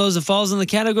one of those that falls in the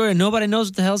category and nobody knows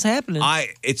what the hell's happening. I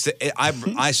say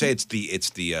it's the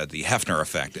Hefner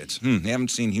effect. It's you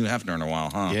haven't seen Hugh Hefner in a while,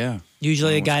 huh? Yeah.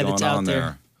 Usually a guy that's out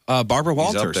there. Barbara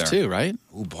Walters too, right?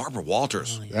 Ooh, Barbara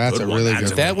Walters. That's a really good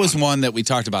one. That was one that we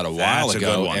talked about a while That's a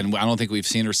ago, good one. and I don't think we've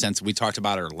seen her since we talked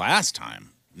about her last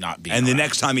time. Not being And the around.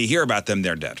 next time you hear about them,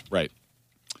 they're dead. Right.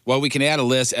 Well, we can add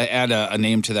a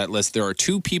name to that list. There are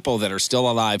two people that are still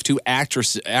alive, two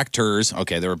actors.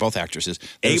 Okay, they were both actresses.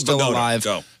 They're Abe still Vigoda, alive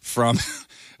go. from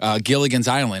Gilligan's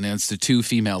Island, and it's the two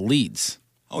female leads.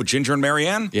 Oh, Ginger and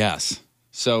Marianne? Yes.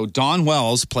 So Dawn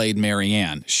Wells played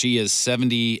Marianne. She is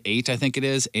 78, I think it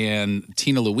is, and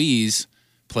Tina Louise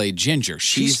played Ginger.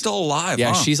 She's still alive,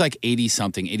 Yeah, huh? she's like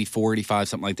 80-something, 84, 85,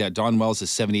 something like that. Dawn Wells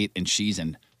is 78, and she's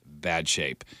in bad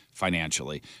shape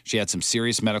financially. She had some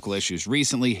serious medical issues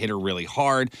recently, hit her really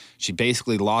hard. She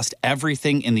basically lost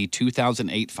everything in the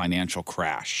 2008 financial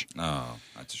crash. Oh,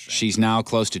 that's a shame. She's now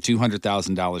close to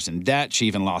 $200,000 in debt. She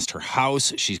even lost her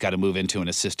house. She's got to move into an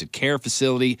assisted care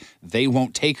facility. They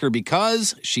won't take her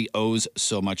because she owes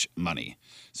so much money.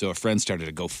 So a friend started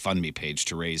a GoFundMe page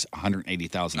to raise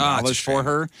 $180,000 for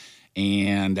her.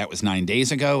 And that was 9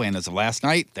 days ago. And as of last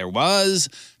night, there was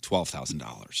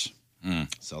 $12,000.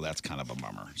 So that's kind of a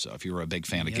bummer. So if you were a big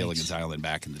fan of Gilligan's Island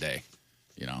back in the day,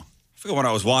 I forget what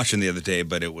I was watching the other day,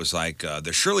 but it was like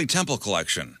the Shirley Temple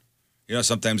collection.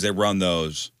 Sometimes they run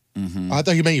those. Mm-hmm. I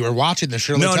thought you meant you were watching the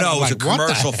Shirley Temple. No, it was like, a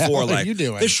commercial what the hell for are like you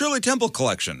doing? the Shirley Temple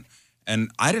collection.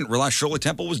 And I didn't realize Shirley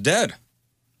Temple was dead.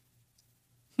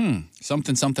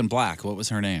 Something black. What was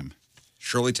her name?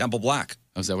 Shirley Temple Black.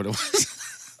 Oh, is that what it was?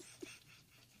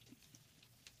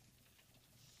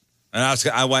 And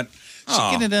I went,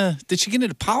 Did she get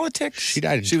into politics? She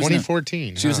died in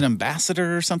 2014. She was an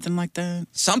ambassador or something like that?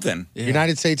 Something. Yeah.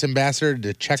 United States ambassador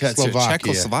to Czechoslovakia.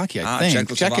 Czechoslovakia, I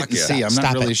think. Check it and see. I'm Stop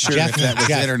not really it. sure Jeff, if that was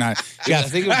Jeff, it or not. Jeff, I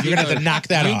think it was you're going to have to knock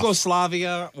that off.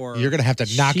 Yugoslavia or... You're going to have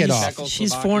to knock it off.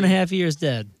 She's 4.5 years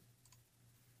dead.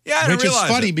 Yeah, I didn't Which is realize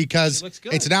funny it. because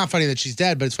it's not funny that she's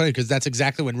dead, but it's funny because that's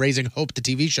exactly when Raising Hope, the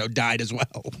TV show, died as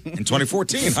well. In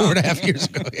 2014. 4.5 years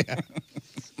ago, yeah.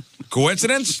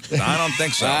 Coincidence? I don't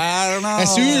think so. I don't know.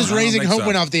 As soon as I don't Raising think Hope so.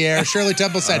 went off the air, Shirley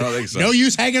Temple said, I don't think so. no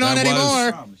use hanging on That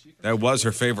anymore. That was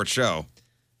her favorite show.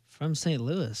 From St.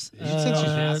 Louis.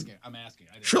 I'm asking.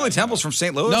 Shirley Temple's from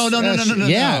St. Louis? No.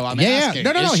 Yeah, I'm yeah. asking.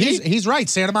 No. Is she? He's right.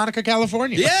 Santa Monica,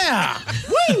 California. Yeah.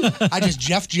 Woo! I just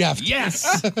Jeff.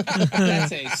 Yes.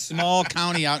 That's a small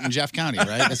county out in Jeff County,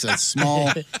 right? It's a small,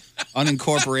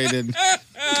 unincorporated.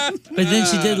 But then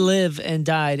she did live and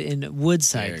died in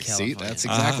Woodside, California. See, that's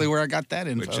exactly where I got that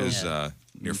info. Which is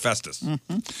near Festus.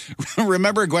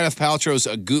 Remember Gwyneth Paltrow's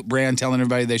Goop brand telling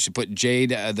everybody they should put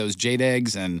those jade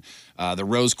eggs and the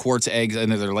rose quartz eggs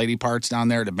into their lady parts down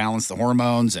there to balance the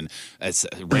hormones and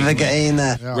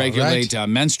regulate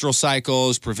menstrual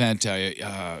cycles, prevent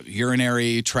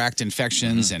urinary tract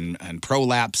infections and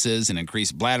prolapses and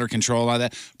increase bladder control, all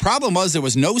that. Problem was there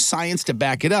was no science to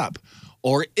back it up.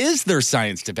 Or is there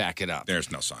science to back it up?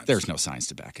 There's no science. There's no science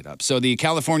to back it up. So the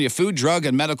California Food, Drug,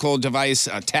 and Medical Device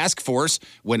Task Force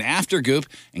went after Goop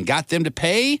and got them to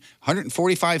pay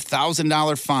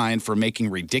 $145,000 fine for making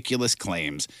ridiculous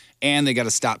claims. And they got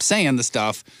to stop saying the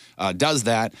stuff does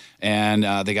that, and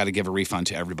they got to give a refund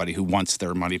to everybody who wants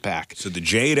their money back. So the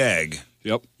jade egg,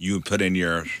 Yep. you put in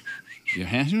your...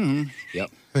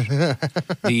 Yep.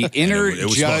 The Inner It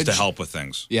was Judge supposed to help with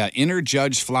things. Yeah, Inner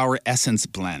Judge Flower Essence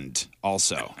Blend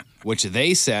also, which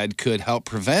they said could help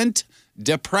prevent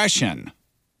depression.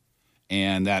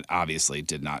 And that obviously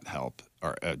did not help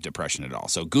depression at all.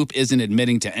 So Goop isn't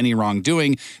admitting to any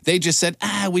wrongdoing. They just said,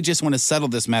 we just want to settle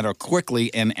this matter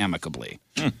quickly and amicably.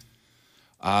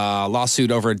 Lawsuit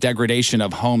over degradation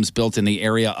of homes built in the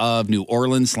area of New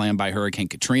Orleans, slammed by Hurricane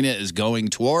Katrina, is going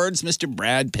towards Mr.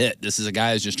 Brad Pitt. This is a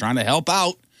guy who's just trying to help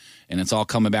out, and it's all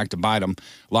coming back to bite him.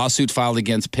 Lawsuit filed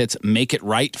against Pitt's Make It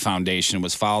Right Foundation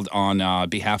was filed on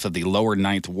behalf of the Lower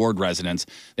Ninth Ward residents.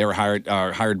 They were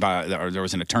hired by, or there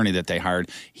was an attorney that they hired.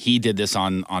 He did this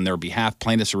on their behalf.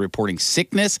 Plaintiffs are reporting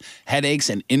sickness, headaches,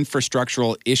 and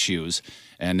infrastructural issues.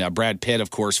 And Brad Pitt, of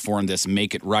course, formed this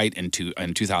Make It Right in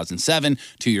 2007,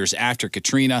 2 years after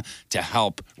Katrina, to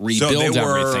help rebuild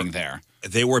everything there.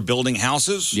 They were building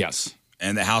houses? Yes.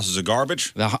 And the houses are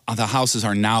garbage? The houses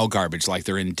are now garbage, like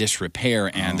they're in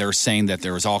disrepair, and they're saying that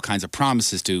there was all kinds of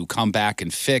promises to come back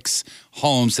and fix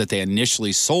homes that they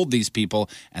initially sold these people,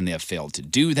 and they have failed to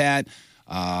do that.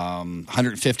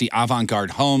 150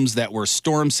 avant-garde homes that were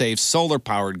storm-safe,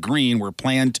 solar-powered green were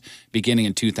planned beginning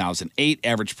in 2008.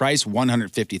 Average price,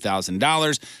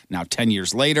 $150,000. Now 10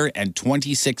 years later and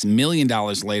 $26 million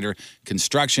later,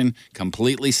 construction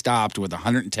completely stopped with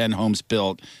 110 homes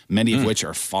built, many of which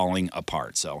are falling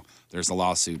apart. So there's a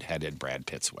lawsuit headed Brad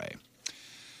Pitt's way.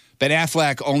 Ben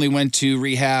Affleck only went to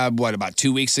rehab, about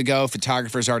 2 weeks ago?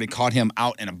 Photographers already caught him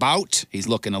out and about. He's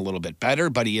looking a little bit better,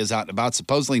 but he is out and about,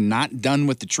 supposedly not done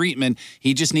with the treatment.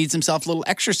 He just needs himself a little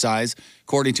exercise.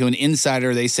 According to an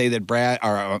insider, they say that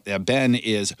Ben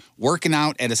is working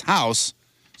out at his house.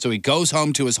 So he goes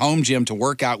home to his home gym to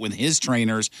work out with his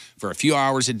trainers for a few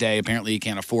hours a day. Apparently, he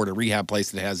can't afford a rehab place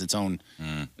that has its own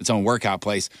workout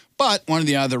place. But one of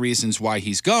the other reasons why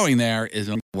he's going there is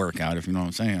a workout, if you know what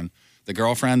I'm saying. The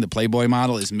girlfriend, the Playboy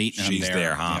model, is meeting him there. She's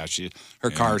there, huh? Yeah, her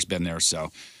car's been there,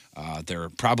 so they're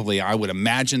probably, I would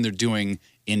imagine they're doing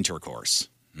intercourse,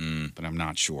 but I'm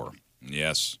not sure.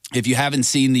 Yes. If you haven't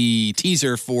seen the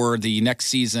teaser for the next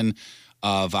season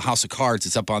of House of Cards,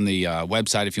 it's up on the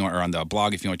website if you want, or on the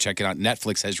blog if you want to check it out.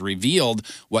 Netflix has revealed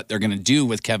what they're going to do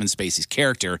with Kevin Spacey's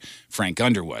character, Frank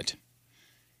Underwood.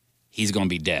 He's going to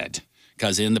be dead.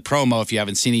 Because in the promo, if you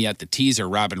haven't seen it yet, the teaser,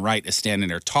 Robin Wright is standing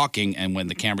there talking, and when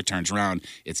the camera turns around,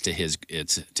 it's to his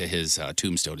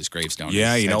tombstone, his gravestone.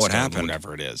 Yeah, his you know what headstone, happened.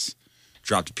 Whatever it is.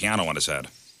 Dropped a piano on his head.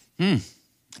 I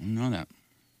didn't know that.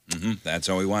 That's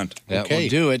how he went. That will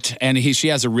do it. And she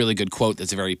has a really good quote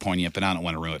that's very poignant, but I don't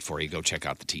want to ruin it for you. Go check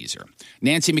out the teaser.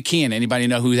 Nancy McKeon, anybody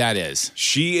know who that is?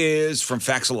 She is from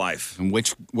Facts of Life. And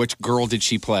which girl did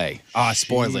she play?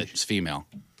 Spoil it. It's female.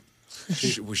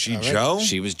 Was she Joe?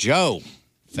 She was Joe.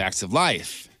 Facts of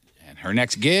Life. And her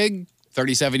next gig,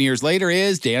 37 years later,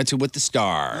 is Dancing with the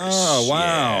Stars. Oh, wow.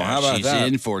 Yeah, How about she's that?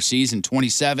 in for season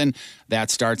 27.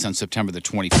 That starts on September the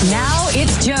 24th. Now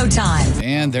it's Joe time.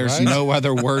 And there's no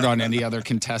other word on any other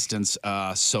contestants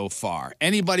so far.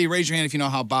 Anybody, raise your hand if you know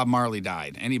how Bob Marley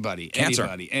died. Anybody? Cancer.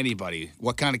 Anybody.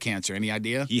 What kind of cancer? Any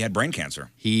idea? He had brain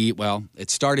cancer. It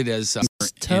started as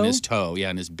toe? in his toe,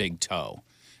 in his big toe,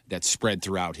 that spread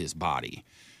throughout his body.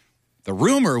 The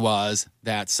rumor was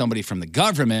that somebody from the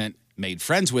government made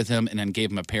friends with him and then gave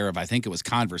him a pair of, I think it was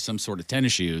Converse, some sort of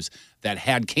tennis shoes that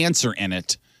had cancer in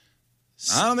it.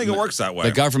 I don't think it works that way.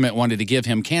 The government wanted to give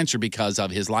him cancer because of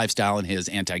his lifestyle and his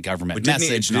anti-government But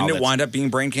message. didn't it wind up being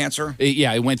brain cancer?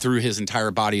 It went through his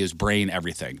entire body, his brain,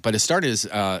 everything. But it started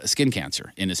as skin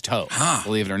cancer in his toe,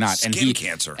 believe it or not. Skin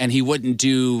cancer. And he wouldn't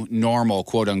do normal,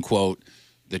 quote unquote,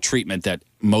 the treatment that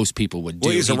most people would do.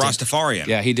 Well, he's a Rastafarian.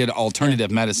 Yeah, he did alternative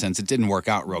medicines. It didn't work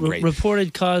out real great.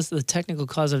 Reported cause, the technical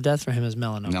cause of death for him is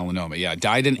melanoma. Melanoma, yeah.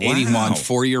 Died in 81,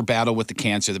 4-year battle with the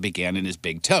cancer that began in his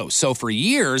big toe. So for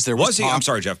years, there was he? I'm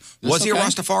sorry, Jeff. Was he a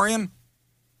Rastafarian?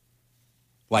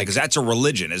 Because that's a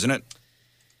religion, isn't it?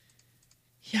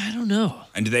 Yeah, I don't know.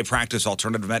 And do they practice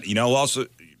alternative medicine?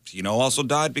 You know, also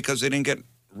died because they didn't get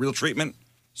real treatment?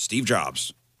 Steve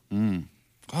Jobs.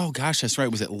 Oh, gosh, that's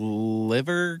right. Was it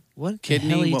liver? What kidney?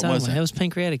 The hell are you what talking was about? it? It was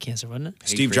pancreatic cancer, wasn't it?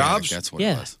 Steve Jobs? That's what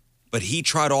it was. But he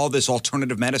tried all this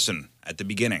alternative medicine at the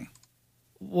beginning.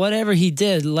 Whatever he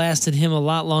did lasted him a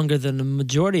lot longer than the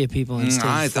majority of people in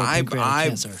stage 4 pancreatic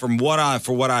cancer. From what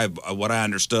I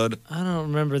understood, I don't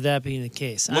remember that being the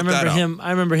case. Look that up.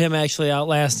 I remember him actually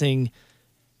outlasting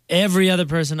every other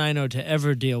person I know to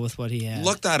ever deal with what he had.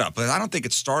 Look that up. But I don't think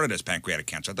it started as pancreatic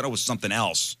cancer. I thought it was something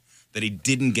else that he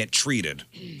didn't get treated.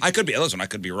 I could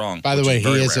be wrong. By the way, he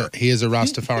is a rare.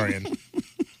 Rastafarian.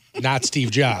 Not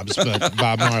Steve Jobs, but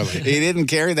Bob Marley. He didn't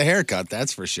carry the haircut,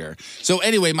 that's for sure. So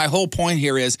anyway, my whole point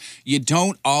here is you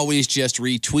don't always just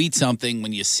retweet something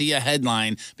when you see a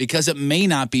headline because it may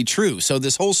not be true. So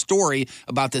this whole story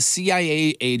about the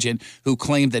CIA agent who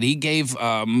claimed that he gave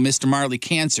Mr. Marley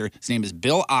cancer, his name is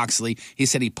Bill Oxley. He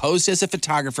said he posed as a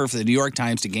photographer for the New York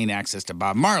Times to gain access to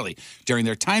Bob Marley. During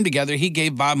their time together, he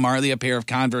gave Bob Marley a pair of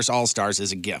Converse All-Stars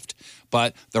as a gift.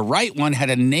 But the right one had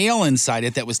a nail inside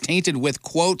it that was tainted with,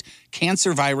 quote,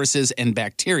 cancer viruses and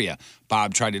bacteria.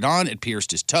 Bob tried it on, it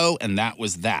pierced his toe, and that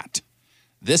was that.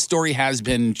 This story has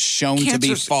been shown to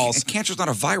be false. Cancer's not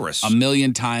a virus.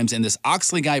 1,000,000 times, and this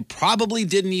Oxley guy probably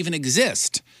didn't even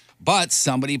exist. But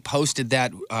somebody posted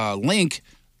that link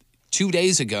 2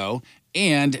 days ago,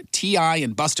 and T.I.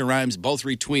 and Busta Rhymes both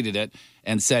retweeted it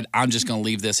and said, I'm just going to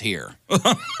leave this here.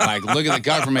 Like, look at the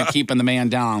government keeping the man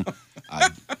down.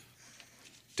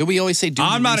 Do we always say do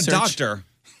I'm not research? a doctor,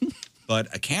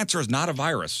 but a cancer is not a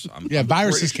virus.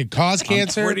 Viruses can cause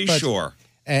cancer. I'm pretty sure.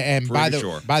 And by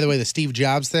the way, the Steve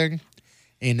Jobs thing,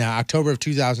 in October of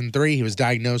 2003, he was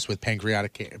diagnosed with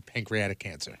pancreatic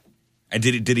cancer. And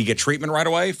did he get treatment right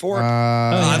away for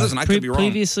it? Listen, I could be wrong.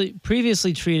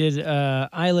 Previously treated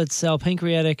islet cell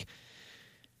pancreatic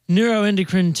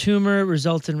neuroendocrine tumor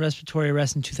resulted in respiratory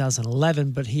arrest in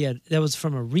 2011, but that was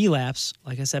from a relapse,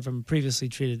 like I said, from a previously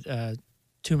treated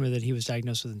tumor that he was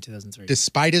diagnosed with in 2003.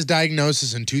 Despite his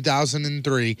diagnosis in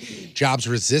 2003, Jobs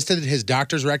resisted his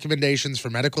doctor's recommendations for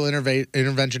medical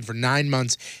intervention for 9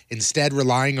 months, instead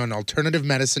relying on alternative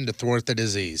medicine to thwart the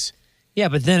disease. Yeah,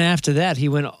 but then after that, he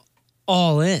went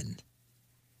all in.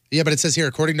 Yeah, but it says here,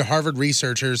 according to Harvard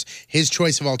researchers, his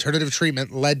choice of alternative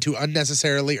treatment led to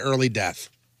unnecessarily early death.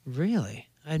 Really?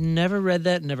 I never read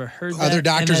that, never heard that. Other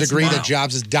doctors agree that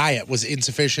Jobs' diet was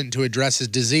insufficient to address his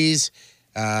disease.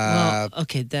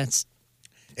 Okay, that's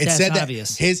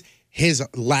obvious. That his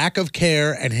lack of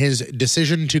care and his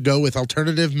decision to go with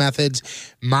alternative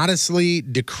methods modestly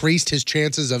decreased his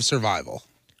chances of survival.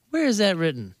 Where is that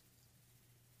written?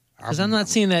 Because I'm not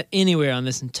seeing that anywhere on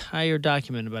this entire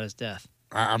document about his death.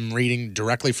 I'm reading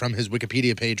directly from his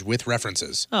Wikipedia page with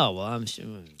references. Oh, well, I'm sure.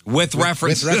 With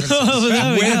references. With references. Oh,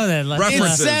 there we go then.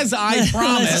 It says, I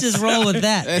promise. Let's just roll with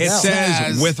that. It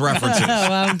says with references.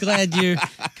 Well, I'm glad you're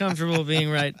comfortable being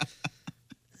right.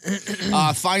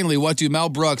 Finally, what do Mel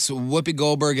Brooks, Whoopi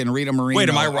Goldberg, and Rita Moreno Wait,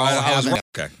 am I wrong? all have?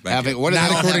 Okay. What do they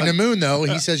Not all according have? to Moon, though.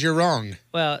 He says you're wrong.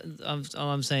 Well,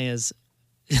 all I'm saying is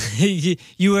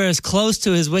you were as close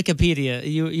to his Wikipedia.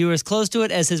 You were as close to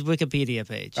it as his Wikipedia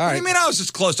page. All What right. do you mean I was as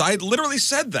close? I literally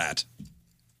said that.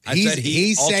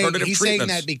 He's saying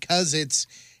treatments. that because it's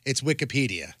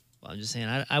Wikipedia. Well, I'm just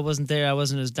saying I wasn't there. I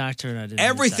wasn't his doctor, and I didn't.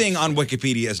 Everything on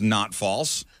Wikipedia is not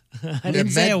false. I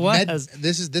didn't say it was.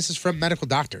 This is from medical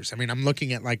doctors. I mean, I'm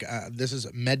looking at this is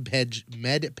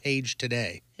MedPage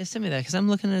today. Yeah, send me that because I'm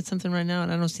looking at something right now,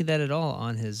 and I don't see that at all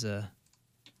on his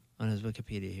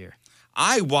Wikipedia here.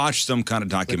 I watched some kind of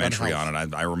documentary on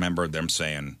it. I remember them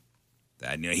saying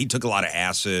that he took a lot of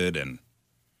acid and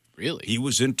really he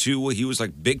was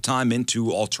like big time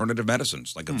into alternative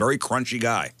medicines, like a very crunchy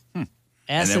guy.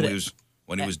 Acid, and then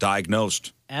when he was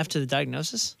diagnosed. After the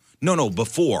diagnosis? No,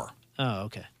 before. Oh,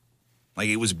 okay. Like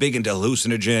he was big into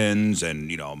hallucinogens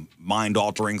and mind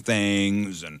altering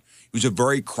things, and he was a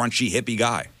very crunchy hippie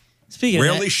guy. Speaking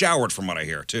rarely of that, showered, from what I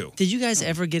hear, too. Did you guys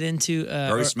ever get into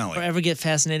Very smelly. or ever get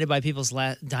fascinated by people's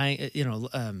last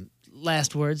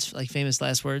words, like famous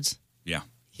last words? Yeah.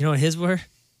 You know what his were?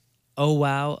 Oh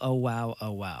wow, oh wow,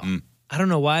 oh wow. I don't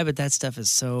know why, but that stuff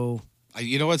is so.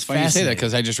 You know what's funny you say that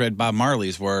because I just read Bob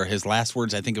Marley's where his last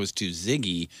words, I think it was to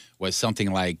Ziggy, was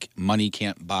something like "money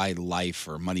can't buy life"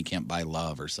 or "money can't buy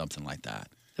love" or something like that.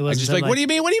 It was just like, what do you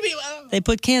mean? What do you mean? They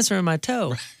put cancer in my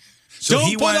toe. So Don't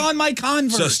he put on my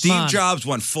Converse. So Steve Jobs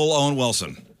went full Owen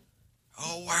Wilson.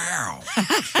 Oh, wow.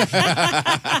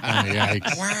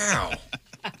 Yikes. Wow.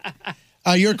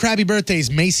 Your crappy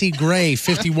birthdays: Macy Gray,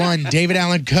 51. David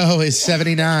Allen Coe is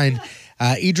 79.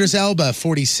 Idris Elba,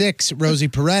 46. Rosie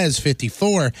Perez,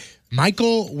 54.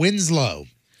 Michael Winslow.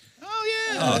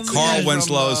 Carl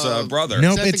Winslow's brother.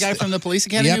 Nope, Is that the guy from the Police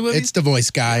Academy movies? It's the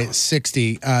voice guy,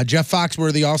 60. Jeff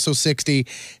Foxworthy, also 60.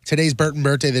 Today's Burton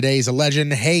birthday of the day is a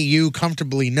legend. Hey You,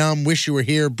 Comfortably Numb, Wish You Were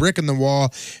Here, Brick in the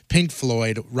Wall, Pink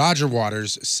Floyd, Roger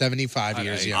Waters, 75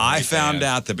 years young. I found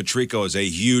out that Patrico is a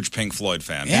huge Pink Floyd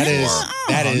fan.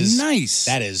 That is nice.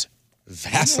 That is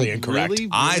vastly incorrect. Really?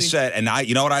 I said,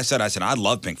 you know what I said? I said, I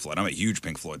love Pink Floyd. I'm a huge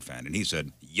Pink Floyd fan. And he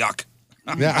said, yuck.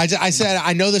 Yeah, I said,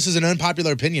 I know this is an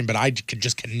unpopular opinion, but I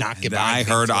just cannot get behind Pink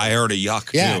Floyd. I heard a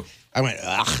yuck, Yeah. too. I went,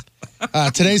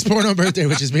 ugh. Today's porno birthday,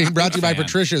 which is being brought to you by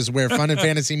Patricia's, where fun and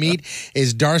fantasy meet,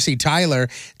 is Darcy Tyler.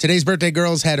 Today's birthday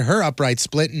girls had her upright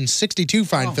split in 62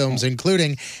 fine films,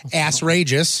 including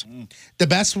Assrageous, The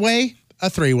Best Way, a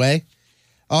three-way,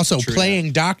 also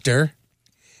Playing Doctor,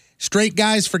 Straight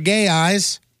Guys for Gay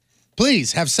Eyes,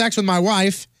 Please Have Sex with My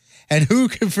Wife, and who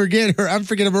can forget her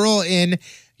unforgettable role in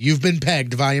You've Been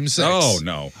Pegged, Volume 6. Oh,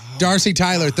 no. Darcy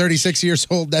Tyler, 36 years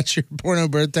old. That's your porno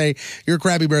birthday, your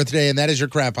crappy birthday, and that is your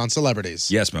crap on celebrities.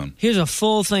 Yes, Moon. Here's a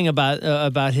full thing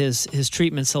about his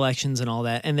treatment selections and all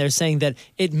that, and they're saying that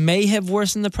it may have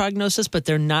worsened the prognosis, but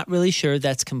they're not really sure.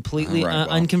 That's completely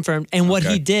unconfirmed. And what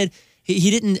he did,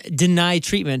 he didn't deny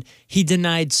treatment. He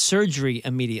denied surgery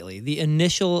immediately. The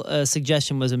initial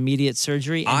suggestion was immediate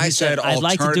surgery. And I he said, I'd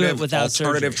like to do it without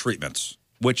alternative surgery. treatments,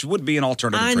 which would be an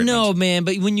alternative I treatment. know, man,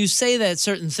 but when you say that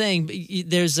certain thing,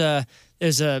 there's a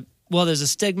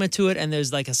stigma to it, and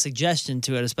there's like a suggestion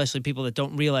to it, especially people that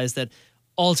don't realize that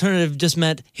alternative just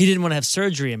meant he didn't want to have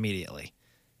surgery immediately.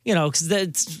 Because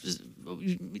that's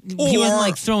he wasn't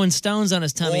like throwing stones on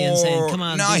his tummy and saying, "Come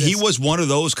on." No, he was one of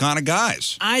those kind of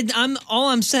guys. All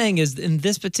I'm saying is in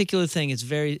this particular thing,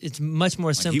 it's much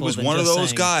more simple. He was than one of just those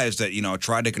saying, guys that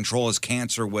tried to control his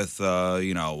cancer with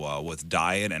with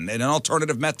diet and an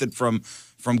alternative method from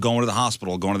going to the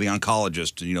hospital, going to the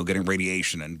oncologist, getting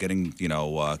radiation and getting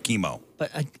chemo.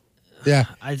 But Yeah,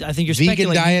 I think you're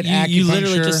vegan speculating. diet, You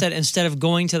literally acupuncture. just said instead of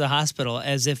going to the hospital,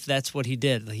 as if that's what he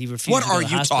did. He refused. What to go are to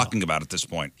the you hospital. talking about at this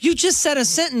point? You just said a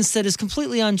sentence that is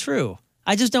completely untrue.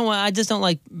 I just don't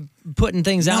like putting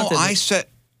things out there.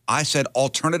 I said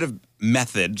alternative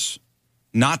methods,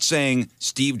 not saying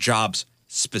Steve Jobs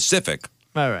specific.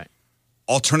 All right.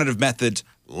 Alternative methods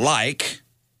like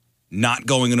not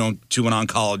going to an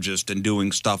oncologist and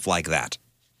doing stuff like that.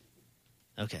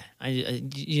 Okay,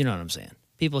 you know what I'm saying.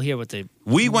 People hear what they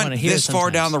We want went to hear this far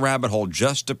sometimes. down the rabbit hole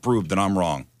just to prove that I'm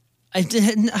wrong. It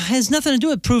has nothing to do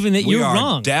with proving that We you're are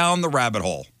wrong. down the rabbit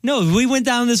hole. No, we went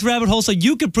down this rabbit hole so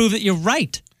you could prove that you're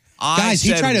right. Guys,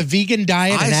 he tried a vegan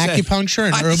diet and acupuncture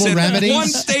and herbal remedies. One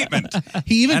statement.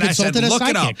 He even And I consulted said, a look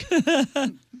it psychic.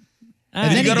 up.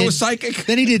 And Did you go to he a did- psychic?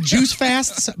 Then he did juice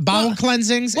fasts, bowel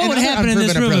cleansings. What and would other happen in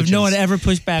this unproven room if no one approaches. ever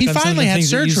pushed back He on some of finally the had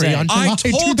things that you surgery said? on I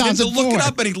July told him to 2004. look it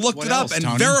up, and he looked it up and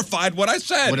Tony? verified what I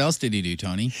said. What else did he do,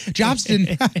 Tony? Jobs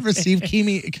did not receive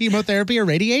chemotherapy or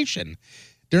radiation.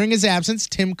 During his absence,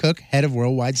 Tim Cook, head of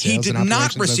worldwide He sales did and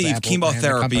not operations of receive Apple, ran the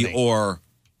chemotherapy company. or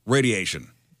radiation.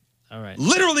 All right.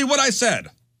 Literally what I said.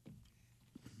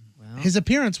 His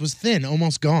appearance was thin,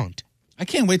 almost gaunt. I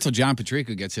can't wait till John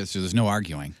Patrico gets here so there's no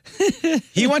arguing.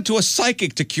 He went to a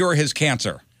psychic to cure his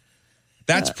cancer.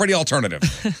 That's pretty alternative.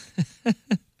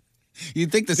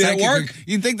 You'd think the Did it psychic work?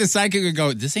 You'd think the psychic would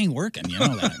go, "This ain't working." You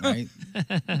know that,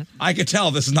 right? I could tell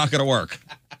this is not going to work.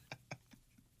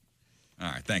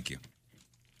 All right, thank you.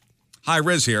 Hi,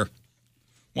 Riz here.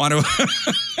 Want to...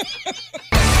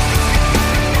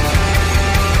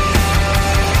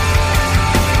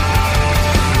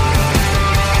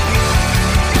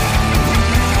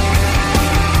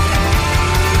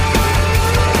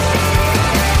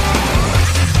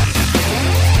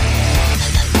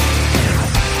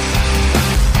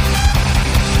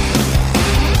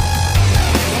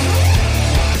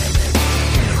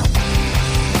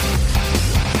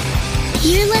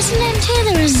 You're listening to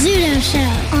The Rizzuto Show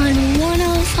on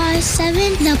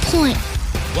 105.7 The Point.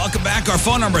 Welcome back. Our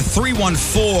phone number,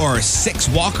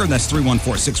 314-6-WALKER. That's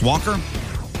 314-6-WALKER.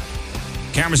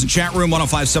 Cameras in chat room,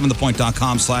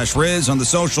 1057thepoint.com/Riz. On the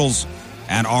socials,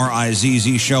 at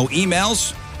RIZZ Show.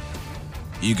 Emails,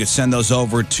 you could send those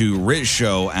over to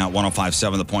RizShow at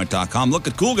 1057thepoint.com. Look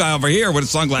at cool guy over here with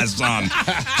his sunglasses on.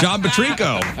 John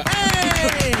Patrico.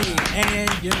 Hey! And,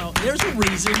 there's a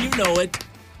reason. You know it.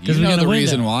 You know the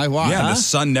reason why. Why? Yeah, Huh? the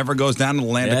sun never goes down to the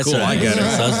land That's of cool. right. I get it.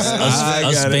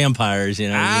 Us vampires,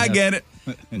 I get it.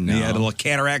 No. You had a little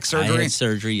cataract I surgery? had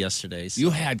surgery yesterday. so- You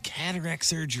had cataract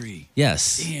surgery.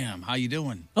 Yes. Damn. How you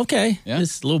doing? Okay. Yeah?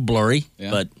 It's a little blurry,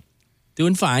 Yeah. but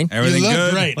doing fine. Everything You look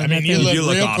good? great. I mean, you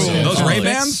look real awesome. cool. Those Oh,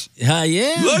 Ray-Bans?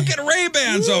 Yeah. Look at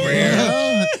Ray-Bans over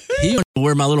here. He wanted to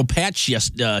wear my little patch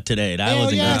today, and I Hell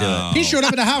wasn't yeah. going to do it. He showed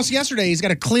up at the house yesterday. He's got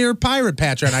a clear pirate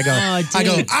patch on. I go,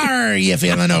 dude. are you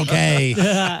feeling okay?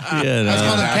 Yeah, I was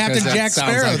calling him Captain Jack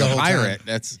Sounds Sparrow like the a whole pirate. time.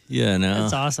 That's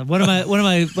That's awesome. One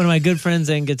of my good friends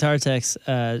in guitar techs,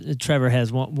 Trevor,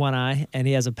 has one eye, and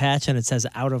he has a patch, and it says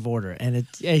 "out of order," and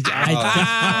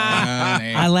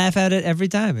I laugh at it every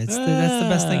time. That's the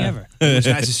best thing ever. It was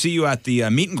nice to see you at the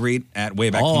meet and greet at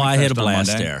Wayback Oh, Point I had a Fest on blast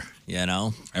Monday. there.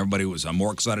 Everybody was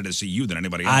more excited to see you than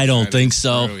anybody else. I don't think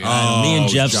so. true, yeah. Me and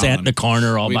Jeff John. sat in the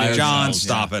corner all We by did. John, ourselves.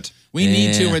 stop it. we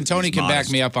need to, Yeah. and Tony He's can back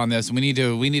modest. me up on this. We need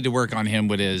to work on him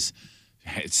with his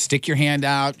stick your hand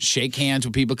out, shake hands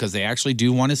with people because they actually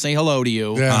do want to say hello to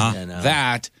you. Yeah. Yeah, no.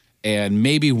 That and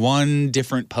maybe one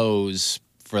different pose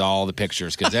for all the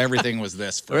pictures because everything was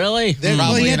this. For Really? Well,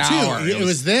 Probably he had an two. hour. It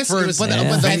was this. For- It was but that. the-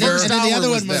 but the And then first the hour other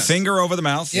was one was this. Finger over the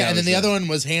mouth. Yeah, and then the other one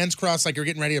was hands crossed like you're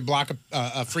getting ready to block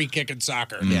a free kick in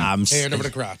soccer. Yeah. Hand over the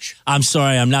crotch. I'm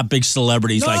sorry, I'm not big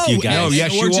celebrities like you guys. No,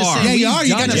 yes, We're you just are. saying Yeah, you are.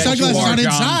 You got the Yes, sunglasses you are, on John.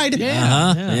 inside.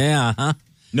 Yeah.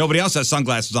 Nobody else has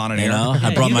sunglasses on in You here. know,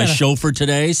 I brought my chauffeur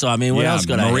today, so I mean, what else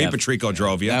could I Marie have? Patrico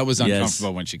drove you. That was Yes.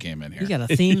 uncomfortable when she came in here. You got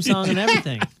a theme song and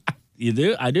everything. You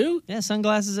do? I do? Yeah,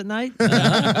 sunglasses at night.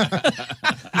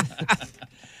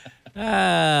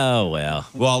 Oh, well.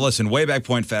 Well, listen, Wayback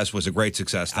Point Fest was a great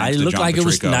success. It Thanks to looked John like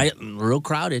Patrico. it was real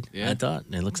crowded, I thought.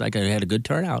 It looks like it had a good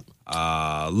turnout.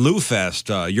 Lou Fest,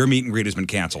 your meet and greet has been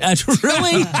canceled.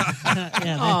 Really?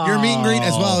 Your meet and greet,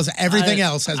 as well as everything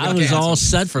else, has been I was canceled. all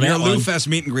set for Your that Lou one. Fest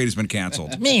meet and greet has been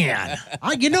canceled. Man.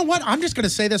 You know what? I'm just going to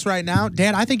say this right now.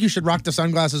 Dad, I think you should rock the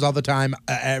sunglasses all the time.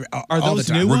 Are all those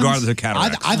the time. new ones? Regardless of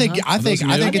cataracts. I think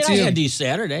it's I you. had these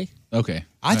Saturday. Okay.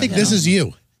 I think this is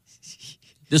you.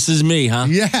 This is me, huh?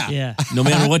 Yeah. Yeah. No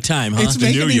matter what time, huh? It's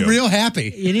making me real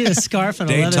happy. You need a scarf and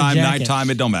a leather Daytime, jacket. nighttime,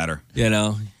 it don't matter. You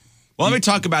know. Well, let me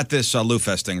talk about this Lou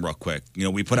Fest thing real quick. You know,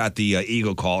 we put out the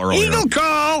Eagle Call earlier. Eagle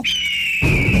Call!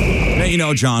 Now, you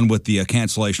know, John, with the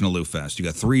cancellation of Lou Fest, you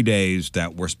got 3 days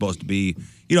that were supposed to be,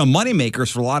 money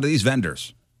makers for a lot of these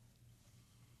vendors.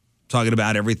 Talking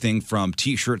about everything from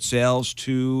T-shirt sales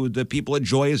to the people at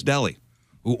Joya's Deli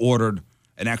who ordered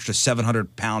an extra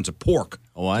 700 pounds of pork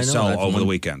to sell over the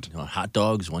weekend. Hot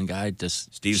dogs, one guy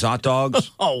just... Steve's Hot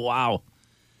Dogs. Oh, wow.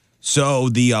 So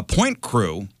the Point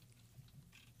crew,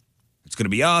 it's going to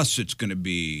be us, it's going to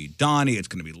be Donnie, it's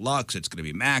going to be Lux, it's going to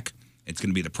be Mac, it's going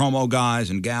to be the promo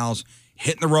guys and gals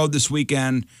hitting the road this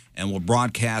weekend, and we'll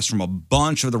broadcast from a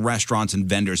bunch of the restaurants and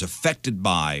vendors affected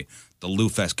by the Lou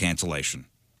Fest cancellation.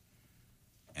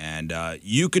 And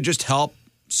you could just help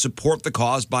support the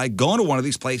cause by going to one of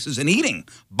these places and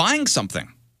buying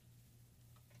something.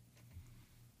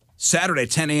 Saturday,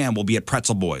 10 a.m., we'll be at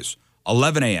Pretzel Boys.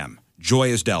 11 a.m.,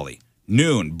 Joya's Deli.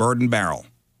 Noon, Bird and Barrel.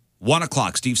 1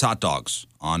 o'clock, Steve's Hot Dogs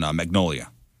on Magnolia.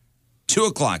 2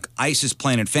 o'clock, Ice's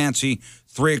Plain and Fancy.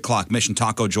 3 o'clock, Mission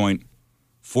Taco Joint.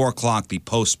 4 o'clock, the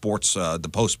Post Sports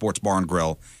Bar and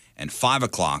Grill. And 5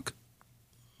 o'clock,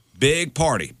 big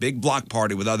block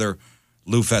party with other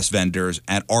Lou Fest vendors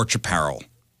at Arch Apparel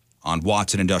on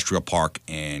Watson Industrial Park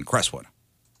in Crestwood.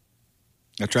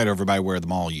 That's right over by where the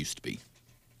mall used to be.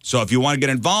 So if you want to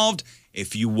get involved,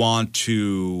 if you want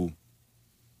to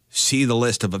see the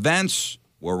list of events,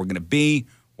 where we're going to be,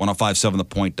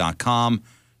 1057thepoint.com.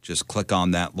 Just click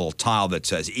on that little tile that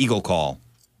says Eagle Call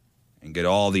and get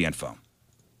all the info.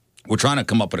 We're trying to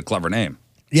come up with a clever name.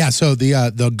 Yeah, so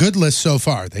the good list so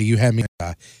far that you had me,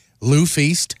 Lou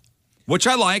Feast. Which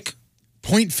I like.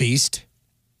 Point Feast.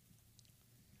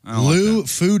 Lou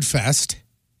Food Fest.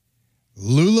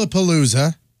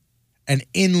 Lulapalooza. And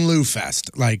In Lieu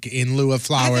Fest, like in lieu of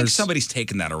flowers. I think somebody's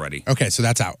taken that already. Okay, so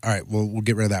that's out. All right, we'll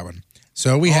get rid of that one.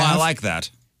 So we have. I like that.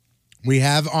 We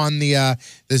have on the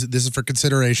this is for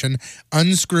consideration.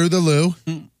 Unscrew the Lou.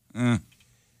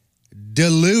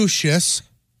 Delicious.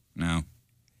 No.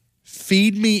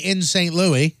 Feed Me in St.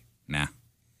 Louis. Nah.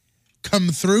 Come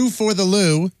Through for the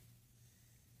Lou.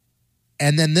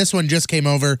 And then this one just came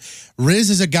over. Riz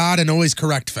is a God and Always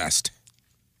Correct Fest.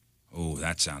 Oh,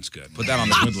 that sounds good. Put that on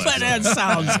the good list. That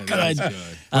sounds good.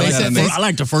 I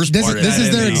like the first part. This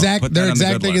is their exact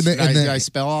thing in the Did I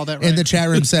spell all that right? in the chat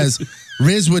room says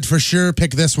Riz would for sure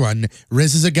pick this one.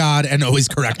 Riz is a God and Always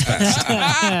Correct Fest.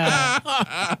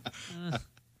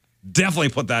 Definitely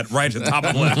put that right at the top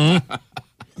of the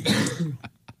list.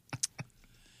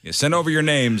 Yeah, send over your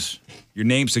names, your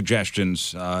name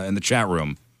suggestions in the chat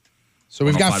room. So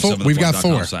we've got four. We've got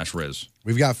four. /Riz.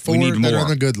 We've got four need that are more. on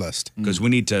the good list. Because we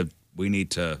need to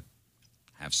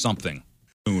have something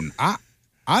soon. I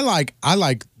like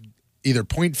either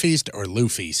Point Feast or Lou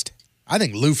Feast. I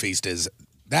think Lou Feast is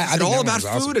that. I It's think all that about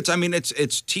one's food. awesome.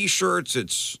 It's T-shirts.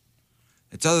 It's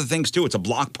other things too. It's a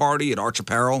block party at Arch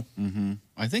Apparel. Mm-hmm.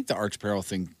 I think the Arch Apparel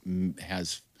thing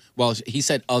has. Well, he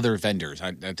said other vendors.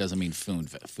 That doesn't mean food.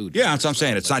 Yeah, that's what I'm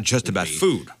saying. It's not just about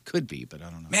food. Could be, but I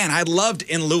don't know. Man, I loved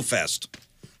In Lieu Fest.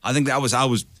 I think I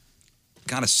was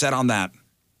kind of set on that.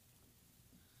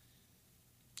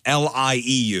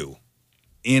 LIEU.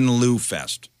 In Lieu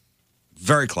Fest.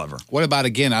 Very clever. What about,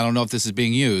 again, I don't know if this is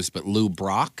being used, but Lou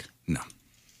Brock? No.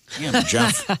 Yeah,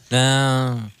 Jeff.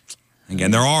 No.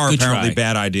 Again, there are Good apparently try.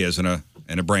 bad ideas in a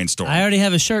brainstorm. I already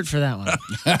have a shirt for that one.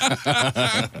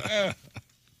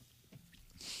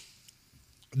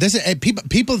 This is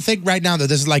people think right now that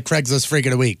this is like Craigslist Freak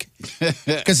of the Week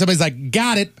because somebody's like,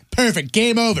 got it, perfect,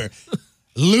 game over.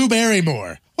 Lou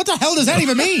Barrymore. What the hell does that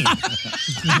even mean?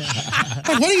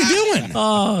 Like, what are you doing?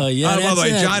 Oh, yeah. By the way,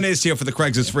 that's it. John is here for the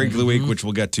Craigslist Freak of the Week, which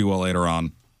we'll get to later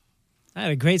on. I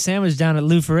had a great sandwich down at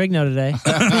Lou Ferrigno today.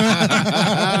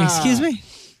 Excuse me?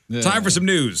 Time for some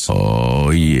news. Oh,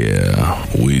 yeah.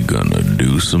 We gonna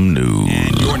do some news.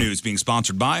 And your news being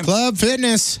sponsored by Club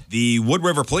Fitness. The Wood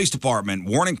River Police Department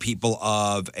warning people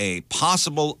of a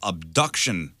possible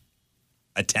abduction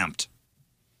attempt.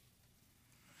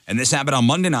 And this happened on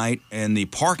Monday night in the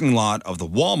parking lot of the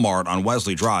Walmart on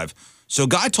Wesley Drive. So a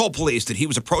guy told police that he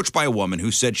was approached by a woman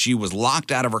who said she was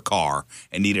locked out of her car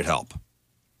and needed help.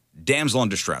 Damsel in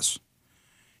distress.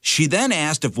 She then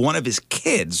asked if one of his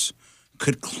kids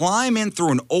could climb in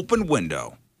through an open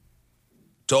window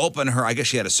to open her, I guess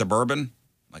she had a Suburban,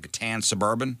 like a tan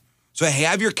Suburban. So, hey,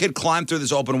 have your kid climb through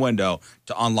this open window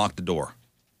to unlock the door.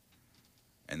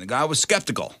 And the guy was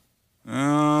skeptical. I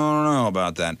don't know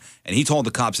about that. And he told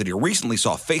the cops that he recently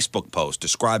saw a Facebook post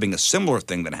describing a similar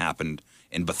thing that happened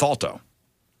in Bethalto.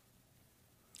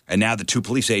 And now the two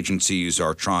police agencies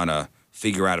are trying to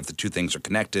figure out if the two things are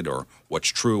connected or what's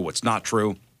true, what's not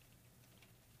true.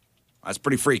 That's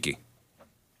pretty freaky.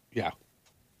 Yeah.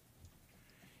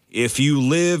 If you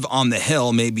live on the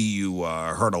hill, maybe you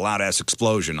heard a loud-ass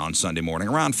explosion on Sunday morning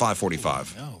around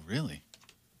 5:45. Oh, really?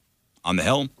 On the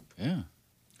hill? Yeah.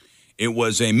 It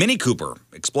was a Mini Cooper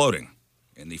exploding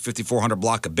in the 5400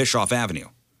 block of Bischoff Avenue.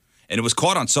 And it was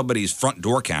caught on somebody's front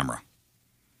door camera.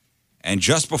 And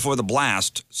just before the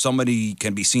blast, somebody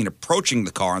can be seen approaching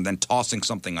the car and then tossing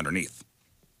something underneath.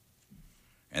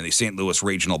 And the St. Louis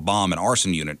Regional Bomb and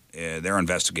Arson Unit, they're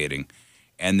investigating.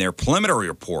 And their preliminary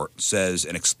report says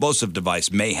an explosive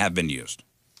device may have been used.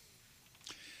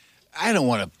 I don't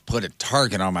want to put a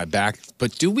target on my back,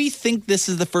 but do we think this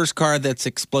is the first car that's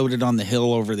exploded on the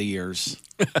hill over the years?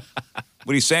 What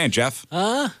are you saying, Jeff?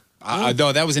 No,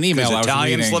 that was an email I was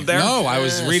Italians reading. live there? No, I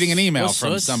was reading an email Well, from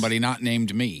it's- somebody not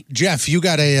named me. Jeff, you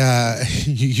got a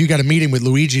you got a meeting with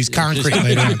Luigi's Concrete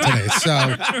later on today.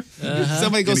 So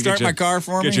Somebody go Gonna start get you- my car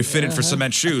for me? Get you fitted for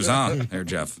cement shoes, huh? There,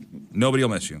 Jeff. Nobody will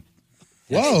miss you.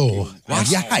 whoa,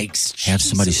 yikes! Have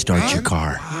somebody start your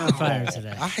car. On fire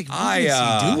today. What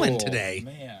is he doing today?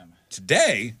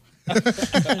 Today?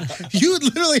 You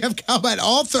literally have come at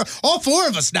all four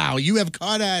of us now. You have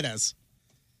caught at us.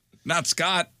 Not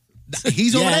Scott.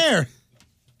 He's over there.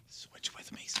 Switch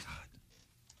with me, Scott.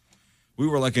 We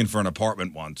were looking for an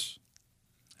apartment once,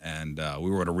 and we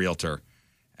were at a realtor,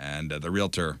 and the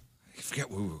realtor, I forget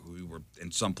we were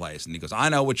in some place, and he goes, I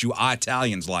know what you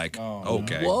Italians like.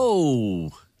 Okay.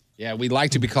 Whoa. Yeah, we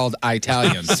like to be called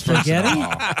Italians. first of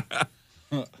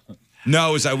all. No,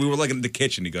 it was, we were looking at the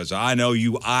kitchen. He goes, I know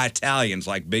you Italians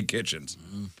like big kitchens.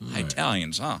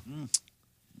 Italians, huh?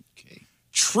 Okay.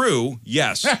 True,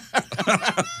 yes.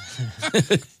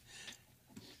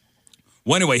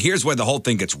 Well, anyway, here's where the whole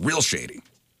thing gets real shady.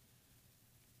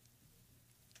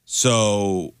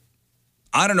 So,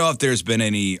 I don't know if there's been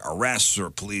any arrests or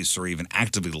police or even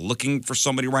actively looking for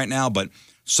somebody right now, but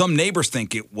some neighbors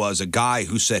think it was a guy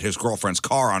who set his girlfriend's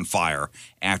car on fire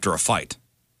after a fight.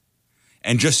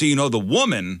 And just so you know, the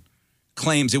woman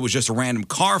claims it was just a random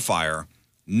car fire,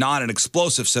 not an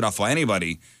explosive set off by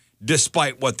anybody,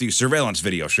 despite what the surveillance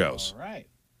video shows. All right.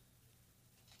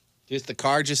 Just the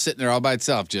car just sitting there all by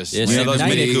itself. Just Yes, You know those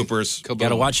ignited. Mini Coopers. Got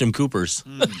to watch them Coopers.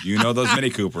 You know those Mini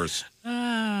Coopers.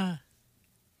 The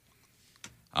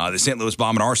St. Louis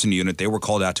Bomb and Arson Unit, they were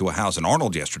called out to a house in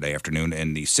Arnold yesterday afternoon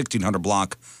in the 1600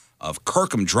 block of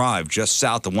Kirkham Drive, just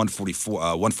south of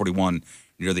 141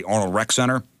 near the Arnold Rec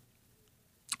Center.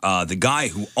 The guy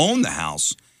who owned the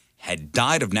house had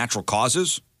died of natural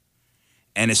causes,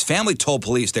 and his family told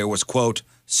police there was, quote,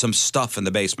 some stuff in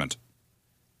the basement.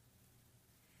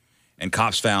 And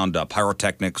cops found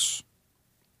pyrotechnics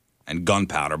and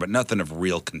gunpowder, but nothing of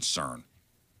real concern.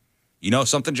 You know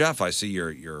something, Jeff? I see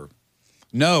you're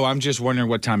No, I'm just wondering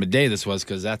what time of day this was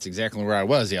because that's exactly where I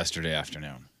was yesterday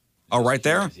afternoon. Oh, right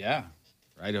there? Yeah.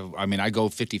 Right. I mean, I go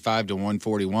 55 to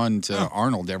 141 to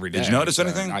Arnold every day. Did you notice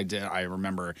anything? I did. I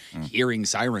remember hearing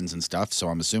sirens and stuff, so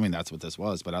I'm assuming that's what this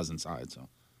was. But I was inside, so.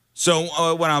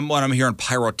 when I'm hearing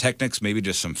pyrotechnics, maybe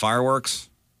just some fireworks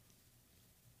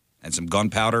and some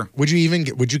gunpowder. Would you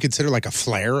consider like a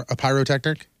flare a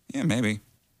pyrotechnic? Yeah, maybe.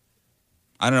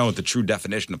 I don't know what the true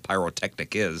definition of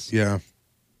pyrotechnic is. Yeah.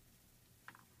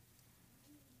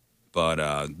 But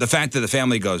the fact that the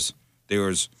family goes, there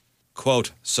was,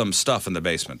 quote, some stuff in the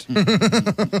basement.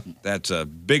 That's a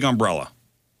big umbrella.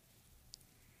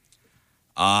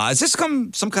 Is this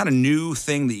some kind of new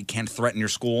thing that you can't threaten your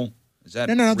school? Is that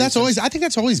No. That's recent? always. I think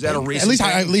that's always Is that a been. recent thing?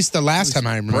 At least the last time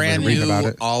I remember Brand reading new, about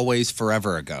it. always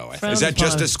forever ago. I think. Is that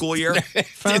just this school year?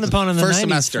 Frowned upon in the First 90s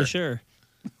semester. for sure.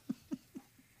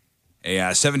 A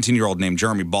 17-year-old named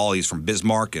Jeremy Ball, he's from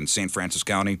Bismarck in St. Francis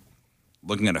County,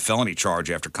 looking at a felony charge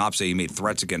after cops say he made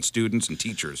threats against students and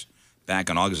teachers back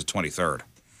on August the 23rd.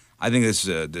 I think this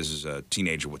is a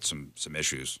teenager with some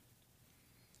issues.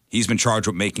 He's been charged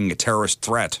with making a terrorist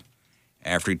threat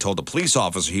after he told a police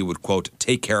officer he would, quote,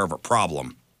 take care of a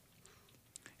problem.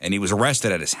 And he was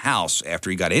arrested at his house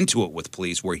after he got into it with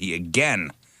police, where he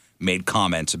again made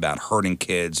comments about hurting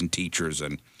kids and teachers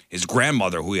and his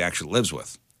grandmother, who he actually lives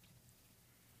with.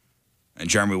 So, when I'm hearing pyrotechnics, maybe just some stuff in the basement. I don't know what the true definition of pyrotechnic is. Is that a recent thing? Mm-hmm. Is that a recent thing? First semester. Is that just this school year? And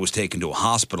Jeremy was taken to a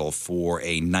hospital for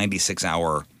a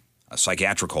 96-hour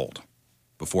psychiatric hold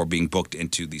before being booked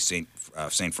into the St.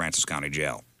 Francis County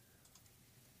Jail.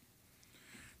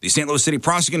 The St. Louis City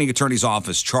Prosecuting Attorney's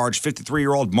Office charged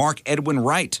 53-year-old Mark Edwin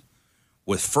Wright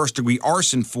with first-degree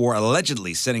arson for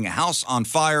allegedly setting a house on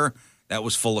fire that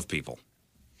was full of people.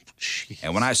 Jeez.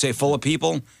 And when I say full of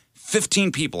people,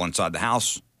 15 people inside the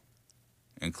house,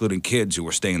 including kids who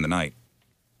were staying the night.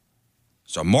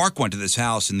 So Mark went to this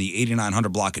house in the 8900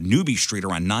 block of Newby Street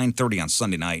around 9:30 on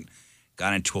Sunday night,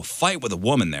 got into a fight with a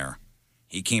woman there.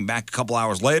 He came back a couple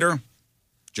hours later,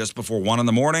 just before 1 in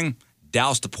the morning,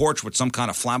 doused the porch with some kind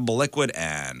of flammable liquid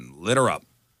and lit her up.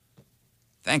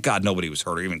 Thank God nobody was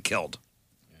hurt or even killed.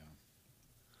 Yeah.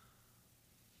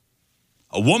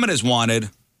 A woman is wanted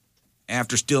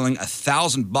after stealing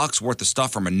 $1,000 worth of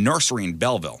stuff from a nursery in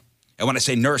Belleville. And when I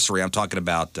say nursery, I'm talking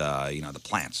about, the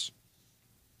plants.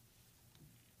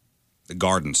 The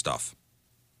garden stuff.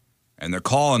 And they're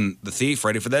calling the thief,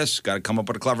 ready for this? Got to come up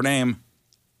with a clever name.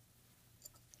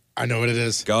 I know what it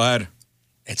is. Go ahead.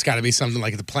 It's got to be something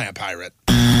like the Plant Pirate.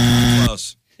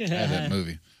 Close. I had that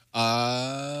movie.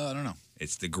 I don't know.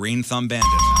 It's the Green Thumb Bandit.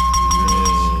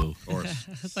 Of course.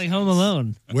 It's like Home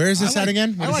Alone. Where is this at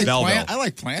again? I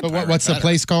like Plant But Pirate what's the better.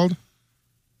 place called?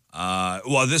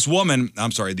 This woman,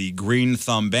 the Green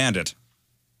Thumb Bandit,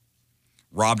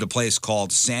 robbed a place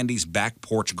called Sandy's Back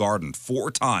Porch Garden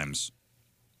 4 times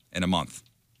in a month.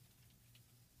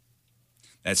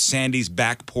 That's Sandy's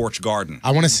Back Porch Garden.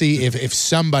 I want to see if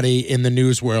somebody in the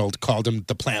news world called him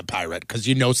the Plant Pirate, because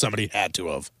somebody had to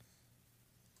have.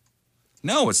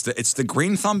 No, it's the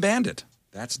Green Thumb Bandit.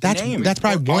 That's the name. That's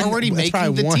probably one. Already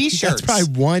making the T-shirts. That's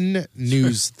probably one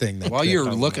news thing. While you're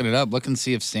looking it up, look and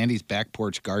see if Sandy's Back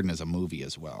Porch Garden is a movie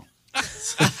as well.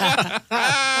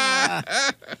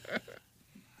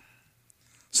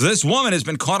 So this woman has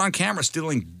been caught on camera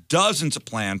stealing dozens of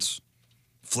plants,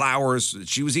 flowers.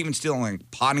 She was even stealing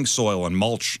potting soil and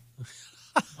mulch.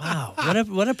 Wow,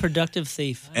 what a productive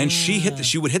thief. And she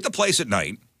would hit the place at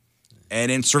night,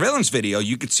 and in surveillance video,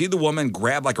 you could see the woman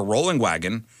grab like a rolling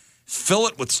wagon, fill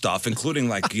it with stuff, including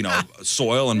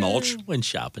soil and mulch. Went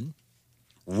shopping.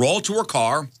 Roll to her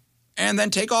car, and then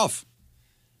take off.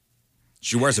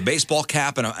 She wears a baseball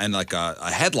cap and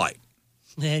a headlight.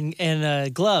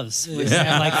 And gloves with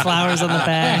flowers on the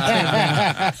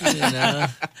back.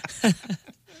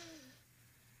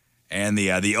 And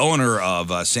the owner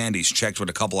of Sandy's checked with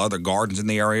a couple other gardens in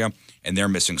the area, and they're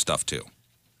missing stuff too.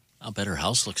 I'll bet her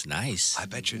house looks nice. I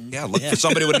bet you. Yeah, look for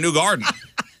somebody with a new garden.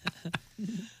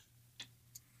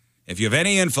 If you have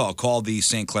any info, call the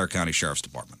St. Clair County Sheriff's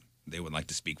Department. They would like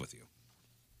to speak with you.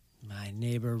 My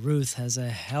neighbor Ruth has a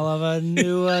hell of a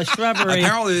new shrubbery.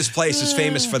 Apparently, this place is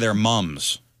famous for their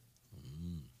mums.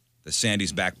 The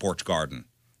Sandy's Back Porch Garden.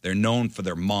 They're known for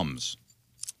their mums.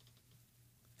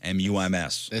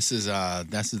 M-U-M-S. This is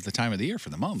the time of the year for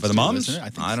the mums. For the mums? Isn't it? I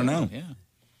think I don't know. Yeah.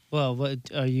 Well, what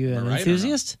are you an Right,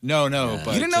 enthusiast? No,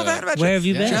 but you didn't know that about Where have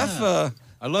you been? Jeff?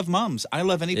 I love mums. I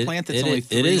love any plant that's only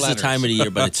 3 It is letters. the time of the year,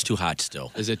 but it's too hot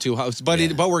still. Is it too hot? But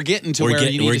we're getting to where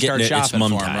you need to start shopping it's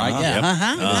mum for time. them, right?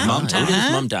 Yeah. Mum time. It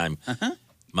is mum time.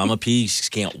 Mama P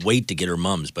can't wait to get her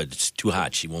mums, but it's too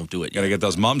hot. She won't do it. Got to get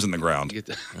those mums in the ground. We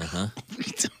don't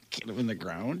get them in the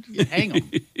ground. You hang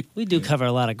them. We do cover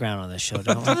a lot of ground on this show,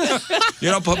 don't we? You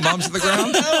don't put mums in the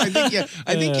ground? No,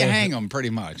 I think you hang them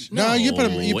pretty much. No, you put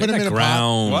them in a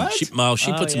ground. pot. What?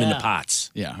 She puts them in the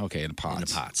pots. Yeah, okay, in the pots. In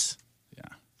the pots.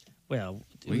 Well,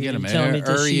 we get them tell me,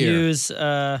 does every she year. use,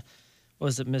 what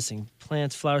was it missing?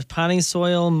 Plants, flowers, potting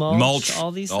soil, mulch,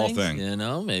 all these things? thing. You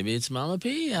know, maybe it's Mama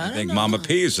P. I think don't know. Mama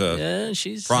P's a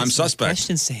she's prime suspect.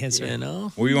 Questions to answer. You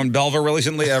know, Were you in Belleville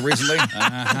recently?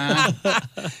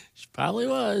 she probably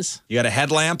was. You got a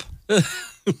headlamp?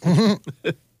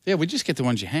 Yeah, we just get the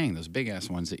ones you hang, those big-ass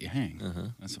ones that you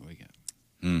hang. That's what we get.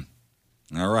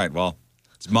 All right, well,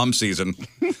 it's mum season.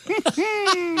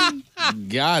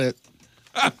 Got it.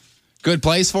 Good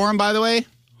place for them, by the way?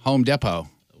 Home Depot.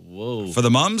 Whoa. For the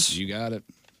mums? You got it.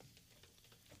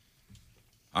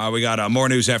 We got more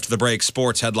news after the break.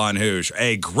 Sports Headline Hoosh.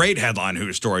 A great Headline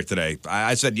Hoosh story today.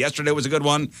 I said yesterday was a good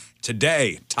one.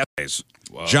 Today,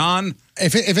 John?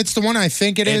 If it's the one I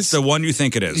think it is. It's the one you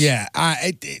think it is. Yeah.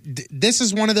 This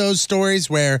is one of those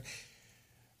stories where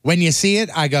when you see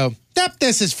it, I go, yep,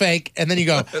 this is fake. And then you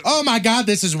go, oh, my God,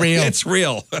 this is real. It's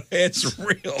real. It's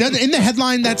real. In the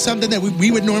headline, that's something that we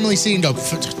would normally see and go,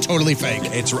 totally fake.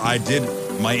 I did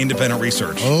my independent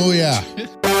research. Oh, yeah.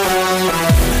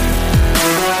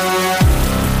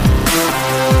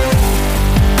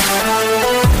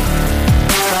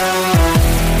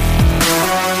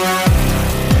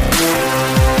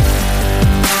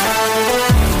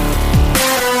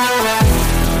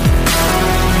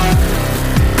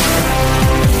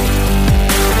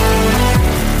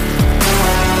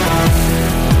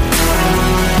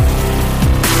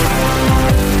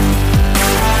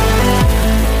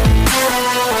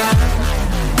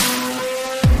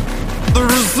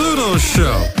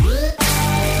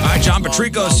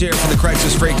 Patrico's here for the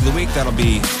Craigslist Freak of the Week. That'll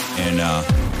be in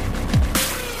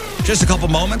just a couple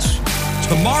moments.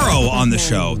 Tomorrow on the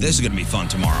show, this is going to be fun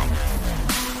tomorrow.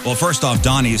 Well, first off,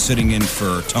 Donnie is sitting in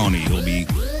for Tony. He'll be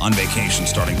on vacation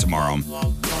starting tomorrow.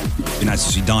 Be nice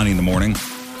to see Donnie in the morning.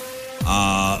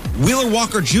 Wheeler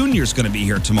Walker Jr. is going to be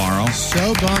here tomorrow.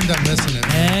 So bummed I'm missing it.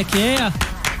 Heck yeah.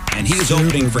 And he is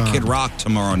opening for Kid Rock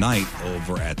tomorrow night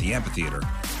over at the amphitheater.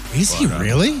 Is he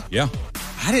really? Yeah.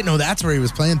 I didn't know that's where he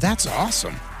was playing. That's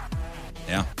awesome.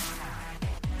 Yeah.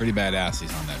 Pretty badass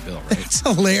he's on that bill, right? That's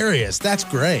hilarious. That's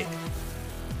great.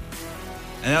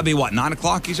 And that'll be what, 9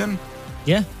 o'clock he's in?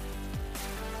 Yeah.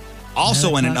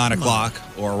 Also in at 9 o'clock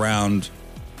or around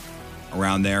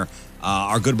there,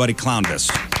 our good buddy Clownvis.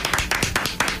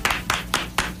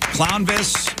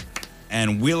 Clownvis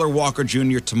and Wheeler Walker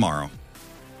Jr. tomorrow.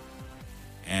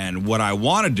 And what I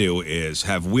want to do is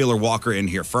have Wheeler Walker in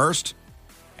here first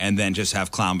and then just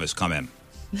have Clownvis come in.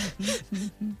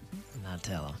 Not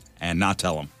tell him. And not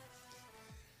tell him.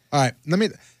 All right, let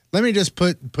me just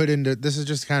put into this is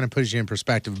just kind of puts you in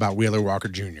perspective about Wheeler Walker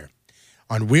Jr.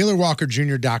 On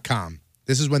WheelerWalkerJr.com,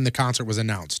 this is when the concert was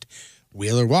announced.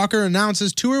 Wheeler Walker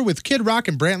announces tour with Kid Rock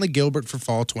and Brantley Gilbert for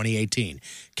fall 2018.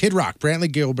 Kid Rock,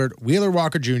 Brantley Gilbert, Wheeler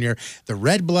Walker Jr., the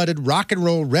red-blooded rock and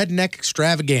roll redneck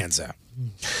extravaganza.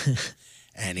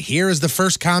 And here is the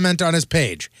first comment on his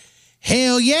page.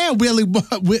 Hell yeah, Wheeler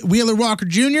Walker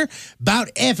Jr. About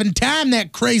effing time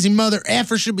that crazy mother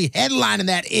effer should be headlining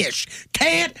that ish.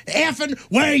 Can't effing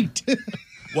wait.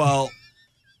 Well,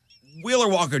 Wheeler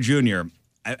Walker Jr.,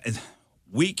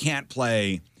 we can't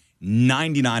play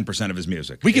 99% of his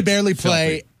music. We could barely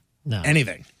play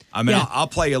anything. I mean, I'll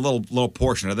play a little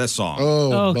portion of this song.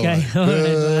 Oh, okay. I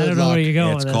don't know where you're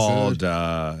going It's with called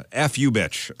F You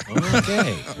Bitch.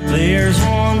 Okay. There's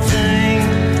one thing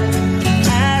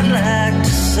I'd like to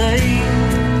say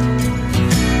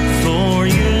before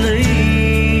you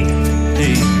leave.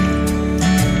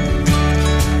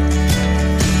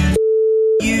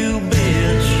 You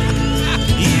bitch,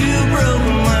 you broke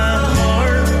my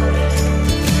heart.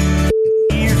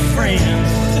 Your friends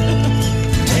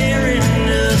tearing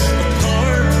us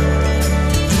apart.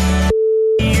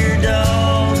 Your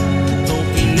dog, hope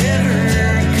he never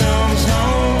comes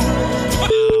home.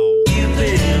 You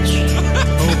bitch,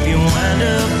 hope you wind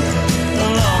up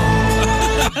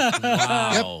alone.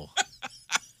 Wow.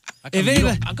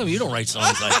 How come you don't write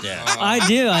songs like that? I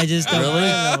do. I just don't Really?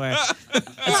 live nowhere.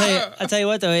 I tell you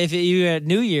what though, if you were at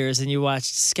New Year's and you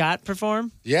watched Scott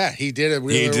perform, Yeah, he did a He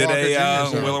Wheeler did Walker Jr. a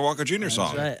song. Wheeler Walker Jr.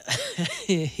 song. right?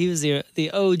 He was the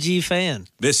OG fan.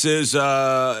 This is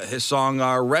his song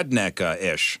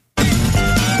Redneck-ish. Toe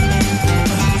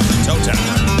Tap.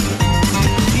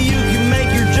 You can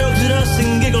make your jokes at us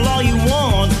and giggle all you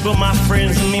want, but my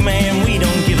friends and me, man, we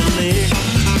don't give a lick.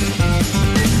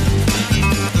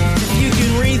 You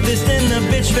can read this, then the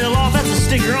bitch fell off. That's a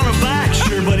sticker on a bike,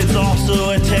 sure, but it's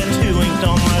also a tattoo inked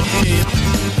on my tip.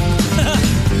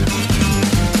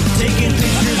 Taking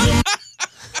pictures of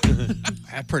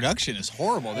That production is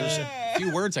horrible. There's a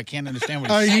few words I can't understand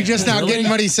what Are he's saying. you just not getting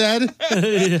what he said?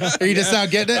 Are you just not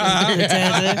getting it?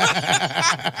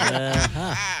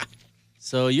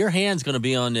 So your hand's going to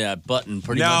be on that button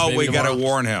pretty much. No, maybe we got to tomorrow?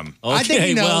 warn him. Okay, I think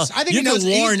he knows. well, I think you he knows.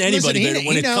 can warn anybody, Listen,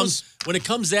 but he knows. when it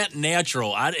comes that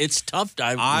natural, it's tough.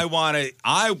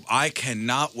 I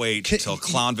cannot wait till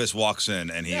Clownvis walks in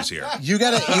and he's here. You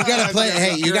gotta play.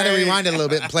 Hey, you gotta rewind it a little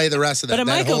bit and play the rest of that. But it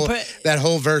might go That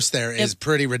whole verse there is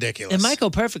pretty ridiculous. It might go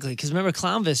perfectly because remember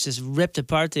Clownvis just ripped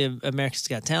apart the America's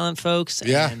Got Talent folks.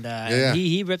 Yeah, and yeah.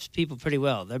 He rips people pretty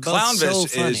well. They're both Clownvis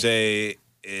so funny.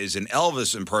 is an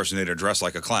Elvis impersonator dressed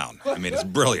like a clown. I mean, it's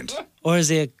brilliant. Or is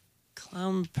he a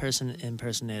clown person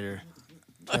impersonator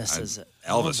dressed as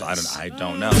Elvis. I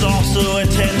don't know. There's also a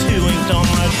tattoo inked on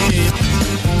my tip.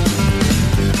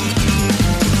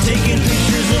 Taking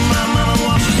pictures of my mama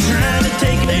while she's trying to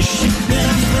take this shit. Then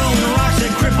I'm throwing rocks at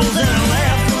cripples and I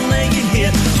laugh when they get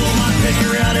hit. Pull my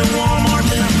picture out at Walmart,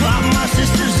 then I pop my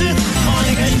sister's zip. On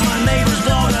against my neighbor's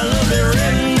dog, I love that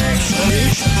redneck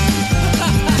shit.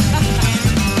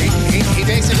 He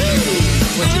basically,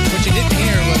 what you didn't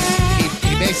hear was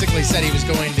he basically said he was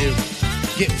going to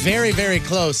get very, very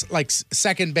close, like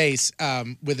second base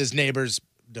with his neighbor's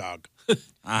dog.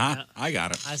 I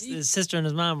got it. His sister and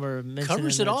his mom were mentioning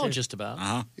Covers it that all too. just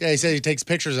about. Yeah, he said he takes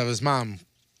pictures of his mom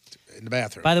in the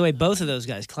bathroom. By the way, both of those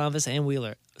guys, Clownvis and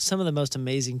Wheeler, some of the most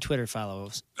amazing Twitter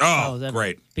followers. Oh, ever,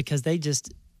 great. Because they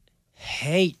just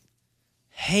hate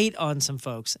on some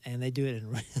folks, and they do it in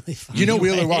really fun. You know,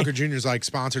 Wheeler Walker Jr. is like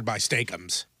sponsored by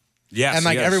Steakums. Yes, And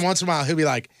like yes. every once in a while, he'll be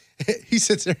like, he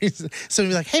sits there, so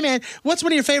he'll be like, hey man, what's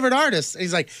one of your favorite artists? And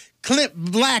he's like, Clint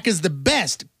Black is the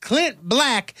best. Clint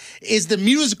Black is the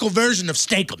musical version of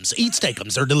Steakums. Eat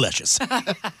Steakums, they're delicious.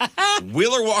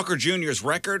 Wheeler Walker Jr.'s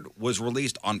record was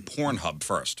released on Pornhub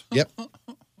first. Yep.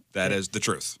 That is the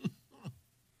truth.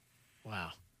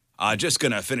 Wow. Just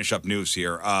going to finish up news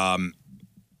here. I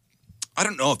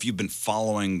don't know if you've been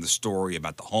following the story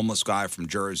about the homeless guy from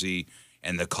Jersey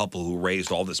and the couple who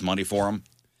raised all this money for him.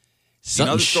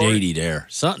 Something the story? shady there.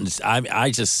 Something.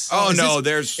 I just. Oh, no,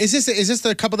 Is this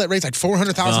the couple that raised like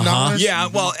 $400,000? Yeah,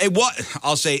 well,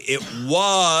 I'll say it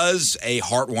was a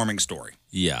heartwarming story.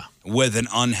 Yeah. With an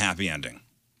unhappy ending.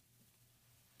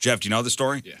 Jeff, do you know the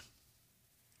story? Yeah.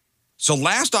 So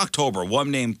last October, a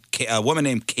woman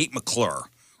named Kate McClure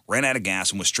ran out of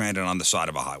gas and was stranded on the side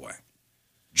of a highway.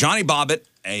 Johnny Bobbitt,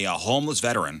 a homeless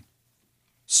veteran,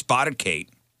 spotted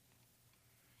Kate.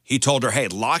 He told her, hey,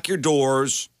 lock your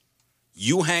doors.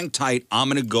 You hang tight. I'm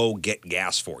going to go get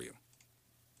gas for you.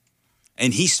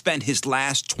 And he spent his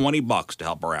last $20 to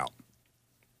help her out.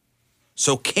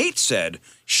 So Kate said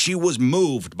she was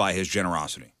moved by his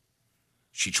generosity.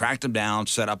 She tracked him down,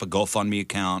 set up a GoFundMe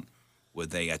account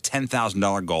with a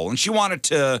 $10,000 goal. And she wanted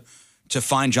to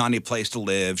find Johnny a place to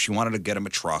live. She wanted to get him a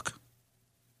truck.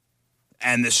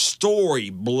 And the story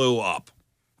blew up.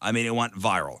 I mean, it went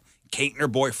viral. Kate and her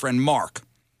boyfriend, Mark,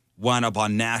 wound up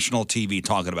on national TV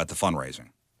talking about the fundraising.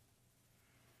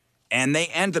 And they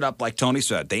ended up, like Tony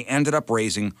said, they ended up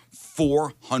raising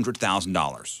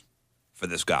 $400,000 for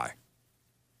this guy.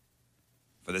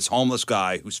 For this homeless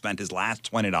guy who spent his last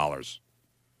 $20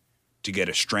 to get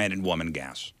a stranded woman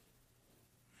gas.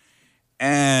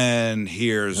 And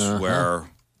here's where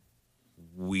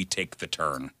we take the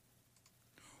turn.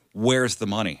 Where's the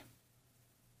money?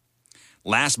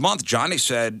 Last month, Johnny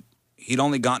said he'd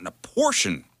only gotten a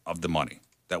portion of the money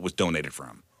that was donated for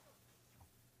him.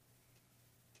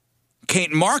 Kate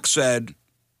and Mark said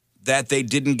that they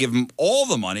didn't give him all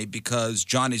the money because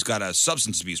Johnny's got a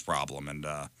substance abuse problem, and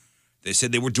they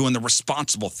said they were doing the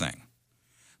responsible thing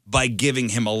by giving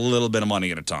him a little bit of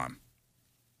money at a time.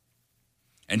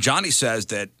 And Johnny says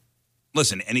that,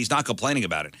 listen, and he's not complaining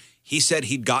about it. He said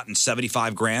he'd gotten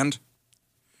 $75,000,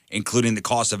 including the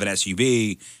cost of an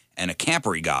SUV and a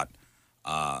camper he got.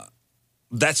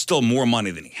 That's still more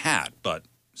money than he had, but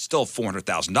still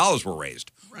 $400,000 were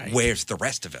raised. Right. Where's the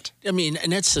rest of it? I mean,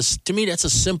 and to me, that's a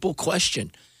simple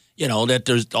question. You know, that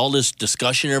there's all this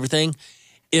discussion and everything.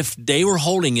 If they were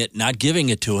holding it, not giving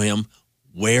it to him,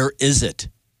 where is it?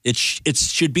 It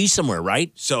should be somewhere,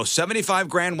 right? So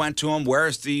 $75,000 went to him.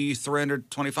 Where's the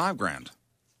 $325,000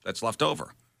 that's left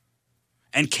over?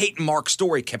 And Kate and Mark's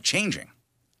story kept changing.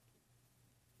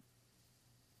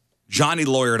 Johnny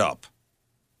lawyered up.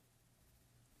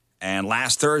 And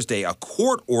last Thursday, a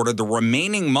court ordered the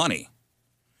remaining money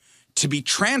to be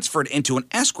transferred into an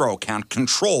escrow account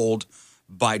controlled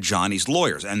by Johnny's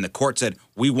lawyers. And the court said,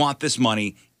 we want this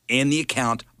money in the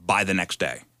account by the next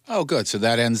day. Oh, good. So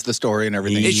that ends the story and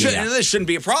everything. This shouldn't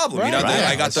be a problem. Right. You know, Right.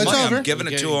 I got the money. I'm giving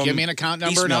it to him. Give me an account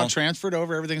number and I'll transfer it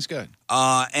over. Everything's good.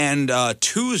 And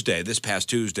this past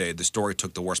Tuesday, the story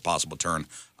took the worst possible turn.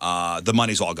 The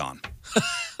money's all gone.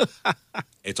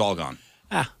 It's all gone.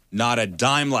 Not a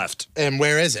dime left. And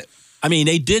where is it? I mean,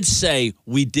 they did say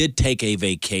we did take a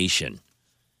vacation.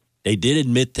 They did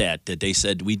admit that they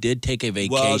said we did take a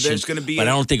vacation. Well, there's going to be but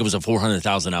I don't think it was a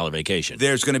 $400,000 vacation.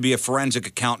 There's going to be a forensic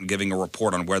accountant giving a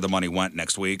report on where the money went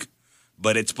next week.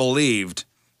 But it's believed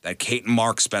that Kate and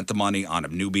Mark spent the money on a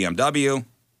new BMW.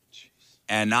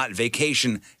 And not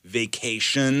vacations.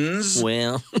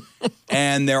 Well.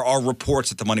 And there are reports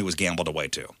that the money was gambled away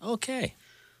too. Okay.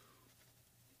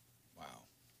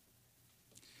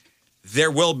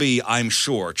 There will be, I'm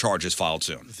sure, charges filed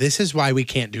soon. This is why we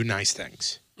can't do nice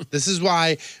things. This is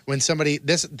why when somebody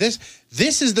this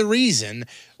is the reason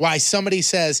why somebody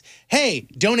says, "Hey,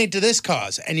 donate to this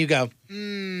cause," and you go,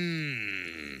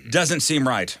 doesn't seem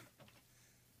right.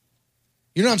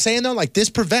 You know what I'm saying though? Like this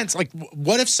prevents. Like,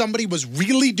 what if somebody was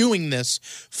really doing this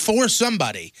for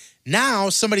somebody? Now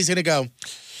somebody's gonna go.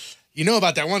 You know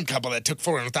about that one couple that took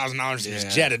 $400,000 and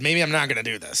just jetted. Maybe I'm not going to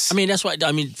do this. I mean, that's why,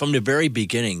 from the very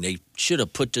beginning, they should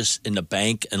have put this in the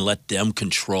bank and let them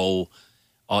control,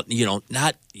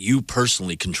 not you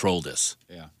personally control this.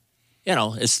 Yeah.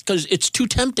 It's because it's too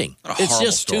tempting. It's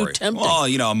just too tempting.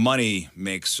 Well, money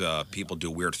makes people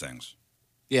do weird things.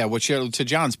 Yeah, to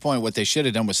John's point, what they should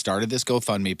have done was started this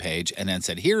GoFundMe page and then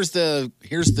said, here's the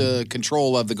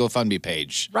control of the GoFundMe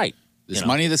page. Right. This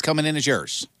money that's coming in is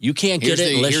yours. You can't get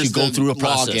it unless you go through a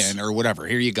process. Login or whatever.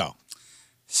 Here you go.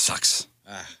 Sucks.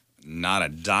 Not a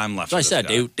dime left. So I said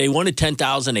they wanted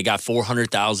 10,000. They got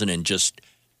 400,000, and just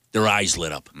their eyes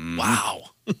lit up. Wow.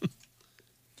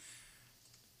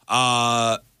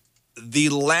 The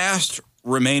last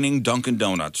remaining Dunkin'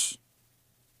 Donuts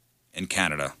in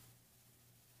Canada,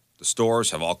 the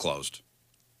stores have all closed.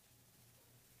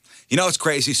 You know, it's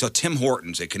crazy. So Tim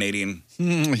Hortons, a Canadian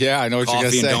I know what you're coffee and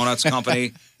gonna say. donuts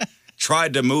company,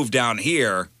 tried to move down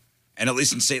here, and at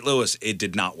least in St. Louis, it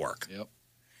did not work. Yep.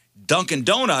 Dunkin'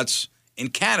 Donuts in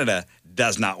Canada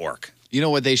does not work. You know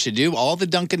what they should do? All the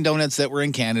Dunkin' Donuts that were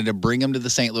in Canada, bring them to the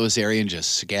St. Louis area and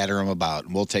just scatter them about,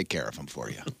 and we'll take care of them for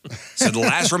you. So the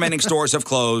last remaining stores have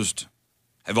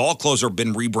all closed or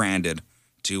been rebranded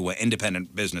to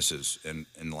independent businesses in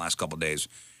the last couple of days.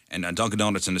 And Dunkin'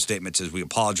 Donuts in a statement says, we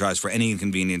apologize for any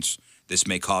inconvenience this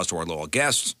may cause to our loyal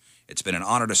guests. It's been an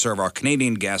honor to serve our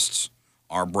Canadian guests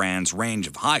our brand's range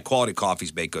of high-quality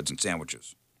coffees, baked goods, and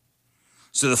sandwiches.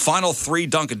 So the final 3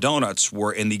 Dunkin' Donuts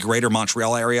were in the greater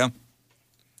Montreal area,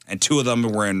 and 2 of them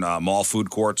were in mall food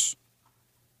courts.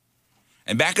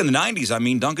 And back in the 90s, I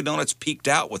mean, Dunkin' Donuts peaked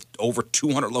out with over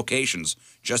 200 locations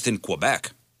just in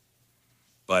Quebec,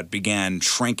 but began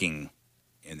shrinking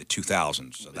in the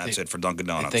 2000s. So that's it for Dunkin'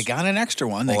 Donuts. If they got an extra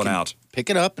one, they Pull it can out. pick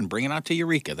it up and bring it out to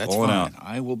Eureka. That's Pull it fine. out.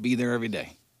 I will be there every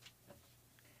day.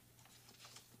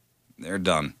 They're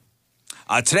done.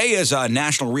 Today is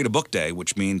National Read a Book Day,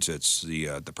 which means it's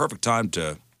the perfect time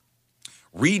to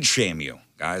read shame you,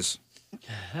 guys.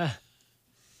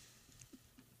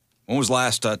 When was the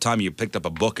last time you picked up a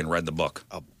book and read the book?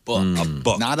 A book. A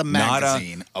book. Not a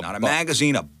magazine. Not a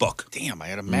magazine, a book. Damn, I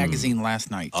had a magazine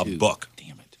last night, too. A book.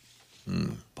 Damn it.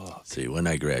 See, when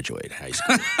I graduate high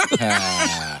school.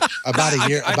 About a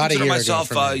year. I About a consider year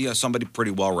myself, ago. For me. somebody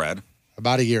pretty well read.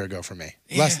 About a year ago for me.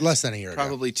 Yeah, Less than a year ago.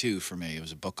 Probably 2 for me. It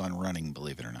was a book on running,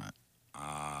 believe it or not.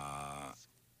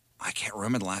 I can't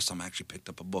remember the last time I actually picked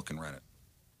up a book and read it.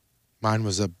 Mine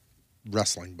was a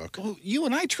wrestling book. Well, you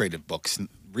and I traded books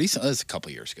recently. It was a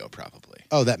couple years ago, probably.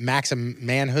 Oh, that Maxim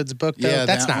Manhood's book. Though? Yeah,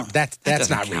 that's that not one. that's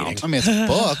doesn't not count. reading. I mean, it's a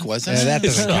book, wasn't it? Yeah, that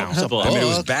doesn't count. It's a book. I mean, it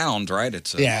was bound, right?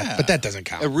 It's Yeah, but that doesn't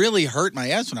count. It really hurt my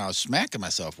ass when I was smacking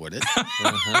myself with it.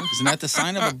 Isn't that the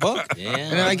sign of a book? Yeah.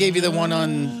 And then I gave you the one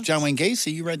on John Wayne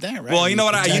Gacy. You read that, right? Well, you know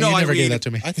what? I never gave read that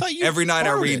to me. I thought you every night. I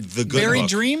borrowed read it. the good Buried book.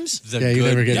 Dreams. Yeah, you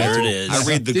never get that. There to it me. is. I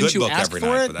read the Didn't good you book ask every for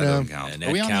night, it? but that No. doesn't count. And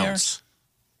Are we that on the air? counts.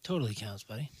 Totally counts,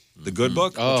 buddy. The good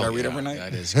book, which I read yeah, every night.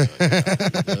 That is good.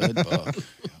 Good book.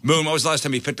 Moon, when was the last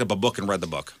time you picked up a book and read the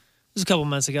book? It was a couple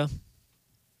months ago.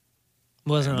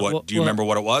 Wasn't What do you remember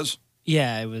what it was?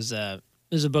 Yeah, it was a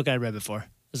book I read before.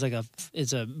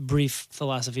 It's a brief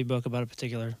philosophy book about a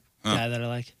particular guy that I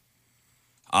like.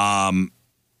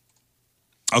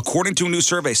 According to a new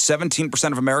survey,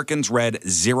 17% of Americans read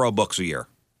 0 books a year.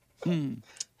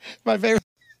 My favorite.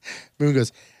 Moon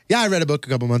goes, yeah, I read a book a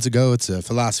couple months ago. It's a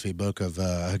philosophy book of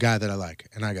a guy that I like.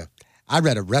 And I go, I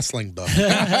read a wrestling book.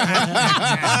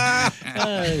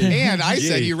 And I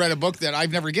said you read a book that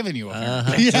I've never given you.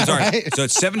 Yeah, Sorry. right? So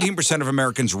it's 17% of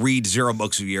Americans read 0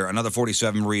 books a year. Another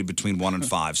 47 read between 1 and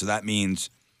 5. So that means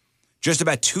just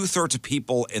about 2/3 of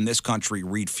people in this country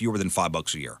read fewer than 5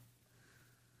 books a year.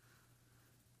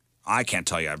 I can't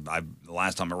tell you. The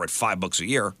last time I read 5 books a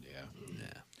year.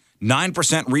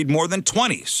 9% read more than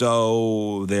 20.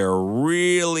 So they're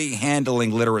really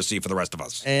handling literacy for the rest of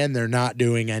us. And they're not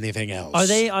doing anything else. Are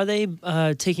they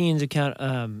taking into account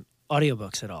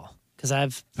audiobooks at all? Because I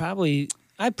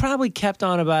probably kept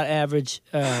on about average.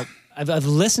 I've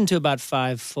listened to about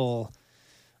 5 full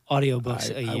audiobooks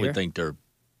a year. I would think they're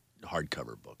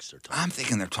hardcover books. They're talking. I'm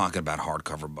thinking they're talking about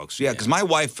hardcover books. Yeah, because my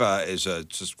wife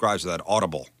subscribes to that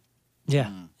Audible. Yeah.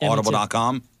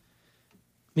 Audible.com.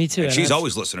 Me too. And And she's I've-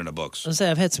 always listening to books. I'll say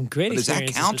I've had some great But does that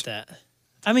experiences count? with that.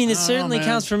 I mean, it certainly man.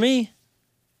 counts for me.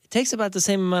 It takes about the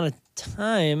same amount of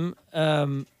time,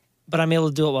 but I'm able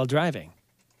to do it while driving.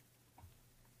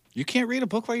 You can't read a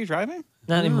book while you're driving?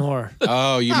 Not anymore.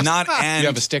 Oh, you Not and you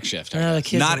have a stick shift. The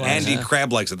kids not are watching. Andy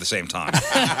crab legs at the same time.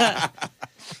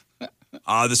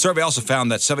 The survey also found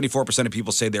that 74% of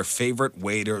people say their favorite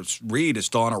way to read is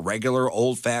still on a regular,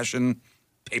 old-fashioned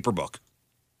paper book.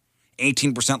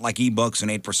 18% like ebooks and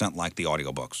 8% like the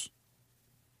audiobooks.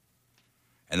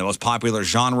 And the most popular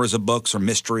genres of books are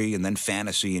mystery and then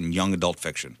fantasy and young adult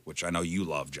fiction, which I know you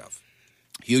love, Jeff.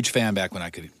 Huge fan back when I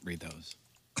could read those.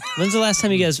 When's the last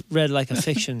time you guys read like a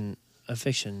fiction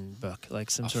book,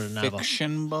 like some sort of novel?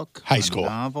 Fiction book? High A school.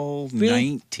 novel?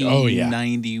 Really?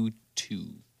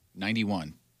 1992.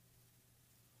 91.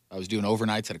 I was doing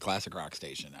overnights at a classic rock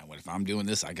station. I went, if I'm doing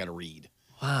this, I got to read.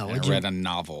 Wow. And I read a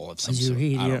novel of some What'd you sort.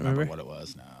 read? I You don't remember remember? what it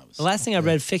was. No, it was The last thing I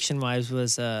read fiction-wise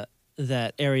was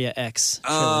that Area X The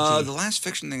trilogy? last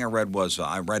fiction thing I read was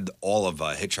I read all of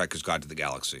Hitchhiker's Guide to the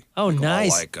Galaxy. Oh,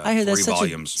 nice! I heard that's 3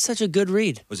 volumes. such a good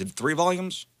read. Was it 3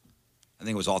 volumes? I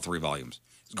think it was all 3 volumes.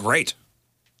 It's great.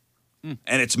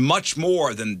 And it's much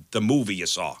more than the movie you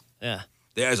saw. Yeah.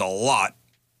 There's a lot.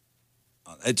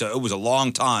 It was a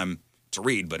long time to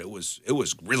read, but it was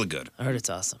really good. I heard it's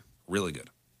awesome. Really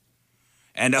good.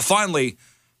 And finally,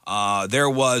 there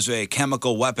was a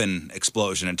chemical weapon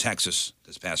explosion in Texas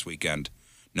this past weekend.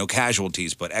 No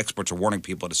casualties, but experts are warning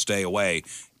people to stay away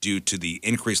due to the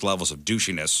increased levels of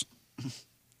douchiness.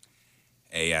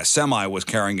 A semi was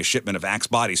carrying a shipment of Axe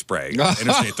body spray on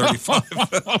Interstate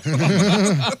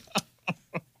 35.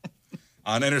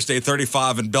 On Interstate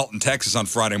 35 in Belton, Texas on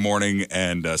Friday morning,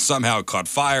 and somehow it caught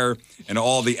fire, and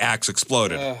all the Axe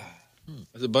exploded.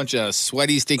 There's a bunch of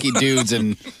sweaty, sticky dudes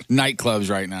in nightclubs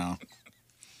right now.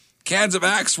 Cans of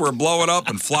Axe were blowing up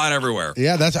and flying everywhere.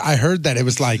 Yeah, I heard that it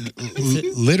was like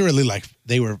literally like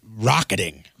they were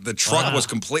rocketing. The truck was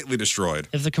completely destroyed.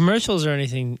 If the commercials are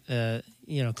anything,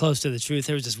 close to the truth,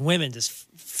 there was just women just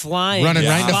flying, running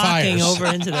right into flocking fires. over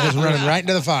into the. Just running right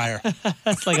into the fire.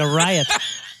 That's like a riot.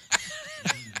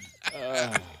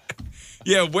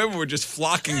 Yeah, women were just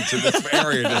flocking to this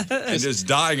area and just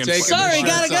dying. And Sorry,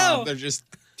 gotta go. They're just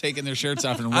taking their shirts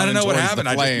off and running I don't know what towards happened.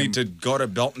 the I just flame. need to go to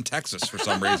Belton, Texas for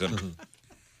some reason.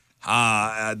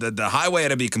 The highway had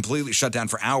to be completely shut down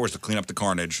for hours to clean up the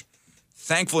carnage.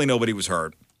 Thankfully, nobody was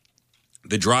hurt.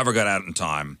 The driver got out in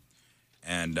time.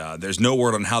 And there's no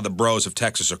word on how the bros of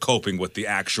Texas are coping with the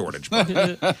Axe shortage.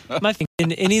 My thing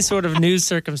in any sort of news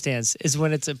circumstance is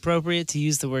when it's appropriate to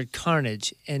use the word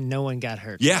carnage and no one got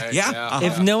hurt. Yeah. Uh-huh.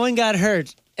 If no one got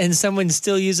hurt and someone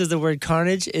still uses the word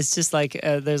carnage, it's just like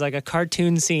there's like a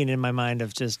cartoon scene in my mind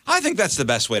of just I think that's the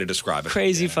best way to describe it.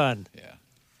 crazy fun.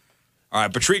 All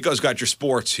right, Patrico's got your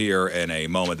sports here in a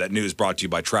moment. That news brought to you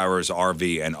by Travers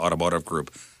RV and Automotive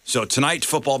Group. So tonight,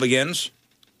 football begins.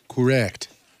 Correct.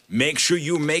 Make sure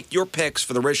you make your picks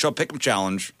for the Riz Show Pick'em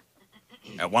Challenge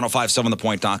at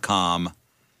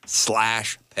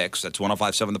 1057thepoint.com/picks. That's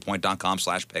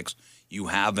 1057thepoint.com/picks. You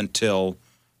have until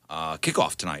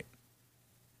kickoff tonight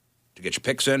to get your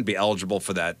picks in, be eligible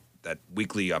for that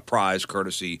weekly prize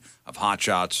courtesy of Hot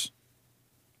Shots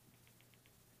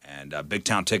and Big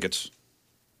Town tickets.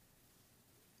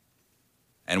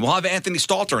 And we'll have Anthony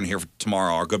Stalter in here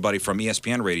tomorrow, our good buddy from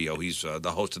ESPN Radio. He's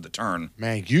the host of The Turn.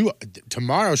 Man,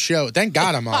 tomorrow's show, thank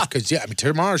God I'm off, because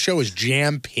tomorrow's show is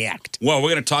jam-packed. Well,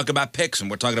 we're going to talk about picks,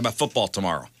 and we're talking about football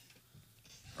tomorrow.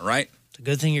 All right? It's a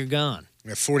good thing you're gone. We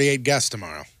have 48 guests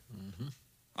tomorrow.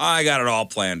 I got it all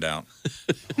planned out.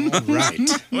 All right.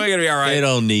 We're going to be all right. They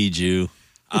don't need you.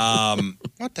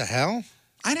 What the hell?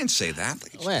 I didn't say that.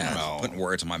 Putting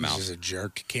words in my mouth. This is a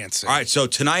jerk. Can't say. All right, so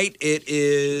tonight it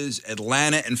is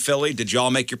Atlanta and Philly. Did y'all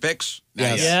make your picks?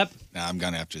 Yes. Yep. No, I'm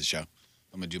going after the show.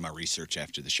 I'm going to do my research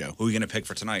after the show. Who are you going to pick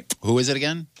for tonight? Who is it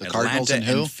again? The Cardinals and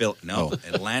who?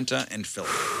 Atlanta and Philly.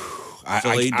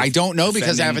 I don't know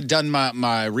because I haven't done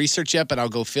my research yet, but I'll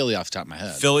go Philly off the top of my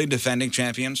head. Philly defending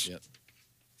champions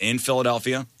in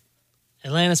Philadelphia.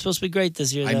 Atlanta's supposed to be great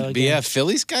this year, though. again.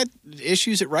 Philly's got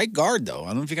issues at right guard, though. I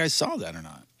don't know if you guys saw that or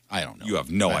not. I don't know. You have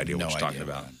no idea what you're talking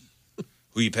about.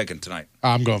 Who are you picking tonight?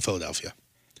 I'm going Philadelphia.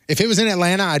 If it was in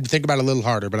Atlanta, I'd think about it a little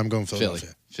harder, but I'm going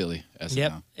Philadelphia. Philly.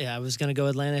 Yep. Yeah, I was going to go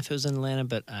Atlanta if it was in Atlanta,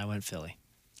 but I went Philly.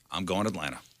 I'm going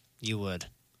Atlanta. You would.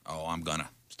 Oh, I'm going to.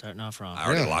 Starting off wrong. I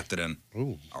already locked it in.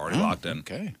 Ooh. Locked in.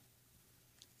 Okay.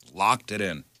 Locked it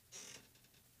in.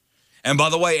 And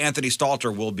by the way, Anthony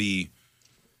Stalter will be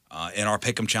in our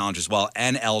Pick'em Challenge as well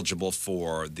and eligible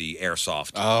for the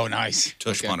airsoft. Oh, nice.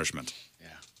 Tush punishment.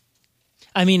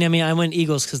 I mean, I went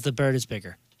Eagles because the bird is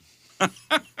bigger.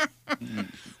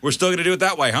 We're still going to do it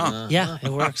that way, huh? Yeah,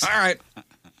 it works. All right.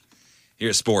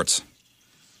 Here's sports.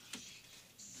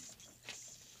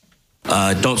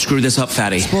 Don't screw this up,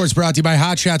 fatty. Sports brought to you by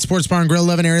Hot Shot Sports Bar and Grill,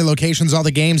 11 area locations, all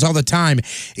the games, all the time.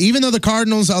 Even though the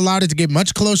Cardinals allowed it to get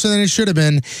much closer than it should have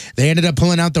been, they ended up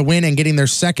pulling out the win and getting their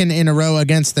second in a row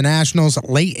against the Nationals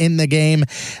late in the game.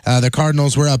 The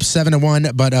Cardinals were up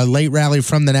 7-1, but a late rally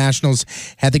from the Nationals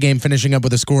had the game finishing up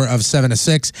with a score of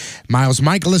 7-6. Miles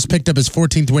Michaelis picked up his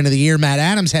 14th win of the year. Matt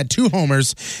Adams had 2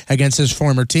 homers against his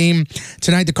former team.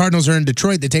 Tonight, the Cardinals are in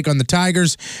Detroit. They take on the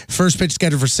Tigers. First pitch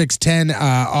scheduled for 6:10.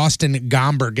 Austin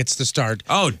Gomber gets the start.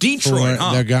 Oh, Detroit,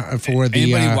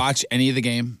 Anybody watch any of the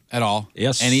game at all?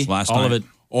 Yes, any? last all night. Of it.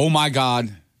 Oh my God,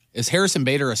 is Harrison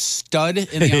Bader a stud in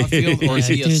the outfield, or is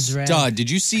he a stud? Did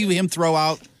you see him throw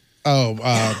out?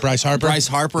 Bryce Harper. Bryce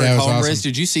Harper Yeah, at it was home, awesome. Riz.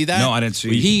 Did you see that? No, I didn't see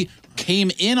it. He came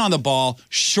in on the ball,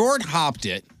 short hopped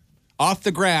it off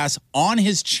the grass on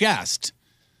his chest,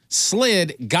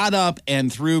 slid, got up,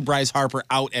 and threw Bryce Harper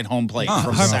out at home plate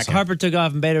from second. Harper took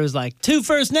off, and Bader was like, 2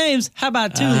 first names? How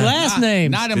about 2 last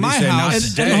names? Not in my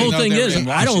house. And the whole thing is,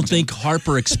 I don't think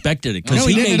Harper expected it because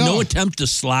he made no attempt to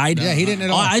slide. Yeah, he didn't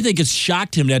at all. I think it's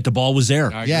shocked him that the ball was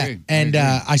there. Yeah, and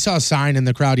I saw a sign in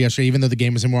the crowd yesterday, even though the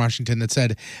game was in Washington, that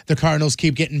said, the Cardinals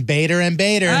keep getting Bader and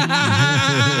Bader.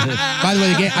 By the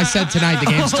way, the game, I said tonight, the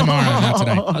game's tomorrow, not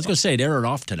tonight. I was going to say, they're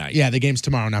off tonight. Yeah, the game's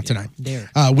tomorrow, not tonight. There.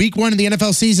 Week 1 of the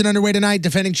NFL season underway tonight.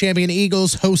 Defending champion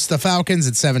Eagles host the Falcons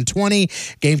at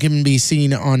 7:20. Game can be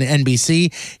seen on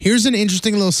NBC. Here's an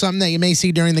interesting little something that you may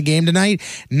see during the game tonight.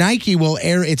 Nike will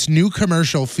air its new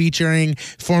commercial featuring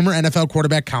former NFL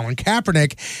quarterback Colin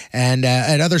Kaepernick and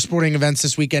at other sporting events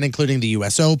this weekend, including the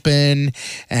U.S. Open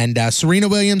and Serena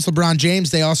Williams, LeBron James.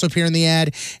 They also appear in the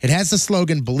ad. It has the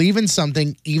slogan, "Believe in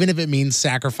something, even if it means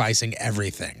sacrificing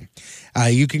everything."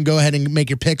 You can go ahead and make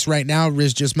your picks right now.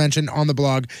 Riz just mentioned on the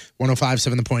blog,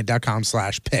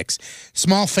 1057thepoint.com/picks.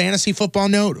 Small fantasy football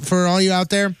note for all you out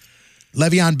there.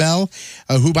 Le'Veon Bell,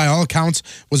 who by all accounts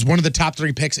was one of the top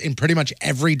 3 picks in pretty much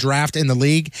every draft in the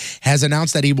league, has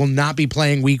announced that he will not be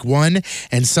playing week 1,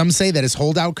 and some say that his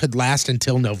holdout could last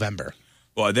until November.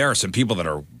 Well, there are some people that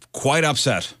are quite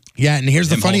upset. Yeah, and here's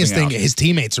the funniest thing. holding out. His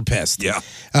teammates are pissed. Yeah.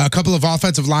 A couple of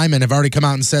offensive linemen have already come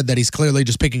out and said that he's clearly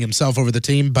just picking himself over the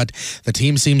team, but the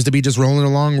team seems to be just rolling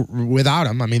along without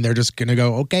him. I mean, they're just going to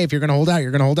go, okay, if you're going to hold out,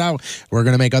 you're going to hold out. We're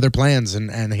going to make other plans,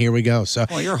 and here we go. So,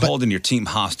 Well, you're holding your team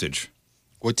hostage.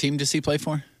 What team does he play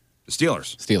for? The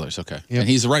Steelers. Steelers, okay. And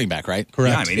he's a running back, right?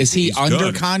 Correct. Yeah, I mean, Is he he's under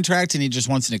good. contract and he just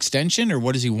wants an extension, or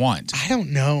what does he want? I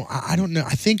don't know. I don't know.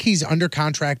 I think he's under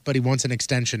contract, but he wants an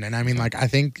extension. And I mean, like, I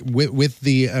think with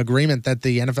the agreement that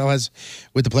the NFL has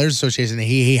with the Players Association,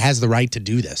 he has the right to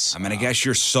do this. I mean, I guess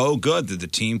you're so good that the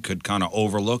team could kind of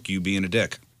overlook you being a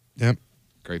dick. Yep.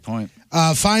 Great point.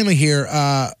 Finally here,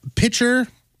 pitcher,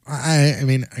 I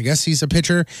mean, I guess he's a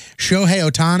pitcher, Shohei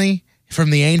Ohtani from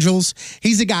the Angels.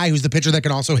 He's a guy who's the pitcher that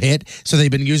can also hit, so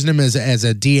they've been using him as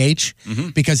a DH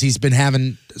because he's been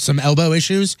having some elbow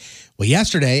issues. Well,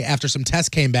 yesterday, after some tests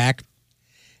came back,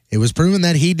 it was proven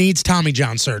that he needs Tommy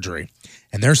John surgery,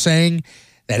 and they're saying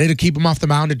that it'll keep him off the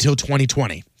mound until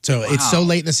 2020. So it's so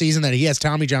late in the season that he has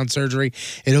Tommy John surgery.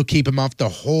 It'll keep him off the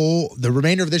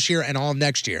remainder of this year and all of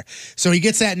next year. So he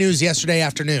gets that news yesterday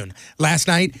afternoon. Last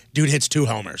night, dude hits 2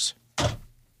 homers.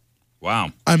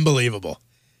 Wow. Unbelievable.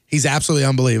 He's absolutely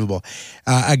unbelievable.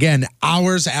 Again,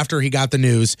 hours after he got the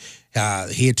news,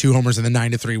 he had 2 homers in the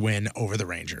 9-3 win over the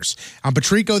Rangers. I'm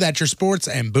Patrico, that's your sports,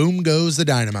 and boom goes the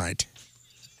dynamite.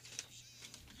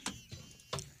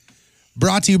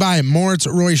 Brought to you by Moritz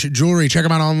Royce Jewelry. Check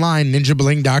them out online,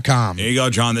 ninjabling.com. Here you go,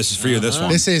 John. This is for you, this one.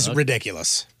 This is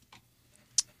ridiculous.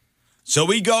 So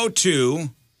we go to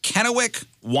Kennewick,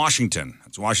 Washington.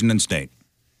 That's Washington State.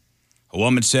 A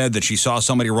woman said that she saw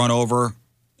somebody run over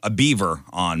a beaver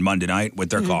on Monday night with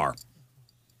their car.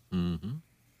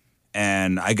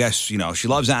 And I guess, she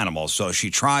loves animals, so she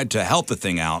tried to help the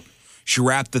thing out. She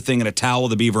wrapped the thing in a towel,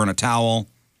 the beaver in a towel.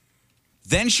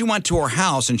 Then she went to her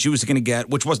house and she was going to get,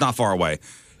 which was not far away,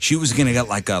 she was going to get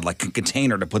like a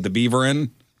container to put the beaver in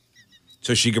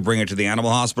so she could bring it to the animal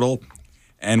hospital.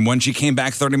 And when she came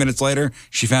back 30 minutes later,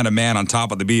 she found a man on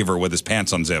top of the beaver with his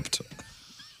pants unzipped.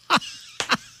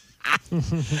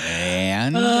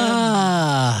 And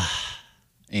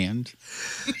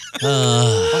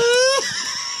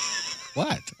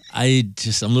what? I'm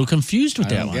a little confused with I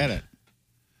that don't one. get it.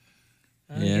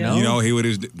 He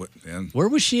would. Where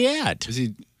was she at? Was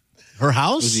he her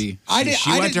house? Was he? She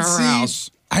went to her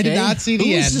house. I did not see the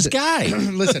Who end. is this guy?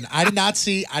 Listen, I did not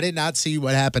see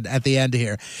what happened at the end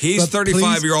here. He's But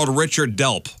 35-year-old Richard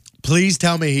Delp. Please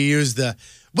tell me he used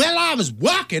well, I was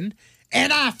walking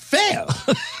and I fell.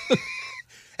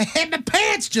 And my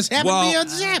pants just happened to be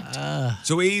unzipped.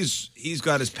 So he's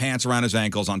got his pants around his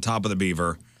ankles on top of the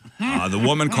beaver. The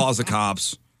woman calls the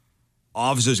cops.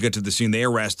 Officers get to the scene. They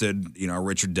arrested,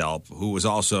 Richard Delp, who was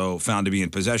also found to be in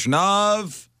possession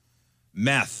of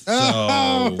meth.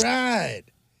 Oh, right.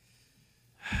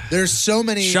 There's so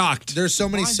many Shocked. There's so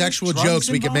many sexual jokes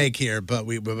we can make here, but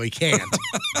we can't.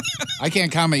 I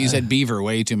can't comment. You said beaver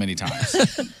way too many times.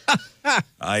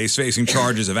 He's facing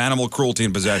charges of animal cruelty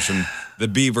and possession. The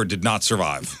beaver did not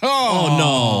survive.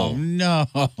 Oh,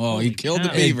 no. He killed the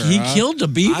beaver. He killed the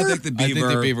beaver? I think the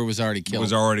beaver was already killed.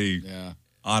 Was already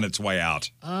on its way out.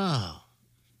 Oh.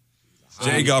 So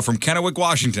there you go, from Kennewick,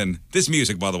 Washington. This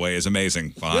music, by the way, is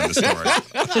amazing behind the story.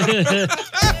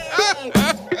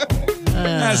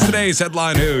 That's today's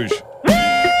Headline Hoosh.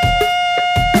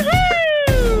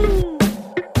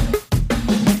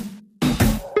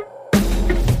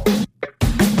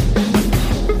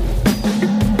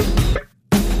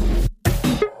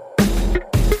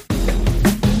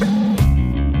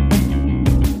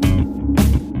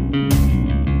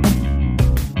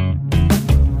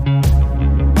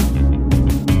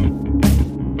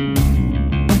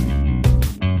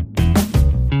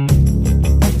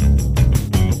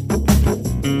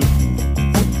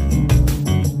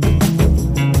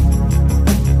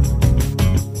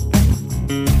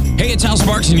 Hey, it's Al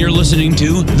Sparks, and you're listening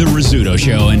to The Rizzuto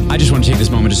Show. And I just want to take this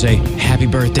moment to say happy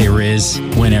birthday, Riz,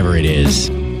 whenever it is.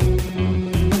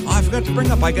 I forgot to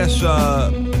bring up, I guess,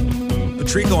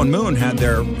 Patrico and Moon had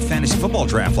their fantasy football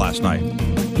draft last night.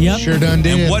 Yep. Sure done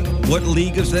did. And what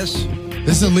league is this?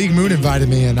 This is a league Moon invited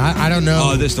me in. I don't know.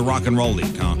 Oh, this is the Rock and Roll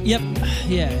League, huh? Yep.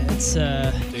 Yeah, it's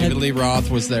David Lee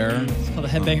Roth was there. It's called the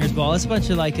Headbangers Ball. It's a bunch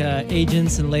of like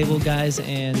agents and label guys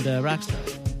and rock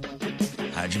stars.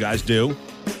 How'd you guys do?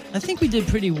 I think we did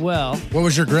pretty well. What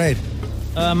was your grade?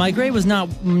 My grade was not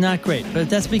great, but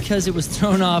that's because it was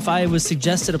thrown off. I was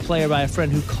suggested a player by a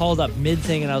friend who called up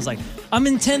mid-thing, and I was like, I'm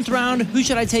in 10th round. Who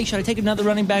should I take? Should I take another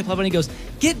running back? And he goes,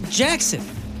 get Jackson.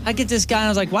 I get this guy, and I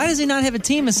was like, why does he not have a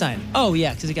team assigned? Oh,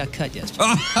 yeah, because he got cut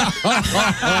yesterday.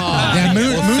 Yeah,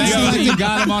 Moon You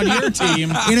got him on your team.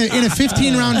 In a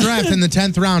 15-round draft, in the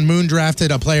 10th round, Moon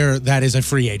drafted a player that is a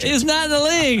free agent. He's not in the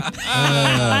league.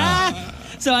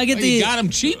 So I get You got him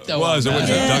cheap, though. What'd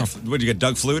you get,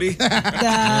 Doug Flutie?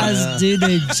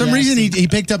 For some reason, he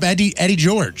picked up Eddie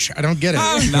George. I don't get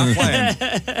it. Not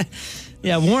playing.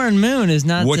 Yeah, Warren Moon is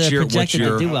not projected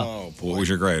to do well. What was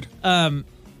your grade?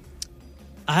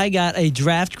 I got a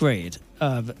draft grade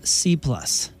of C+.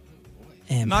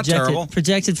 And Not terrible. A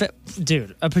projected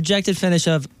finish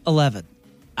of 11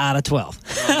 out of 12.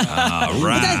 All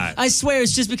right. I swear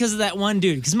it's just because of that one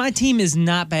dude, because my team is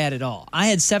not bad at all. I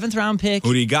had 7th round pick.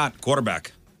 Who do you got?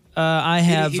 Quarterback. I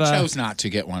have. He chose not to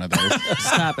get one of those.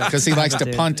 Stop it. Because he likes to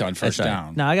Dude. punt on first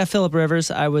down. No, I got Phillip Rivers.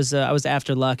 I was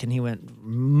after Luck, and he went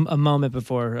a moment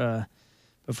before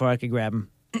I could grab him.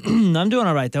 I'm doing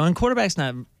all right though, and quarterback's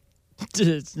not.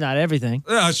 It's not everything.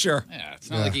 Sure. Yeah,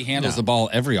 it's not like he handles the ball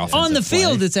every offensive On the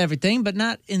field, play. it's everything, but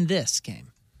not in this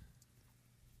game.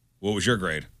 What was your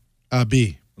grade?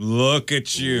 B. Look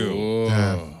at you.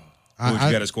 Who'd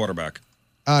you get as quarterback?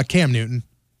 Cam Newton.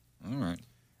 All right.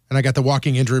 And I got the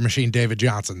walking injury machine, David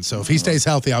Johnson. So if he stays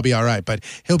healthy, I'll be all right. But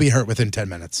he'll be hurt within 10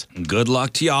 minutes. Good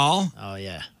luck to y'all. Oh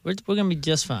yeah, we're gonna be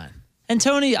just fine. And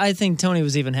Tony, I think Tony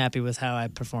was even happy with how I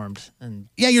performed. And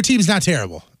yeah, your team's not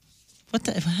terrible. What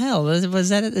the hell was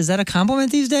that? Is that a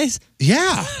compliment these days?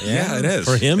 Yeah, it is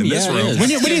for him. In Yeah, this it room. is.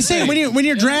 When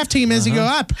your draft team is, you go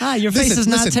up. Your face is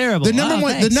not terrible.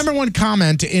 The number one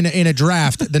comment in a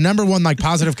draft, the number one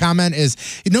positive comment is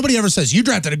nobody ever says you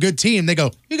drafted a good team. They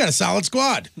go, you got a solid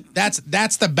squad. That's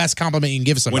the best compliment you can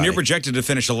give somebody. When you're projected to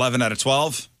finish 11 out of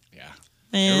 12.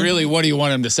 Man. Really, what do you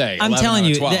want him to say? I'm 11 telling out of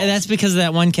you, 12. that's because of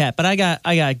that one cat. But I got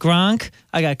Gronk,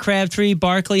 I got Crabtree,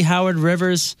 Barkley, Howard,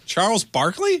 Rivers. Charles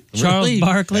Barkley? Charles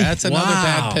Barkley. That's another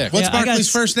bad pick. What's Barkley's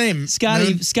first name?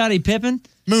 Scotty Pippen.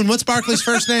 Moon, what's Barkley's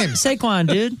first name? Saquon,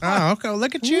 dude. Oh, okay.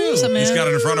 Look at you. What's up, man? He's got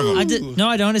it in front of him. No,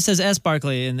 I don't. It says S.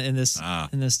 Barkley in this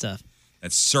stuff.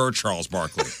 That's Sir Charles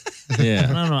Barkley. Yeah.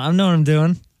 I don't know. I know what I'm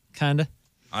doing. Kind of.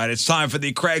 All right, it's time for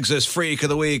the Craigslist Freak of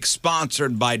the Week,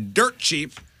 sponsored by Dirt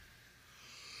Cheap.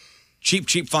 Cheap,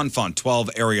 cheap, fun, 12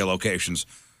 area locations.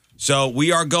 So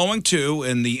we are going to,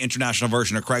 in the international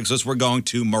version of Craigslist, we're going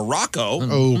to Morocco.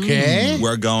 Okay.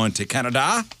 We're going to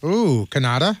Canada. Ooh,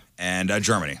 Canada. And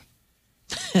Germany.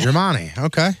 Germany,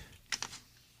 okay.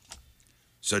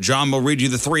 So John will read you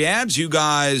the 3 ads. You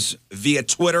guys, via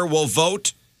Twitter, will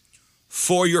vote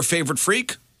for your favorite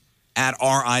freak at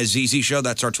RIZZ Show.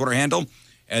 That's our Twitter handle.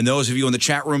 And those of you in the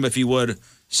chat room, if you would,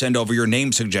 send over your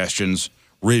name suggestions.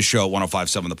 Riz Show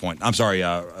 1057 The Point. I'm sorry,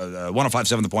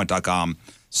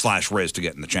 1057thepoint.com/Riz to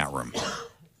get in the chat room. All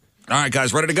right,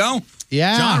 guys, ready to go?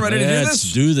 Yeah. John, ready to do this?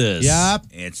 Let's do this. Yep.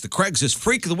 It's the Craigslist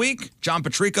Freak of the Week. John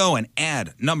Patrico and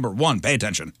ad number 1. Pay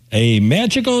attention. A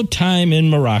magical time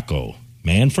in Morocco.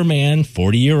 Man for man,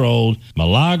 40-year-old,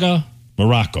 Malaga,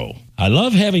 Morocco. I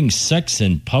love having sex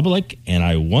in public, and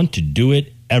I want to do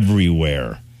it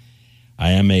everywhere.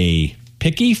 I am a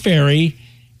picky fairy,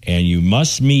 and you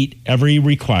must meet every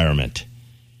requirement.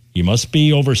 You must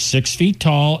be over 6 feet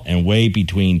tall and weigh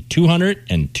between 200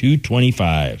 and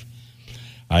 225.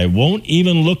 I won't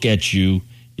even look at you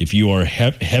if you are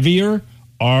heavier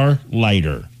or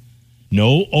lighter.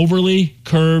 No overly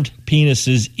curved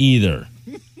penises either.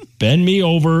 Bend me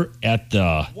over at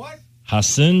the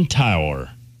Hassan Tower.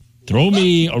 Throw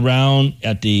me around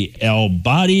at the El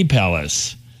Badi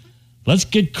Palace. Let's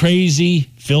get crazy,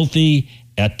 filthy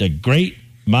at the Great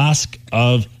Mosque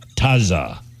of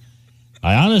Taza.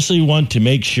 I honestly want to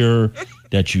make sure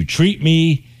that you treat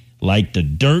me like the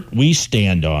dirt we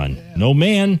stand on. No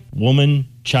man, woman,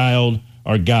 child,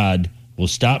 or God will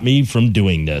stop me from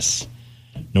doing this.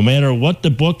 No matter what the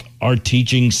book or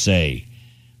teachings say,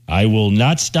 I will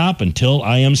not stop until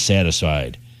I am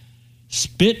satisfied.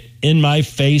 Spit in my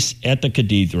face at the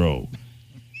cathedral.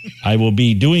 I will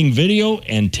be doing video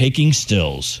and taking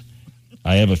stills.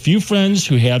 I have a few friends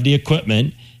who have the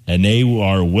equipment, and they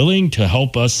are willing to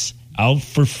help us out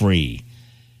for free.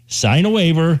 Sign a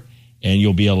waiver, and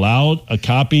you'll be allowed a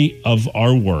copy of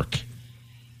our work.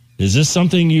 Is this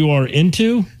something you are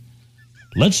into?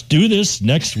 Let's do this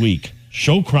next week.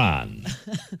 Shokran.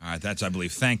 All right, that's, I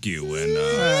believe, thank you in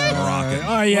Moroccan.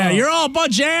 Oh, yeah, you're all a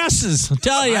bunch of asses. I'll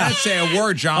tell you. I didn't say a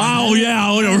word, John. Oh, yeah.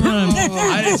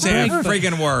 I didn't say a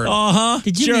freaking word. Uh-huh.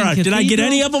 Did I get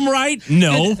any of them right?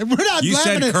 No. We're not You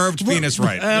laughing said at, curved penis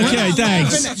right. Okay,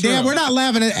 thanks. Dan, we're not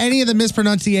laughing at any of the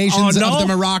mispronunciations of the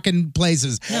Moroccan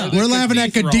places. We're laughing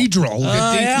at cathedral.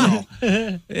 Yeah.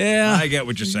 I get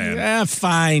what you're saying. Yeah,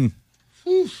 fine.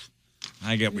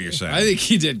 I get what you're saying. I think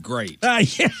he did great. I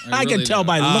can tell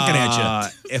by looking at you.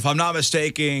 If I'm not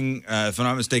mistaken,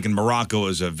 Morocco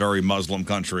is a very Muslim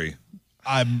country.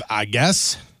 I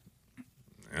guess.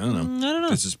 I don't know.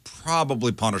 This is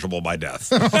probably punishable by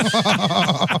death.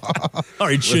 Or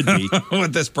it should be.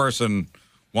 What this person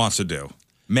wants to do.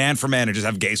 Man for man and just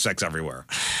have gay sex everywhere,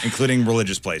 including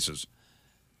religious places,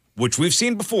 which we've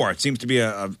seen before. It seems to be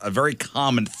a very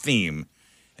common theme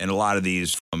in a lot of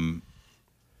these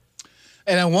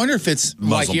And I wonder if it's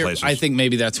Muslim like places. I think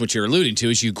maybe that's what you're alluding to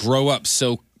is you grow up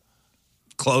so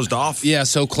closed off. Yeah,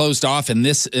 so closed off, and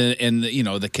this and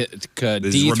the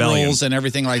cathedrals and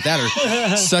everything like that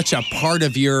are such a part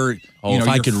of your. If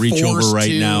I could reach over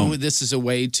right now, this is a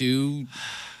way to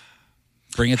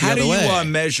bring it the How other do you way.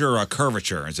 measure a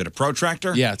curvature? Is it a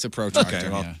protractor? Yeah, it's a protractor. Okay,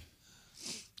 well, yeah.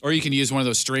 Or you can use one of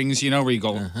those strings, where you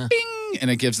go bing,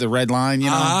 and it gives the red line. You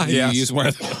use one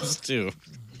of those too.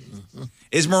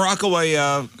 Is Morocco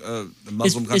a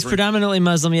Muslim country? It's predominantly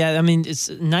Muslim, yeah. I mean, it's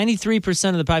 93%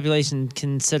 of the population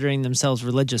considering themselves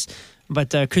religious,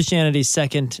 but Christianity's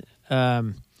second.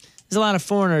 There's a lot of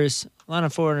foreigners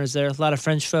there, a lot of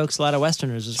French folks, a lot of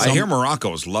Westerners as well. I hear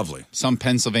Morocco is lovely. Some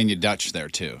Pennsylvania Dutch there,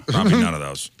 too. Probably none of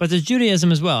those. But there's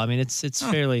Judaism as well. I mean, it's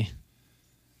fairly...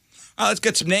 Let's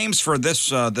get some names for this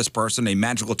person, A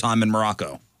Magical Time in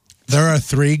Morocco. There are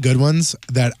 3 good ones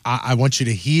that I want you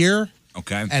to hear.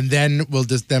 Okay. And then we'll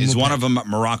just... Is one of them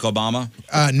Barack Obama?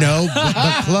 No,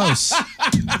 but close.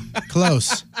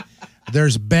 Close.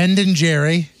 There's Bend and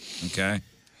Jerry. Okay.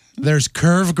 There's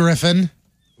Curve Griffin.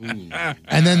 Ooh.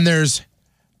 And then there's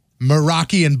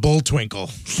Meraki and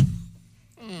Bulltwinkle.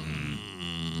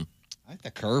 I like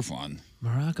the Curve one.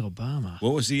 Barack Obama.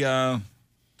 What was the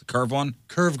Curve one?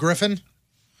 Curve Griffin.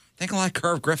 I think I like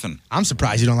Curve Griffin. I'm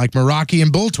surprised you don't like Meraki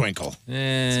and Bulltwinkle.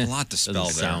 It's a lot to spell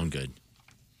there. Sound good.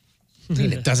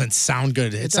 It doesn't sound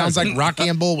good. It sounds like Rocky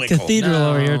and Bullwinkle. Cathedral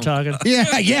over here talking.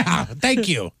 Yeah. Thank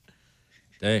you.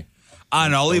 Hey.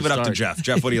 I'll leave it up to Jeff.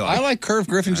 Jeff, what do you like? I like Curve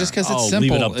Griffin just because it's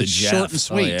simple. Leave it up to it's Jeff. short and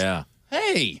sweet. Oh, yeah.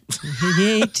 Hey.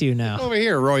 He hate you now. Over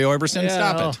here, Roy Orbison.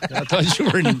 Stop it. I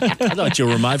thought you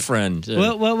were my friend.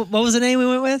 What was the name we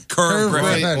went with? Curve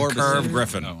Griffin. Griffin. Curve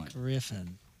Griffin.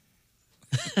 Griffin.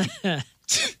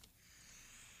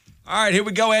 All right, here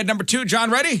we go. Ad number 2.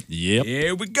 John, ready? Yep.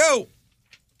 Here we go.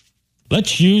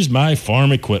 Let's use my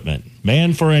farm equipment.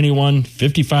 Man for anyone,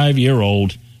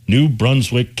 55-year-old, New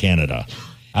Brunswick, Canada.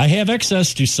 I have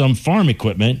access to some farm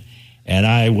equipment, and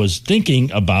I was thinking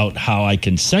about how I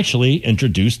can sexually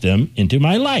introduce them into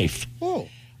my life. Oh.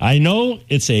 I know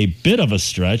it's a bit of a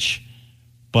stretch,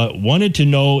 but wanted to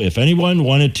know if anyone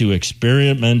wanted to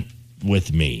experiment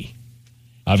with me.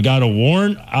 I've got a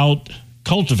worn-out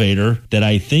cultivator that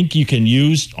I think you can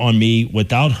use on me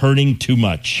without hurting too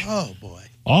much. Oh, boy.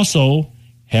 Also,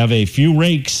 have a few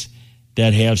rakes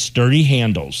that have sturdy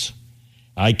handles.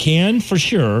 I can, for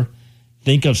sure,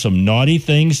 think of some naughty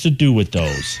things to do with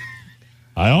those.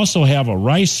 I also have a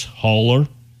rice huller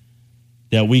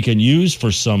that we can use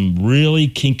for some really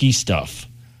kinky stuff.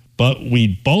 But we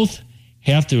both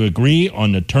have to agree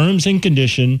on the terms and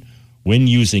condition when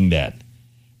using that.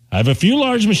 I have a few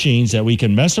large machines that we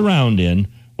can mess around in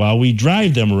while we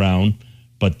drive them around,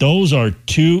 but those are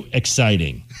too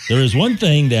exciting. There is one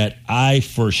thing that I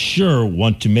for sure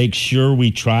want to make sure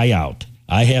we try out.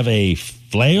 I have a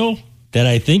flail that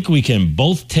I think we can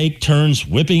both take turns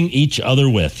whipping each other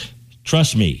with.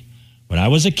 Trust me, when I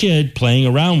was a kid playing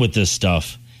around with this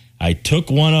stuff, I took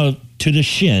one to the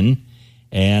shin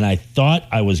and I thought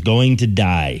I was going to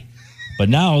die. But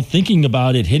now thinking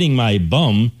about it hitting my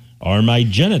bum or my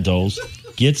genitals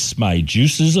gets my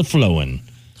juices a-flowing.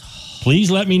 Please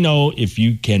let me know if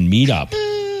you can meet up.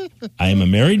 I am a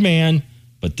married man,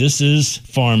 but this is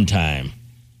farm time.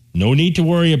 No need to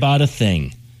worry about a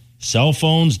thing. Cell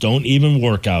phones don't even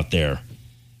work out there.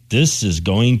 This is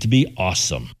going to be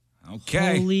awesome.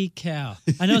 Okay. Holy cow.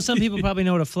 I know some people probably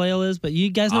know what a flail is, but you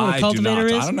guys know what a cultivator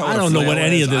is? I don't know what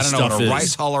any of this stuff is. I don't know what a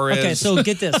rice huller is. Okay, so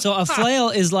get this. So a flail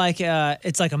is like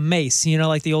it's like a mace,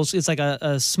 like the old. It's like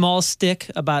a small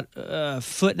stick about a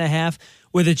foot and a half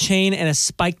with a chain and a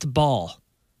spiked ball.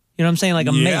 You know what I'm saying? Like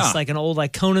a mace, like an old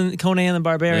Conan the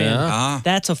Barbarian. Yeah.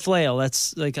 That's a flail.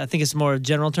 That's I think it's more a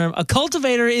general term. A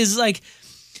cultivator is like.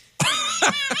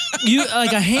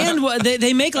 A hand.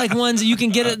 They make like ones that you can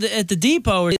get at the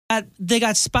depot. Or they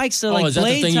got spikes. They're like is that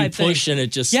blade the thing type you push and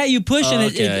it just? Yeah, you push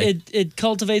and okay. it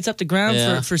cultivates up the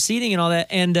ground for seeding and all that.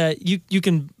 And you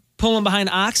can pull them behind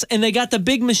ox. And they got the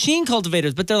big machine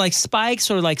cultivators, but they're like spikes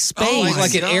or like spades.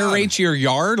 Like it aerates your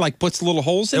yard, like puts little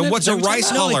holes in it. And what's a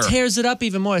rice huller? No, it tears it up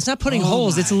even more. It's not putting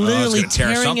holes. It's literally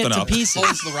tearing it to pieces.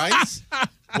 Holds the rice.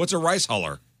 What's a rice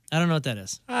huller? I don't know what that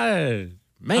is.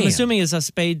 Man. I'm assuming it's a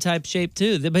spade type shape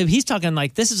too. But he's talking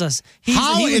like this is a.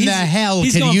 How in the hell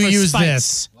can you use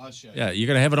this? Yeah, you're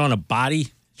gonna have it on a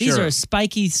body. These Sure. are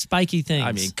spiky things.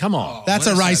 I mean, come on. That's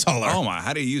a rice huller. Oh my!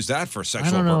 How do you use that for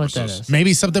sexual I don't know purposes? what that is.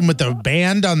 Maybe something with the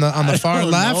band on the far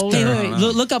left. Wait,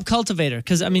 look up cultivator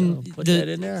because I mean, Put that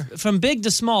in there. From big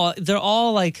to small, they're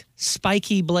all like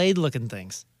spiky blade looking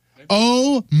things.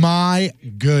 Oh my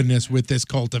goodness! With this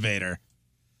cultivator.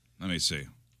 Let me see.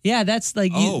 Yeah, that's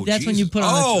like that's when you put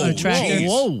on a tractor.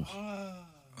 Whoa!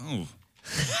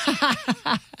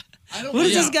 What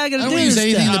is this guy gonna I do? don't use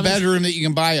anything in the bedroom that you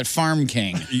can buy at Farm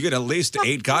King. You get at least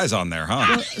 8 guys on there,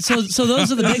 huh? So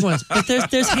those are the big ones, but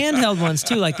there's handheld ones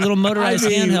too, like little motorized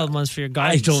handheld ones for your I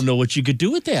gardens. don't know what you could do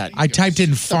with that. I typed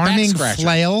in farming scratcher.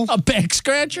 flail. A back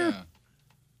scratcher?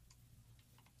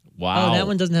 Wow. Oh, that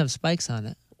one doesn't have spikes on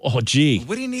it. Oh, gee.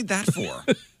 What do you need that for?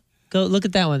 Go look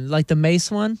at that one, like the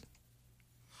mace one.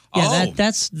 Yeah,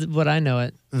 that's what I know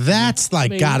it. That's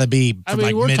like gotta be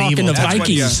like we're medieval. talking the times.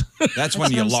 Vikings. That's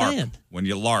when you That's what I'm LARP. saying. When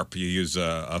you LARP, you use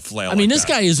a flail. I mean, like this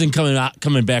that. guy isn't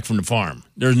coming back from the farm.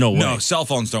 There's no way. No, cell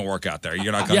phones don't work out there.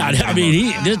 You're not. Yeah, Gonna I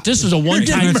mean, this is a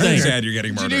one-time thing. Sad you're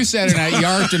getting Did you murdered. do Saturday night?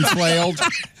 Yarked and flailed.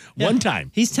 One time.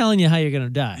 He's telling you how you're gonna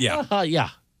die. Yeah,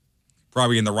 Yeah.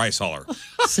 probably in the rice huller.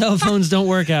 Cell phones don't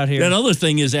work out here. That other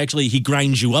thing is actually he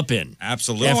grinds you up in.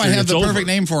 Absolutely. Oh, I have it's the over. perfect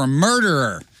name for a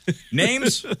murderer.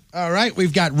 Names? All right,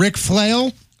 we've got Rick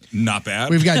Flail. Not bad.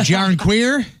 We've got John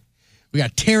Queer. We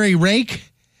got Terry Rake,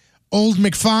 Old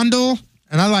McFondle,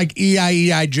 and I like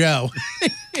E.I.E.I. Joe.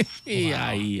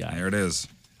 E-I-E-I. There it is.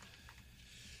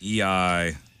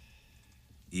 E.I.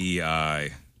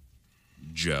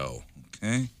 Joe.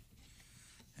 Okay.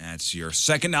 That's your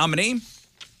second nominee.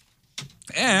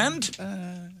 And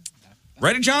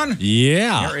ready, John?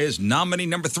 Yeah. Here is nominee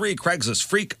number 3, Craigslist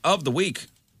Freak of the Week.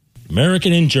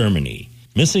 American in Germany.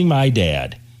 Missing my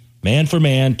dad. Man for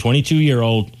man,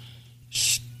 22-year-old,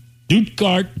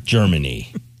 Stuttgart,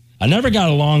 Germany. I never got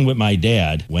along with my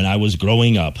dad when I was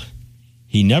growing up.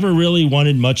 He never really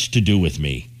wanted much to do with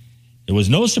me. It was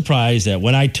no surprise that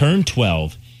when I turned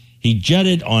 12, he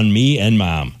jetted on me and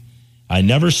Mom. I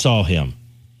never saw him.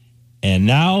 And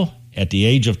now, at the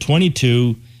age of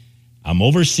 22, I'm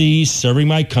overseas serving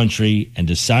my country and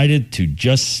decided to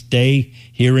just stay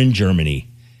here in Germany.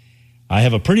 I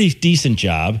have a pretty decent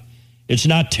job. It's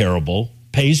not terrible,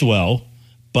 pays well,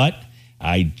 but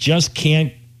I just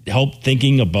can't help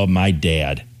thinking about my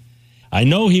dad. I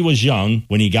know he was young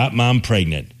when he got Mom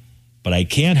pregnant, but I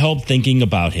can't help thinking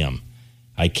about him.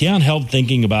 I can't help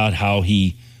thinking about how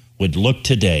he would look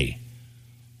today.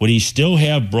 Would he still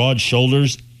have broad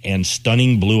shoulders and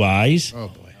stunning blue eyes? Oh,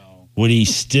 boy. Would he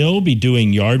still be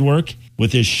doing yard work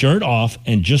with his shirt off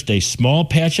and just a small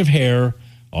patch of hair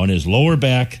on his lower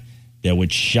back that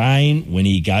would shine when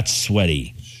he got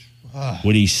sweaty?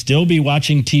 Would he still be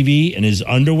watching TV in his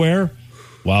underwear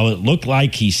while it looked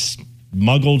like he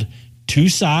smuggled 2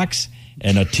 socks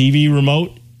and a TV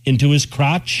remote into his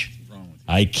crotch?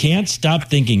 I can't stop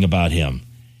thinking about him.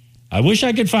 I wish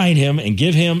I could find him and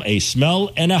give him a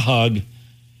smell and a hug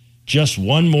just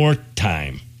one more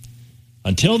time.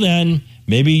 Until then,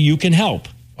 maybe you can help.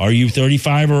 Are you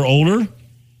 35 or older?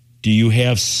 Do you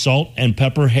have salt and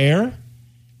pepper hair?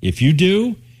 If you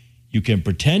do, you can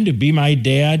pretend to be my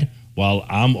dad while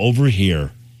I'm over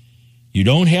here. You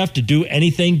don't have to do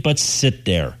anything but sit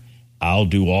there. I'll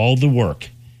do all the work.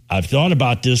 I've thought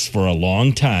about this for a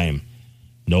long time.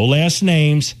 No last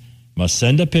names. Must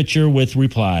send a picture with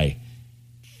reply.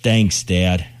 Thanks,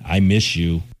 Dad. I miss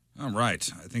you. All right.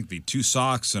 I think the 2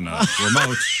 socks and a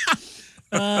remote.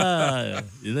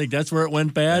 You think that's where it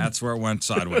went bad? That's where it went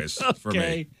sideways for me.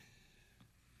 Okay.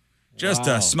 Just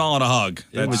a smell and a hug.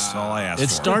 That's all I asked It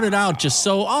for. started out just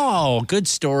so, good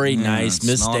story, nice,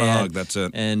 miss smell and a dad. hug, that's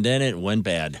it. And then it went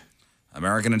bad.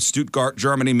 American in Stuttgart,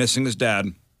 Germany, missing his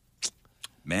dad.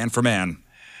 Man for man.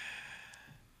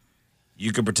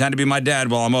 You can pretend to be my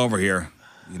dad while I'm over here.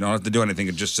 You don't have to do anything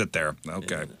and just sit there.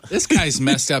 Okay. This guy's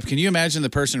messed up. Can you imagine the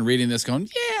person reading this going,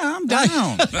 yeah, I'm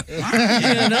down.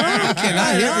 Can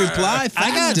I hit reply?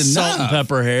 I got salt and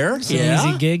pepper hair. It's an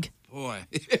easy gig. Boy,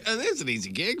 it is an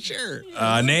easy gig, sure.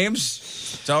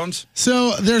 Names? Tones?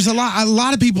 So there's a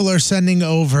lot of people are sending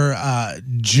over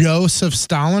Joseph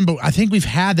Stalin, but I think we've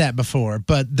had that before.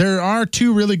 But there are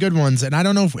two really good ones, and I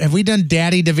don't know have we done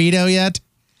Daddy DeVito yet?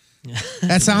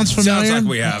 That sounds familiar. Sounds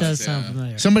like we have. It does sound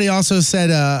familiar. Somebody also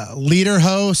said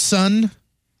Leaderho son,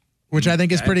 which I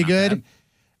think is pretty good.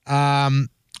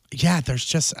 Yeah, there's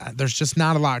just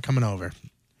not a lot coming over.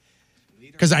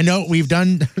 Because I know we've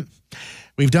done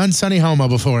Sonny Homo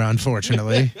before,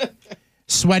 unfortunately.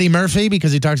 Sweaty Murphy,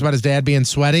 because he talks about his dad being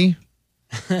sweaty.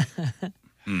 A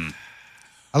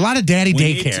lot of daddy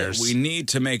daycares. We need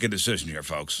to make a decision here,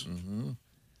 folks. Mm-hmm.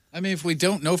 I mean, if we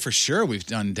don't know for sure we've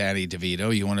done Daddy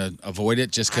DeVito, you want to avoid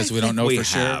it just because we don't know for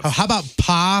sure? Oh, how about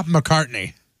Pa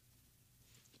McCartney?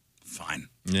 Fine.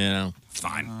 Yeah.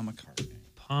 Fine.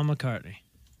 Paul McCartney.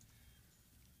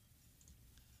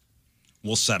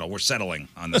 We'll settle. We're settling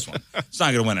on this one. It's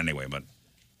not going to win anyway, but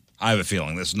I have a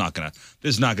feeling this is not going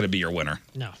to be your winner.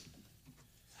 No.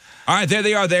 All right, there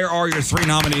they are. There are your three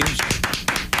nominees.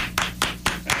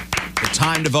 The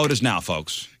time to vote is now,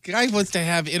 folks. Guy wants to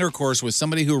have intercourse with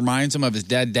somebody who reminds him of his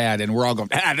dead dad, and we're all going,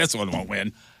 this one won't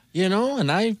win. You know,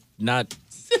 and I'm not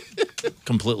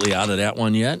completely out of that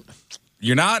one yet.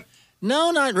 You're not?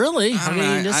 No, not really.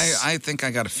 I think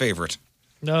I got a favorite.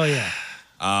 Oh, yeah.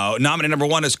 Nominee number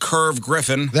one is Curve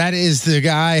Griffin. That is the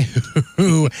guy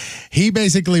who he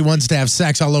basically wants to have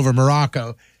sex all over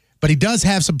Morocco, but he does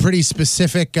have some pretty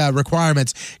specific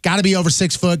requirements. Got to be over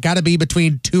 6 foot, got to be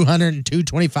between 200 and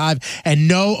 225, and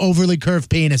no overly curved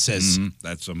penises.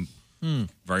 That's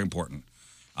very important.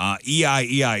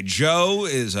 EI Joe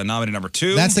is nominee number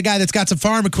two. That's the guy that's got some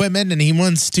farm equipment and he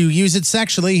wants to use it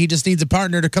sexually. He just needs a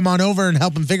partner to come on over and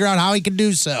help him figure out how he can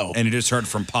do so. And it just heard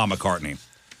from Paul McCartney.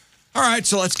 All right,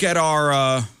 so let's get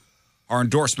our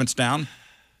endorsements down.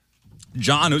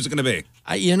 John, who's it going to be?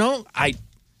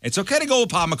 It's okay to go with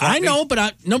Paul McCartney. I know,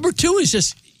 but number two is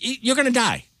just, you're going to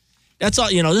die. That's all.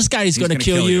 This guy's going to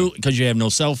kill you because you have no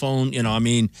cell phone.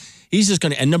 He's just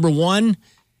going to. And number one,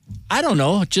 I don't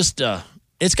know, just,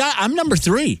 I'm number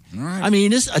three. All right. I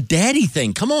mean, it's a daddy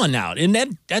thing. Come on now. And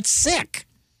that's sick.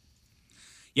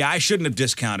 Yeah, I shouldn't have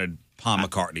discounted Paul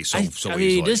McCartney so easily.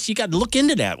 You got to look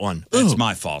into that one. That's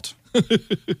my fault. I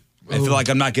feel like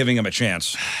I'm not giving him a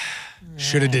chance.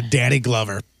 Should have did Daddy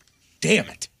Glover. Damn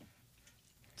it.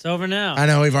 It's over now. I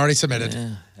know, we've already submitted.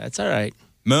 Yeah, that's all right.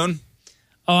 Moon?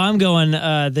 Oh, I'm going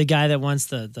the guy that wants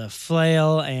the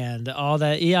flail and all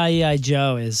that. EI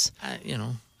Joe is, yeah,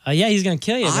 he's going to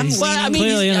kill you. But he's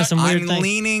clearly into some weird things. I'm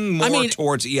leaning more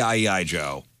towards EI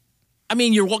Joe. I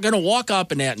mean, you're going to walk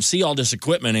up in that and see all this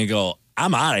equipment and go,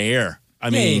 I'm out of here.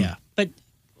 Yeah. But,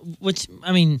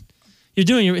 you're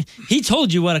doing he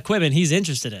told you what equipment he's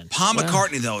interested in. Paul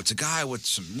McCartney, though, it's a guy with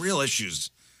some real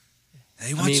issues.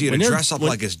 He wants you to dress up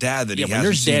like his dad that he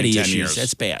hasn't seen in 10 years.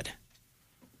 That's bad.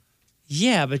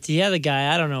 Yeah, but the other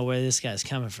guy, I don't know where this guy's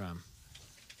coming from.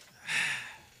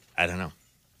 I don't know.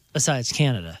 Besides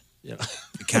Canada.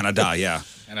 Canada, yeah.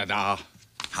 Canada.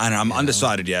 I'm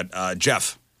undecided yet.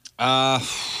 Jeff.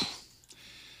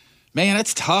 Man,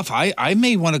 that's tough. I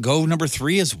may want to go number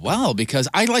three as well because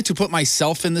I like to put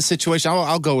myself in the situation.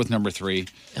 I'll go with number three.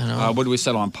 What do we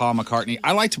settle on? Paul McCartney.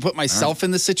 I like to put myself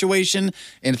in the situation.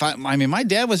 And if my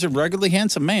dad was a regularly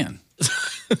handsome man.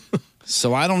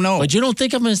 So I don't know. But you don't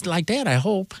think of him as like that, I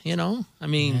hope,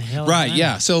 Right,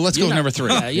 yeah. So let's go with number three.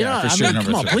 For sure, number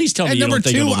come on, three. Please tell me and you number don't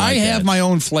think two, of him like I have that. my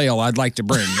own flail I'd like to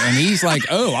bring. And he's like,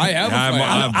 oh, I have a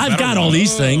flail. I've got all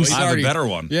these things. I have a better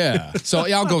one. Yeah. So,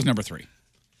 I'll go with number three.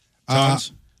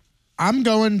 I'm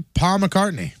going Paul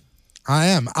McCartney. I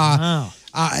am. Wow.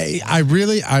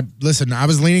 I listen, I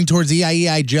was leaning towards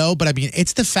EI Joe, but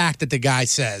it's the fact that the guy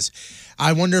says,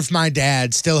 I wonder if my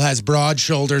dad still has broad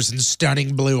shoulders and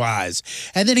stunning blue eyes.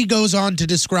 And then he goes on to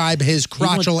describe his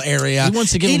crotchal area. He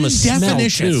wants to give him a smell, too.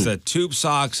 It's the tube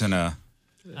socks and a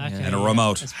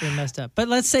remote. That's pretty messed up. But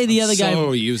let's say the other guy.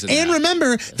 And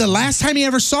remember, the last time he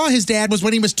ever saw his dad was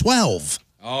when he was 12.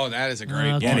 Oh, that is a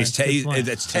great point. And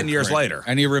it's 10 years later.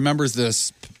 And he remembers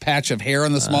this patch of hair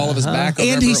on the small of his back.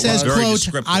 And he says, quote,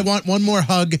 I want one more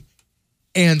hug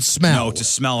and smell. No, to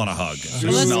smell and a hug.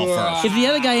 Smell first. If the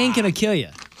other guy ain't going to kill you,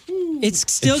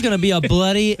 it's still going to be a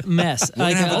bloody mess.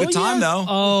 We're going to have a good time, though.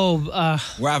 Oh.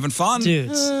 We're having fun.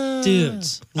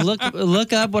 Dudes.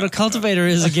 Look up what a cultivator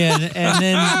is again and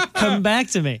then come back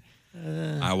to me.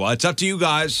 Well, it's up to you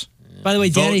guys. By the way,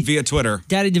 Vote Daddy via Twitter.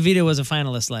 Daddy DeVito was a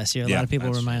finalist last year. A Yeah, lot of people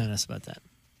that's reminding us about that.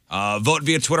 Vote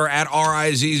via Twitter at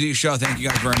RIZZ Show. Thank you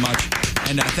guys very much.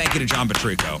 And thank you to John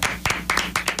Patrico,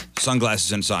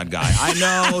 Sunglasses Inside guy. I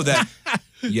know that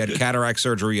you had cataract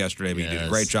surgery yesterday, but you did a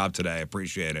great job today. I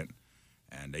appreciate it.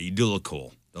 And you do look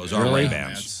cool. Those are Really?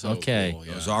 Ray-Bans. So okay. Cool,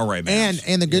 Those are Ray-Bans.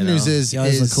 And the good news is, You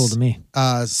always look cool to me.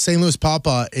 St. Louis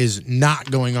Papa is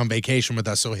not going on vacation with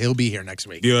us, so he'll be here next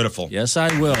week. Beautiful. Yes, I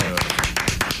will.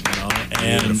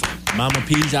 And Mama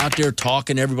P's out there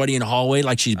talking to everybody in the hallway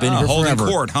like she's been here holding forever.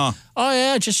 court, huh? Oh,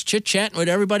 yeah, just chit-chatting with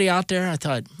everybody out there. I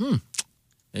thought,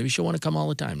 maybe she'll want to come all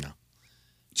the time now.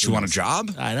 She want a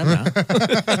job? I don't know.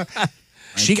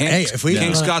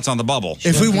 King Scott's on the bubble.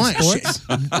 If we want,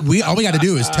 all we got to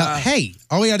do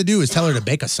is tell her to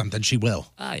bake us something. She will.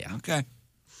 Ah, yeah. Okay.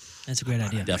 That's a great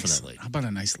idea. Definitely. How about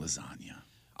a nice lasagna?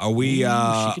 Are we? Who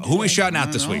are we shouting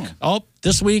out this week? Oh,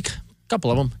 this week, a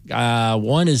couple of them.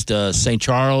 One is the St.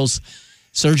 Charles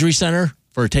Surgery Center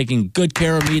for taking good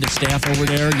care of me, the staff over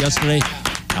there yesterday.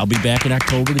 I'll be back in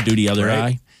October to do the other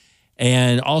eye.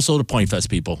 And also the Point Fest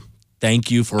people.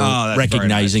 Thank you for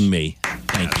recognizing me.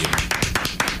 Thank you.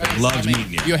 Loved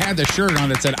meeting you. You had the shirt on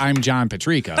that said, "I'm John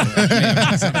Patrico." That may have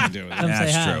had something to do with it.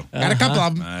 That's true. Got a couple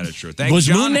of them. That is true. Thank Was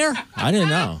you, John. Moon there? I didn't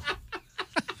know.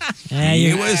 Yeah,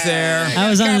 He was there. I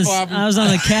was on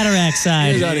the cataract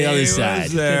side. He was on the other side.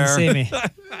 Couldn't see me.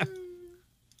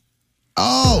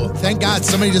 Oh, thank God.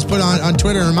 Somebody just put on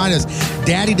Twitter and remind us.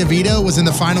 Daddy DeVito was in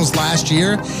the finals last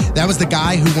year. That was the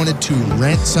guy who wanted to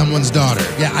rent someone's daughter.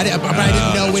 Yeah, but I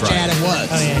didn't know which ad it was.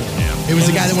 Oh, yeah. It was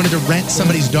the guy that wanted to rent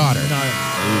somebody's daughter.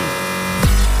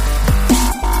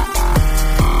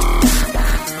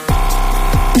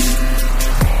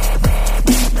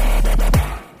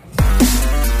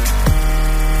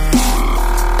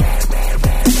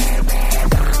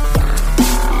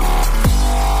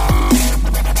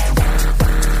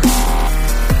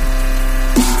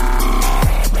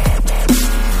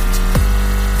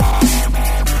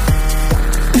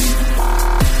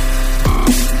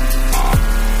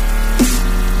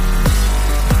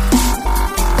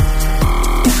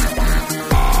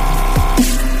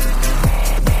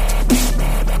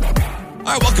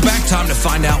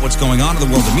 Find out what's going on in the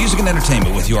world of music and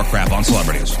entertainment with your crap on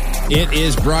celebrities. It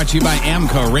is brought to you by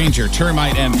Amco Ranger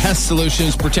Termite and Pest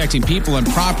Solutions, protecting people and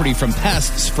property from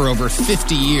pests for over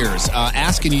 50 years.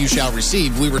 Ask and you shall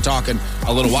receive. We were talking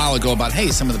a little while ago about, hey,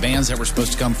 some of the bands that were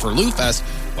supposed to come for Lou Fest,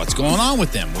 what's going on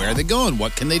with them? Where are they going?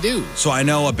 What can they do? So I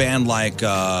know a band like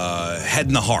Head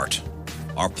in the Heart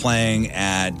are playing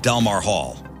at Delmar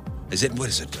Hall. What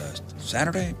is it,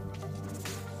 Saturday?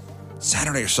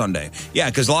 Saturday or Sunday. Yeah,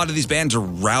 because a lot of these bands are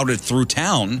routed through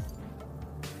town,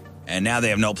 and now they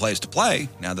have no place to play.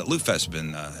 Now that Lou Fest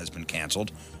has been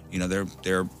canceled, you know,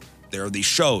 there are these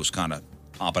shows kind of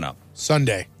popping up.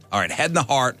 Sunday. All right, Head in the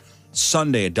Heart,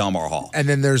 Sunday at Delmar Hall. And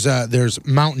then there's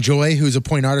Mountain Joy, who's a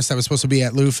point artist that was supposed to be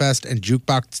at Lou Fest, and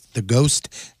Jukebox the Ghost.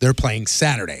 They're playing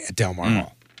Saturday at Delmar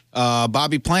Hall.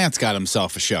 Bobby Plant's got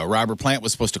himself a show. Robert Plant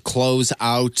was supposed to close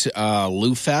out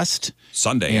Lou Fest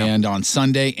Sunday, and on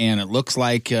Sunday, and it looks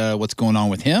like what's going on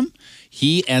with him.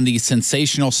 He and the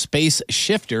Sensational Space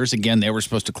Shifters, again, they were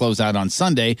supposed to close out on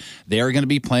Sunday. They are going to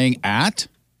be playing at,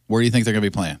 where do you think they're going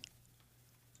to be playing?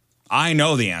 I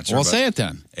know the answer. Well, say it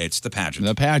then. It's the pageant.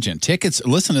 The pageant. Tickets,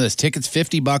 listen to this. Tickets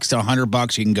 $50 to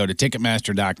 $100. You can go to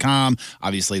Ticketmaster.com.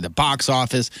 Obviously, the box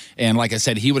office. And like I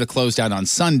said, he would have closed out on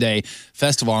Sunday.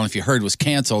 Festival, and if you heard, was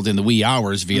canceled in the wee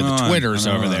hours via the Twitters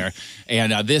over there.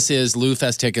 And this is Lou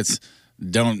Fest tickets.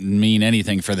 Don't mean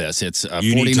anything for this. It's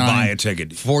you need to buy a ticket.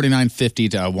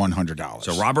 $49.50 to $100.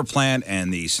 So Robert Plant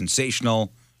and the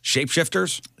Sensational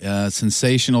Shapeshifters?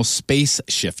 Sensational Space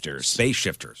Shifters. Space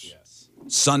Shifters. Yes.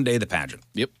 Sunday, the pageant.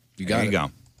 Yep. You got it. There you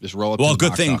go. Just roll up well, to the good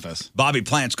box thing office. Bobby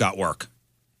Plant's got work.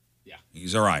 Yeah.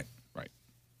 He's all right. Right.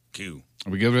 Q. Are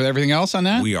we good with everything else on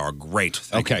that? We are great.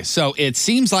 Okay, so it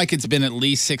seems like it's been at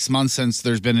least 6 months since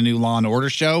there's been a new Law & Order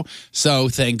show. So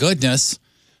thank goodness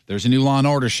there's a new Law &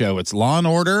 Order show. It's Law &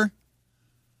 Order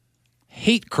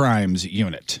Hate Crimes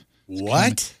Unit.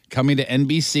 What? Coming to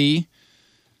NBC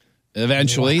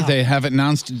eventually. Wow. They haven't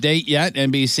announced a date yet.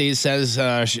 NBC says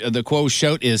the quote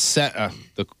show is set.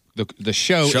 The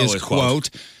show is quote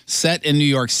set in New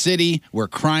York City, where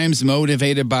crimes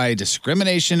motivated by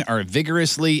discrimination are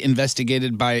vigorously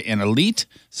investigated by an elite,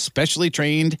 specially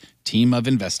trained team of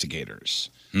investigators.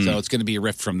 So it's going to be a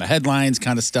riff from the headlines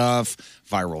kind of stuff,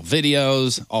 viral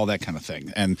videos, all that kind of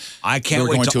thing. And I can't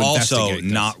wait to also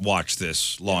not watch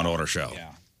this Law and Order show.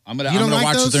 Yeah. I'm going to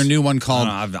watch their new one called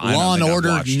Law and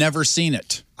Order Never Seen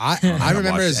It. I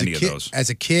remember as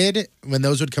a kid when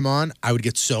those would come on, I would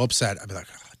get so upset. I'd be like,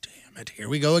 oh, damn it. Here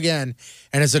we go again.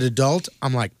 And as an adult,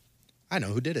 I'm like, I know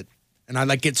who did it. And I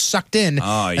like get sucked in.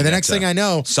 And the next thing I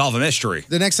know, solve a mystery.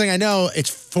 The next thing I know, it's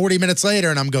 40 minutes later,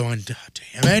 and I'm going,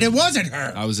 damn it, it wasn't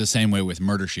her. I was the same way with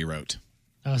Murder, She Wrote.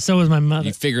 Oh, so was my mother.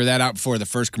 You figure that out before the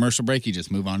first commercial break, you just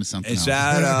move on to something else. Is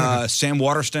that Sam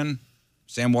Waterston?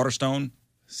 Sam Waterstone?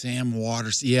 Sam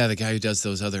Waters. Yeah, the guy who does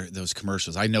those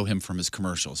commercials. I know him from his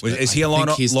commercials. Is he a Law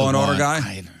and Order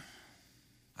guy?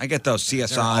 I get those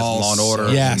CSIs, Law and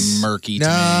Order. Yes. Murky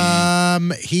to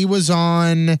me. He was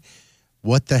on,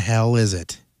 what the hell is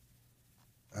it?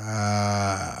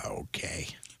 Okay.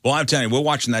 Well, I'm telling you, we're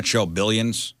watching that show,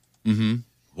 Billions. Mm-hmm.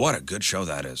 What a good show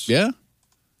that is. Yeah.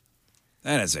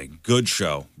 That is a good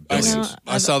show.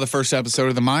 I saw the first episode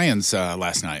of the Mayans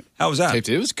last night. How was that?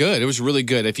 It was good. It was really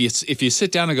good. If you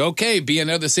sit down and go, okay, be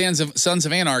another Sons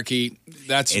of Anarchy,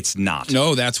 it's not.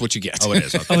 No, that's what you get. Oh, it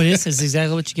is. Okay. Oh, it is? It's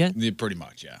exactly what you get? Yeah, pretty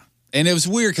much, yeah. And it was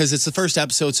weird because it's the first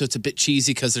episode, so it's a bit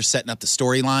cheesy because they're setting up the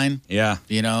storyline. Yeah.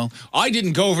 You know? I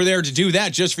didn't go over there to do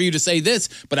that just for you to say this,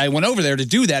 but I went over there to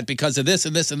do that because of this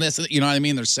and this and this. You know what I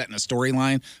mean? They're setting a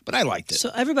storyline, but I liked it.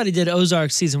 So everybody did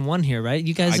Ozark season 1 here, right?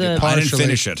 You guys... I didn't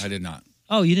finish it. I did not.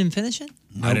 Oh, you didn't finish it?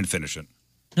 Nope. I didn't finish it.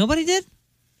 Nobody did?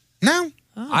 No.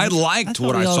 Oh, I liked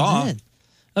what I saw. Did.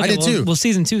 I did too. Well,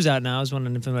 season 2's out now. I was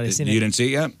wondering if anybody's seen it. You didn't see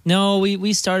it yet? No,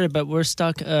 we started, but we're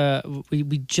stuck. We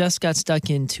just got stuck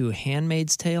into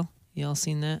Handmaid's Tale. Y'all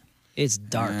seen that? It's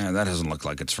dark. Yeah, that doesn't look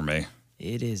like it's for me.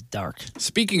 It is dark.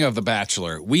 Speaking of The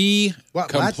Bachelor, we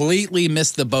completely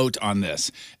missed the boat on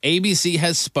this. ABC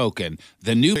has spoken.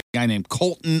 The new guy named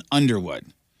Colton Underwood.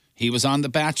 He was on The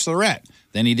Bachelorette.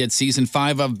 Then he did season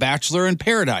 5 of Bachelor in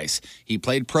Paradise. He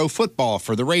played pro football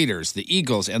for the Raiders, the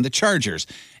Eagles, and the Chargers.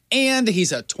 And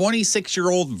he's a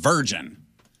 26-year-old virgin.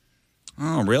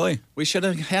 Oh, really? We should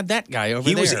have had that guy over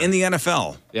there. He was in the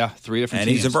NFL. Yeah, 3 different and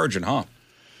teams. He's a virgin, huh?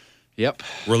 Yep.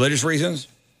 Religious reasons?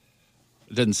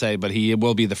 It didn't say, but he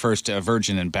will be the first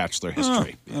virgin in Bachelor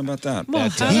history. Oh, how about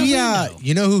that?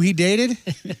 You know who he dated?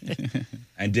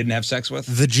 And didn't have sex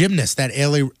with? The gymnast, that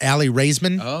Allie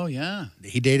Raisman. Oh, yeah.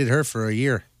 He dated her for a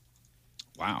year.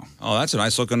 Wow. Oh, that's a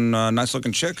nice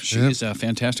looking chick. She's a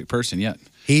fantastic person, yet.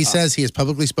 He says he has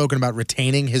publicly spoken about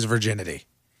retaining his virginity.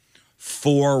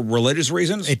 For religious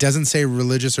reasons? It doesn't say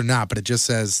religious or not, but it just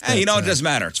says... Hey, you know, it doesn't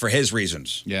matter. It's for his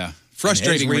reasons. Yeah.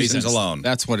 Frustrating reasons alone.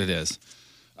 That's what it is.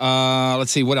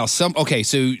 Let's see, what else? Okay,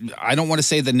 so I don't want to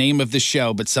say the name of the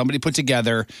show, but somebody put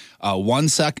together 1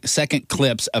 second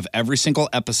clips of every single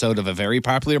episode of a very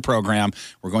popular program.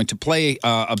 We're going to play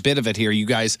a bit of it here. You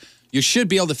guys, you should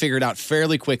be able to figure it out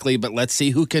fairly quickly, but let's see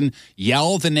who can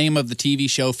yell the name of the TV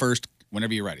show first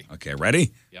whenever you're ready. Okay,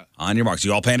 ready? Yeah. On your marks.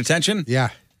 You all paying attention? Yeah.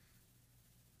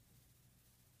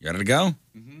 You ready to go?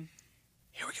 Mm-hmm.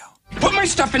 Here we go. Put my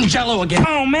stuff in Jell-O again.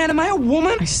 Oh, man, am I a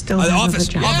woman? I still have office.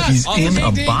 a vagina. Office. He's in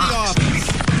a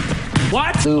box.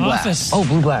 What? Blue glass. Oh,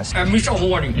 blue glass. I'm so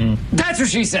horny. That's what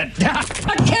she said.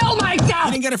 Kill myself.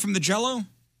 You didn't get it from the Jell-O?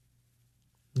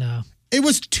 No. It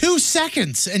was 2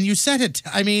 seconds, and you said it.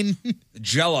 I mean...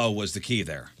 Jell-O was the key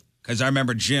there. Because I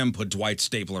remember Jim put Dwight's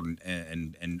stapler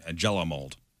in a Jell-O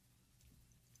mold.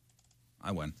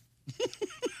 I win.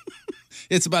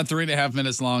 It's about 3.5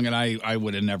 minutes long, and I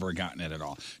would have never gotten it at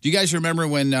all. Do you guys remember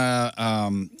when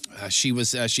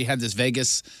she had this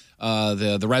Vegas,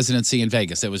 the residency in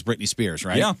Vegas? It was Britney Spears,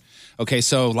 right? Yeah. Okay,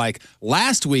 so like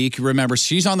last week, remember,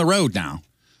 she's on the road now.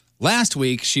 Last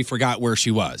week, she forgot where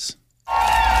she was.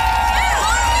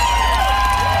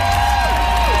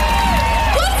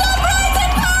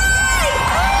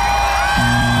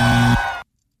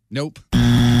 Nope.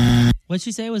 What'd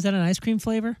she say? Was that an ice cream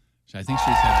flavor? I think she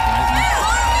said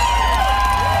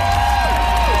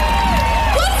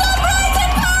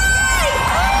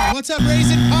What's up,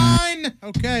 Raisin Pine?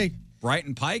 Okay.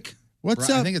 Brighton Pike? What's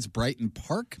up? I think it's Brighton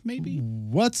Park, maybe.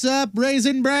 What's up,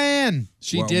 Raisin Bran?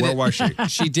 She did where it. was she?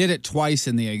 She did it twice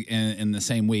in the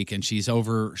same week, and she's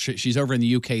over in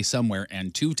the UK somewhere.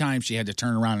 And 2 times she had to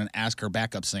turn around and ask her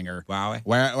backup singer, "Wow,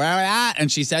 where at?"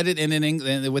 And she said it in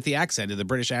English with the accent, the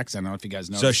British accent. I don't know if you guys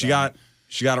know. So she got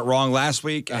it wrong last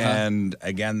week and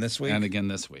again this week. And again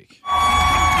this week.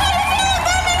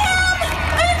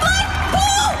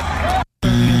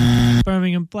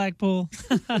 Birmingham, Blackpool.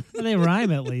 They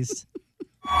rhyme at least.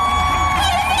 I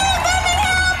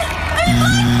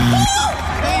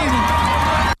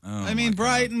mean,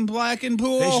 Brighton, Black and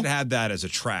Pool. They should have that as a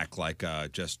track, like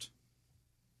just.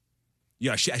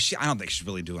 Yeah, I don't think she's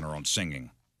really doing her own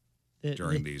singing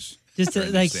during these. Just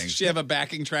during like these things. She have a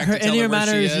backing track. Her to tell in your her where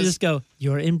manner she is you just go,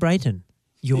 "You're in Brighton.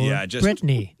 You're just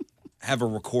Brittany." Have a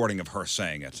recording of her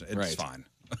saying it. It's fine.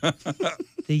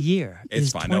 the year. It's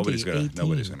is fine. Nobody's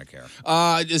 2018. gonna care.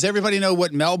 Does everybody know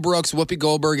what Mel Brooks, Whoopi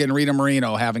Goldberg, and Rita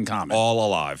Moreno have in common? All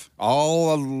alive.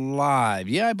 All alive.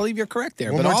 Yeah, I believe you're correct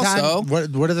there. One but more also,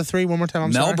 time. What are the three? One more time.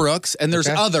 I'm Mel sorry. Brooks, and there's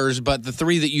Okay. others, but the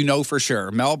three that you know for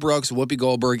sure: Mel Brooks, Whoopi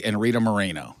Goldberg, and Rita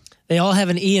Moreno. They all have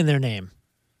an E in their name.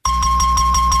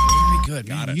 Very good,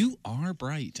 man. You are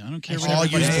bright. I don't care. Actually, what all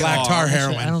use everybody black else. tar Actually,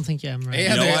 heroin. I don't think I'm right.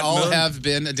 And know they what, all Moon? have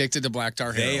been addicted to black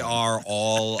tar heroin. They are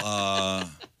all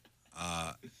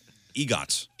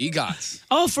EGOTs. EGOTs.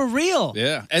 Oh, for real?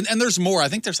 Yeah, and there's more. I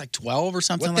think there's like 12 or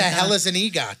something. What the like hell that. is an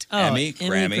EGOT? Oh, Emmy,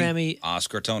 Grammy, Grammy.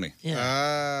 Oscar, Tony.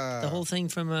 Yeah. The whole thing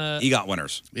from EGOT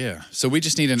winners. Yeah. So we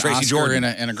just need an Tracy Oscar Jordan.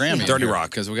 and a Grammy. Dirty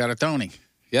Rock. Because we got a Tony.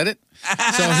 Get it?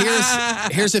 So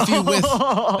here's a few with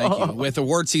thank you. With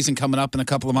award season coming up in a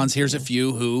couple of months, here's a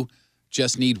few who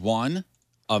just need one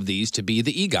of these to be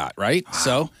the EGOT, right? Wow.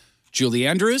 So Julie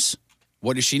Andrews,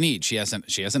 what does she need? She has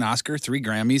an Oscar, 3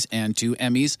 Grammys, and 2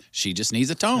 Emmys. She just needs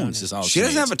a Tones. Is all She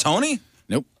doesn't needs. have a Tony?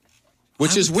 Nope.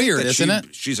 Which I is would think weird, that isn't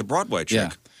it? She's a Broadway chick. Yeah.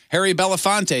 Harry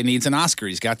Belafonte needs an Oscar.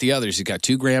 He's got the others. He's got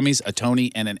 2 Grammys, a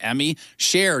Tony, and an Emmy.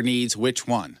 Cher needs which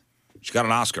one? She got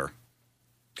an Oscar.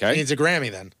 Okay. She needs a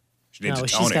Grammy then. She needs No, a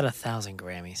she's Tony. got 1,000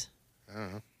 Grammys.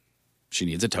 She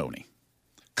needs a Tony.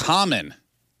 Common.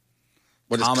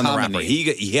 What does Common the Common rapper.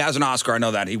 need? He has an Oscar. I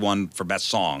know that. He won for Best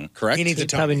Song. Correct? He needs He a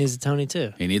Tony. probably needs a Tony,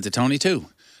 too. He needs a Tony, too.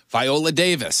 Viola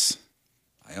Davis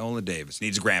Viola Davis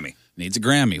needs a Grammy. needs a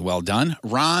Grammy. Well done.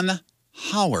 Ron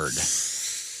Howard.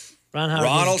 Ron Howard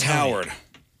Ronald needs a Tony. Howard.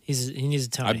 He needs a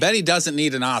Tony. I bet he doesn't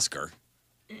need an Oscar.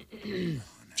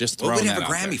 Just What throwing would he that have a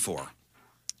out Grammy there. for?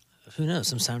 Who knows?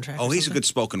 Some soundtrack? Oh, or he's a something? good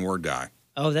spoken word guy.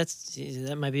 Oh,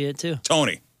 that might be it, too.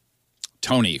 Tony.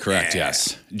 Tony, correct,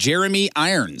 yes. Jeremy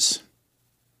Irons.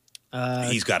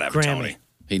 He's got to have a Grammy. Tony.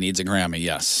 He needs a Grammy,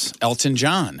 yes. Elton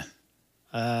John.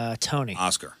 Tony.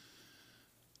 Oscar.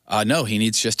 No, he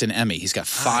needs just an Emmy. He's got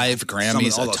 5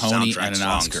 Grammys, all a those Tony, soundtrack and an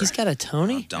songs. Oscar. He's got a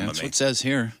Tony? Dumb That's of what me. it says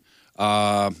here.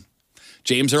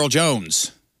 James Earl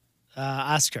Jones.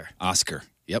 Oscar. Oscar.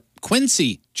 Yep.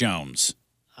 Quincy Jones.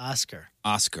 Oscar.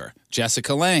 Oscar.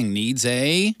 Jessica Lange needs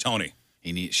a Tony.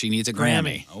 She needs a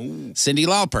Grammy. Oh. Cyndi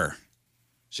Lauper.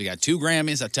 She got 2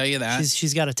 Grammys, I'll tell you that.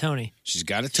 She's got a Tony. She's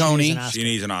got a Tony. She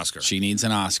needs an Oscar. She needs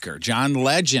an Oscar. John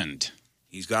Legend.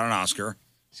 He's got an Oscar.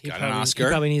 Got an Oscar. He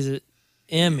probably needs an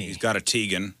Emmy. He's got a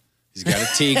Tegan. He's got a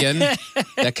Tegan.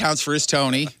 That counts for his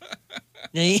Tony.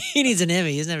 No, he needs an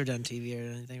Emmy. He's never done TV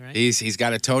or anything, right? He's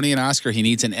got a Tony and Oscar. He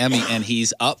needs an Emmy, and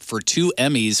he's up for 2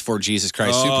 Emmys for Jesus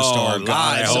Christ Superstar God,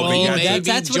 I Live. hope So he he gets may it.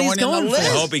 be That's what he's joining going the for. I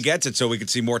list. hope he gets it so we can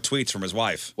see more tweets from his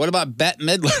wife. What about Bette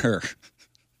Midler?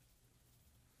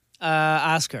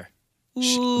 Oscar.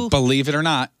 Ooh. Believe it or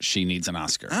not, she needs an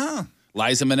Oscar. Oh.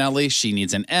 Liza Minnelli, she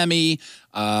needs an Emmy.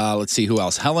 Let's see who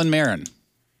else. Helen Mirren.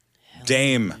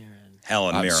 Dame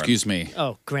Helen Mirren. Excuse me.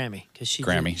 Oh, Grammy. Because she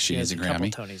Grammy. did- She has needs a couple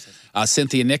Grammy. Tonys, I think.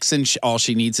 Cynthia Nixon, all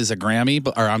she needs is a Grammy,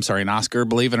 or I'm sorry, an Oscar,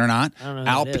 believe it or not. I don't know who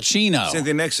Al that is. Pacino.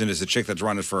 Cynthia Nixon is the chick that's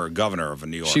running for governor of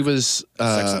New York. She was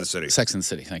Sex and the City. Sex and the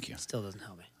City, thank you. Still doesn't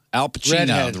help me. Al Pacino,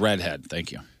 Redhead. the redhead,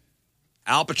 thank you.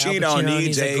 Al Pacino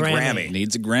needs a Grammy.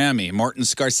 Needs a Grammy. Martin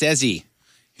Scorsese.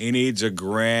 He needs a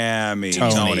Grammy.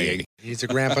 Tony. He's a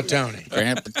Grandpa Tony.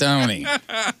 Grandpa Tony.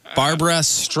 Barbara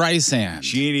Streisand.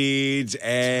 She needs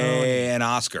an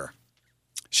Oscar.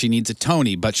 She needs a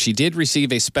Tony, but she did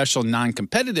receive a special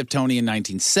non-competitive Tony in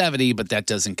 1970, but that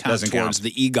doesn't count Doesn't towards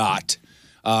count. the EGOT.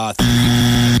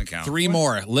 Doesn't count. 3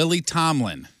 more. Lily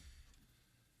Tomlin.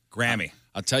 Grammy.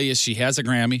 I'll tell you, she has a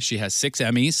Grammy. She has 6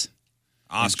 Emmys.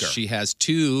 Oscar. She has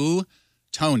 2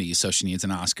 Tonys, so she needs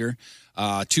an Oscar.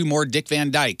 2 more. Dick Van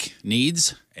Dyke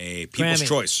needs A People's Grammy.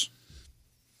 Choice.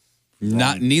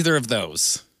 neither of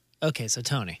those. Okay, so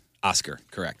Tony. Oscar,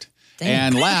 correct.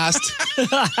 Damn. And last,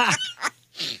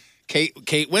 Kate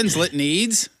Winslet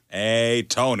needs A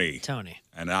Tony. Tony.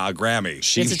 And a Grammy.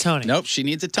 She It's a Tony. Nope, she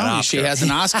needs a Tony. An She Oscar. has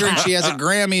an Oscar and she has a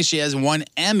Grammy. She has 1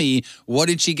 Emmy. What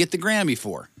did she get the Grammy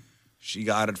for? She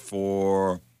got it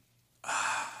for.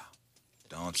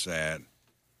 Don't say it.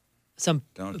 Some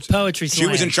Don't say poetry it. She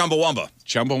was in slam. Chumbawamba.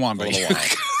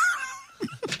 Chumbawamba.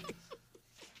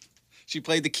 She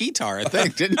played the guitar, I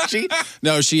think, didn't she?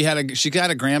 No, she got a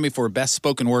Grammy for Best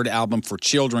Spoken Word Album for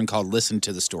Children called "Listen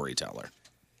to the Storyteller."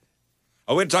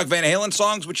 Oh, we didn't talk Van Halen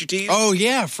songs, which you teased? Oh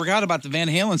yeah, forgot about the Van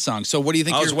Halen song. So what do you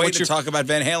think? I was what's waiting to talk about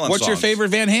Van Halen What's your songs. favorite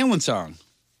Van Halen song?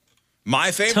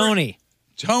 My favorite? Tony.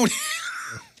 Tony.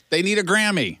 They need a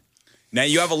Grammy. Now,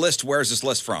 you have a list. Where's this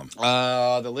list from?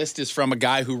 The list is from a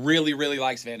guy who really, really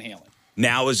likes Van Halen.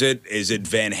 Now, is it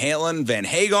Van Halen, Van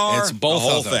Hagar? It's both the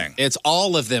whole of them. thing. It's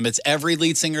all of them. It's every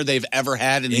lead singer they've ever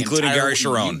had, in the Including entire, Gary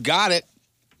Cherone. You got it.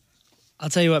 I'll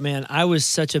tell you what, man. I was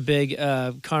such a big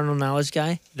carnal knowledge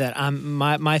guy that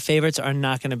my favorites are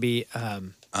not going to be they're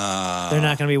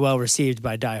not going to be well received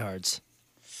by diehards.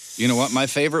 You know what? My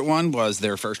favorite one was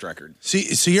their first record.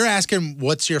 See, so you're asking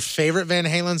what's your favorite Van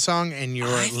Halen song and your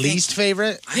least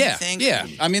favorite? Yeah.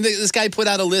 I mean, this guy put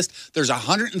out a list. There's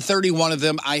 131 of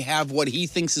them. I have what he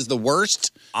thinks is the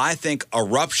worst. I think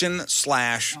Eruption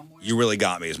 / You Really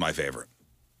Got Me is my favorite.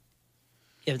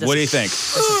 Yeah, what do you think?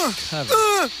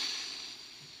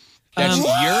 That's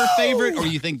your favorite, or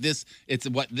you think it's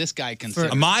what this guy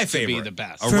considers my to favorite be the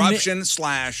best? Eruption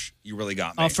 / You Really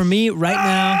Got Me. For me,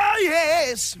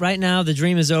 right now, The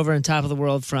Dream Is Over and Top of the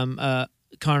World from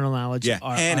Carnal Knowledge. Yeah.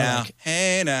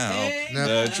 Hey now,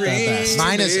 the dream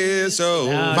is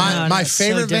over. My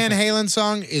favorite Van Halen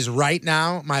song is Right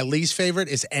Now. My least favorite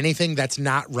is anything that's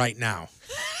not right now.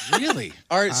 Really?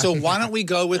 All right, so why don't we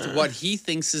go with what he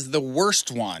thinks is the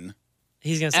worst one?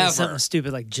 He's going to say something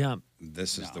stupid like Jump.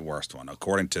 This is the worst one,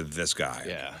 according to this guy.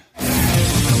 Yeah.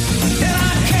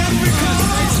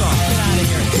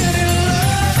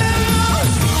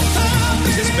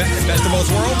 Is this best of both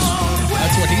worlds?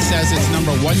 That's what he says. It's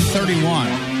number 131. I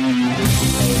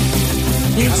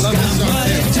love this song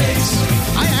too.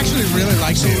 I actually really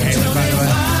like Van Halen, by the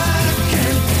way.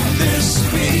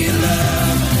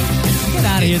 Get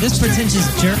out of here, this pretentious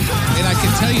jerk. And I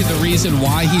can tell you the reason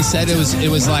why he said it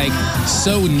was like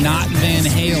so not Van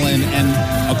Halen.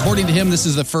 And according to him, this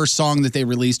is the first song that they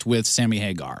released with Sammy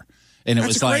Hagar. And it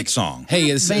That's was a like, great song. Hey,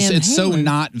 it's so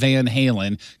not Van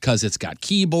Halen because it's got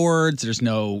keyboards. There's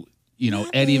no,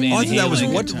 Eddie Van Halen. That was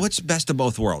what's best of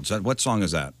both worlds? What song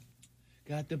is that?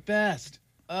 Got the best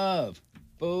of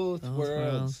both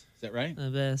worlds. Is that right? The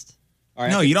best. All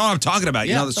right, no, you know what I'm talking about.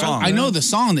 You know the song. I know the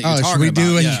song that you're talking about. Should we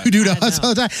do and yeah. you do to us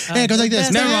all the time? Hey, it goes like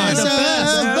this. Never mind. The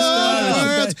best of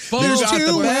both worlds. There's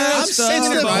two worlds. It's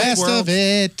the best of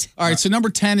it. All right, so number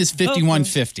 10 is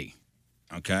 5150.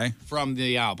 Okay. From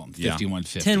the album,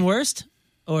 5150. 10 worst?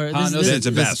 Or this is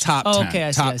the best. Top 10. Oh, okay,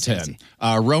 I see, top I see, 10.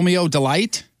 I see. Romeo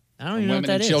Delight. I don't even know what Women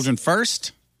that and is. Children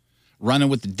First. Running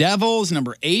with the Devils,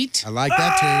 number 8. I like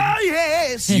that tune.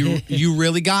 Yes. You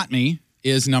Really Got Me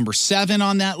is number 7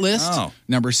 on that list. Oh.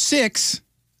 Number 6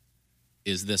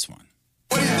 is this one.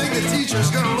 What do you think the teacher's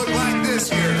going to look like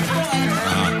this year?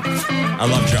 I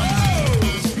love Jump.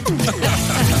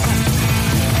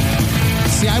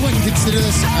 See, I wouldn't consider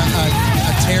this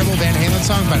a terrible Van Halen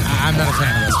song, but I'm not a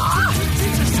fan of this.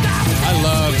 I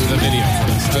love the video for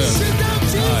this.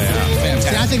 Oh, yeah. Fantastic.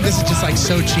 See, I think this is just like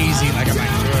so cheesy. Like I'm like,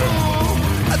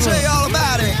 I'll tell you all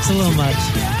about it. It's a little much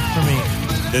for me.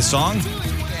 This song?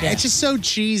 yeah, it's just so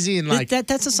cheesy and like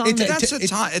That's a song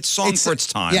It's song for its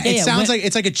time. Yeah, it sounds like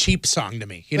it's like a cheap song to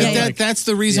me. You know, But like, that's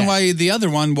the reason why the other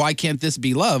one, Why Can't This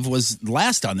Be Love, was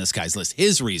last on this guy's list.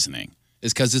 His reasoning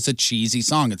is because it's a cheesy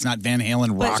song. It's not Van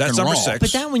Halen rock that's and number roll. 6.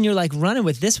 But that when you're like running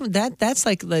with this one, that's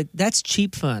like that's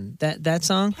cheap fun. That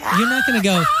song, you're not gonna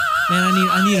go, man.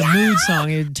 I need a mood song.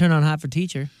 You turn on Hot for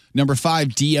Teacher. Number 5,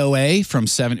 DOA from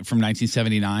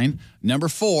 1979. Number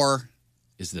 4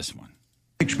 is this one.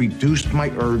 Reduced my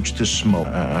urge to smoke.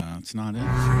 That's not it. There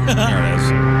it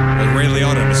is. Like Ray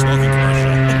Liotta in the smoking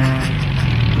commercial.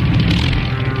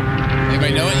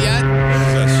 Anybody know it yet?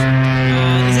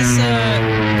 Is this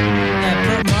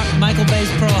Michael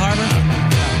Bay's Pearl Harbor?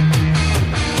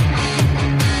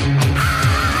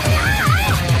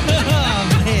 Oh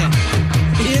man,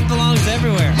 it belongs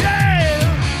everywhere.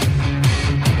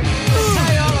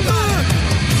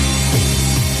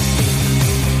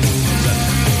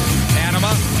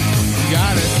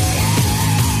 Got it.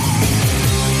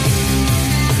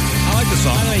 I like the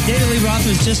song. By the way, David Lee Roth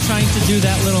was just trying to do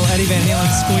that little Eddie Van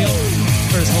Halen squeal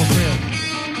for his whole career.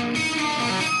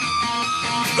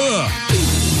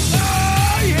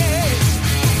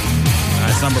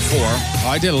 That's number 4. Oh,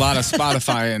 I did a lot of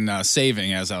Spotify and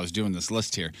saving as I was doing this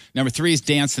list here. Number 3 is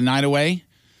Dance the Night Away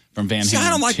from Van Halen. See, I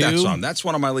don't like 2. that song. That's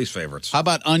one of my least favorites. How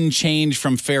about Unchanged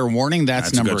from Fair Warning?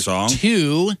 That's a number good song.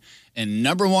 2. And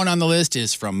number 1 on the list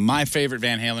is from my favorite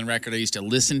Van Halen record. I used to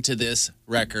listen to this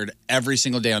record every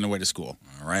single day on the way to school.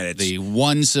 All right. It's The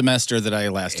one semester that I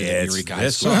lasted at it's Eureka High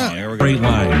this School. song. Here we go. Straight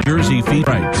line, Jersey feet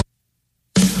right.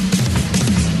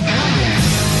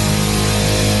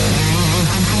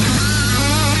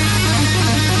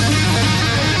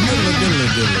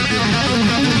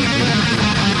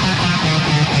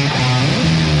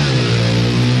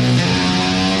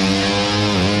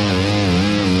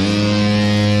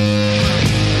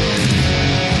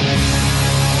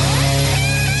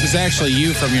 This is actually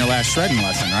you from your last shredding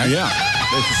lesson, right? Yeah.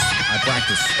 I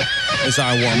practice. This is how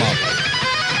I warm up.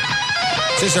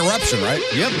 This is Eruption, right?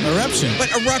 Yep, Eruption.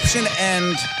 But Eruption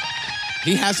and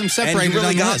He has them separated And You Really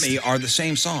on the Got list. Me are the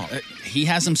same song. He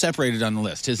has them separated on the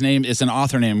list. His name is an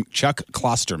author named Chuck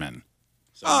Klosterman.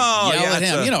 So yell at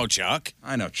him. You know Chuck.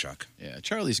 I know Chuck. Yeah,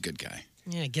 Charlie's a good guy.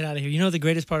 Yeah, get out of here. You know the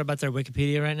greatest part about their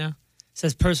Wikipedia right now? It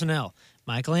says personnel.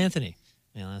 Michael Anthony.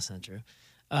 Yeah, that's not true.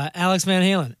 Alex Van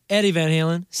Halen. Eddie Van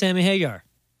Halen. Sammy Hagar.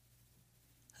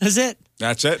 That's it.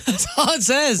 That's it? That's all it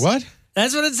says. What?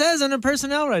 That's what it says under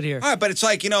personnel right here. All right, but it's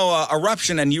like,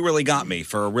 Eruption and You Really Got Me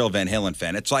for a real Van Halen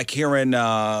fan. It's like hearing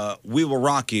We Will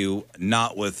Rock You,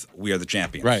 not with We Are the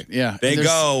Champions. Right, yeah. They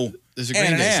go There's a Green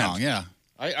hand in Day hand. song, yeah.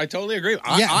 I totally agree.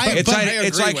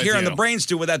 It's like hearing the Brains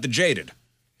do without the Jaded.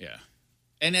 Yeah.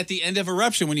 And at the end of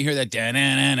Eruption, when you hear that,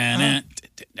 and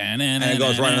it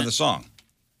goes right into the song.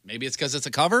 Maybe it's because it's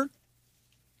a cover?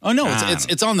 Oh, no,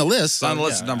 it's on the list. It's on the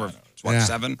list, number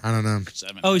 7? I don't know.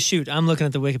 7. Oh, shoot. I'm looking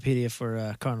at the Wikipedia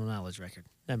for Carnal Knowledge record.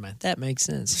 Never mind. That makes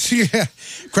sense. Yeah.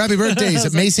 Crappy birthdays.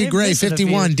 like, Macy they're Gray, missing a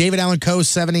 51. few. David Allen Coe,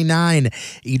 79.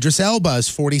 Idris Elba is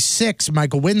 46.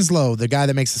 Michael Winslow, the guy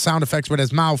that makes the sound effects with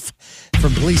his mouth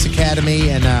from Police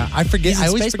Academy. And I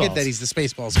always forget that he's the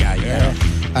Spaceballs guy.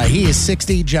 Yeah. He is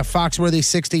 60. Jeff Foxworthy,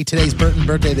 60. Today's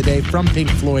birthday of the day from Pink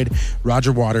Floyd.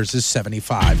 Roger Waters is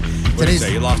 75. What do you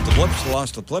say? You lost the blips,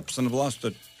 lost the flips, and lost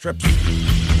the trips.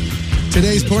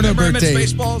 Today's porno birthday.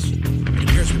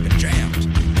 Spaceballs? Years we've been jammed.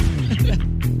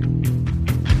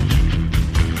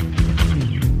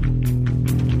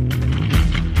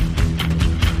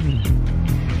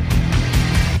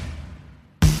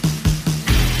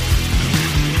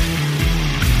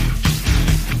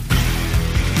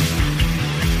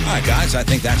 All right, guys, I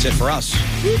think that's it for us.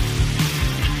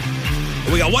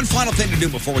 We got one final thing to do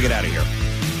before we get out of here.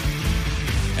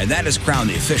 And that is crown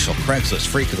the official Craigslist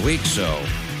Freak of the Week. So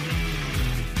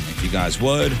if you guys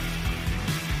would,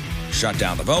 shut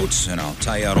down the votes, and I'll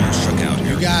tell you how it all shook out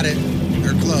here. You got it.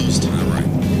 They're closed. All right.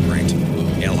 Great.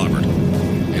 Hail Hubbard.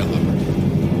 Hail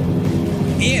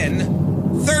Hubbard.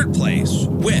 In third place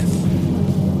with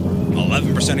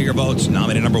 11% of your votes,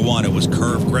 nominated number 1, it was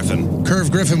Curve Griffin. Curve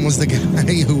Griffin was the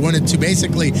guy who wanted to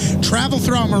basically travel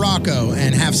throughout Morocco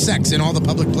and have sex in all the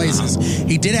public places.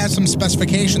 He did have some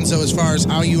specifications, though, as far as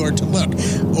how you are to look.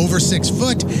 Over 6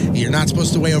 foot, you're not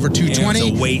supposed to weigh over 220. And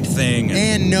it's a weight thing.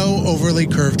 And no overly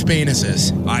curved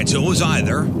penises. All right, so it was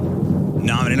either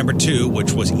nominated number 2,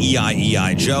 which was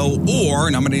E.I. Joe, or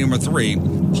nominated number 3,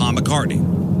 Paul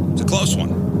McCartney. It's a close one.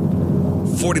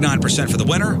 49% for the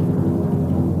winner.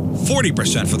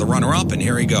 40% for the runner-up, and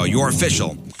here we go. Your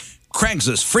official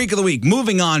Craigslist Freak of the Week.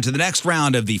 Moving on to the next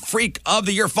round of the Freak of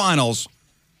the Year finals.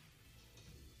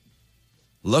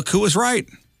 Look who was right.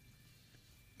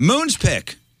 Moon's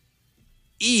pick.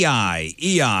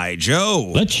 E.I.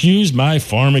 Joe. Let's use my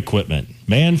farm equipment.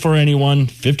 Man for anyone,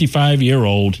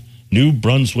 55-year-old, New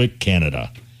Brunswick,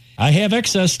 Canada. I have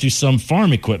access to some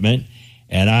farm equipment,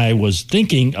 and I was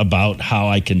thinking about how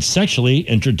I can sexually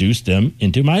introduce them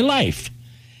into my life.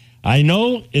 I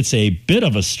know it's a bit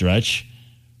of a stretch,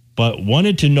 but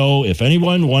wanted to know if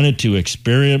anyone wanted to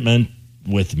experiment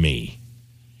with me.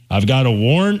 I've got a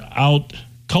worn-out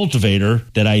cultivator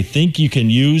that I think you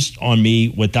can use on me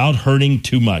without hurting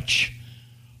too much.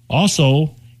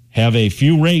 Also, have a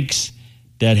few rakes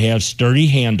that have sturdy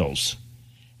handles.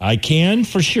 I can,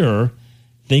 for sure,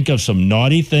 think of some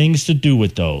naughty things to do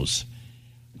with those.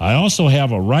 I also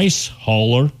have a rice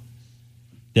hauler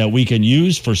that we can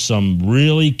use for some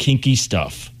really kinky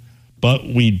stuff. But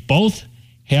we both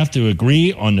have to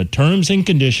agree on the terms and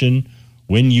condition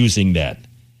when using that.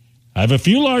 I have a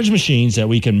few large machines that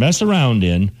we can mess around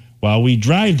in while we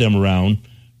drive them around,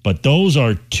 but those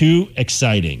are too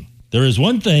exciting. There is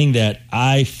one thing that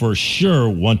I for sure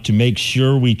want to make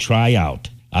sure we try out.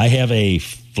 I have a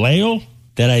flail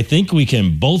that I think we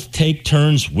can both take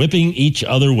turns whipping each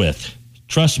other with.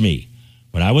 Trust me,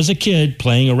 when I was a kid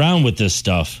playing around with this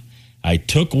stuff, I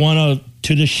took one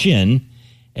to the shin,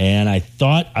 and I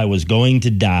thought I was going to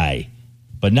die.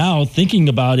 But now, thinking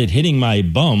about it hitting my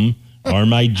bum or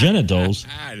my genitals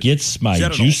gets my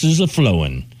juices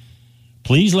a-flowing.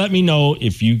 Please let me know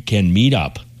if you can meet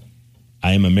up.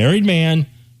 I am a married man,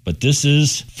 but this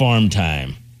is farm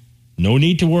time. No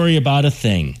need to worry about a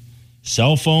thing.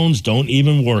 Cell phones don't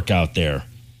even work out there.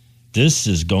 This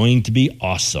is going to be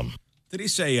awesome. Did he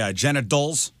say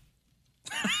genitals?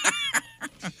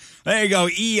 There you go.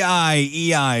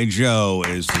 E.I. Joe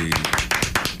is the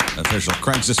official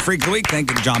Craigslist Freak of the Week. Thank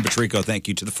you to John Patrico. Thank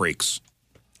you to the Freaks.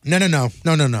 No. No,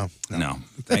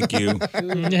 thank you.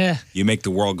 Yeah. You make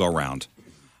the world go round.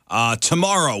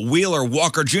 Tomorrow, Wheeler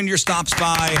Walker Jr. stops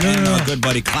by, and our good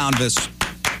buddy Clownvis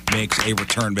makes a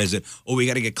return visit. Oh, we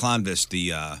got to get Clownvis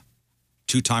the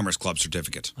Two Timers Club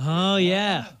certificate. Oh,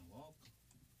 yeah.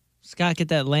 Scott, get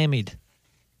that lammied.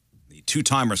 the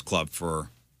Two-Timers Club for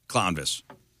Clownvis.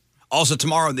 Also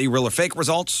tomorrow, the real or fake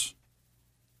results.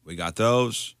 We got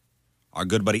those. Our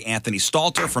good buddy Anthony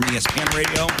Stalter from ESPN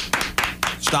Radio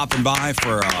stopping by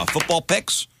for football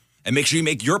picks. And make sure you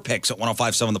make your picks at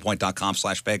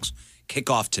 1057thepoint.com/picks.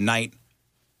 Kickoff tonight,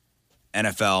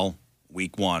 NFL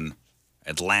Week 1,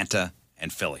 Atlanta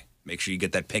and Philly. Make sure you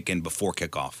get that pick in before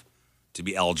kickoff to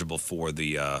be eligible for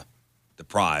the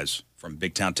prize from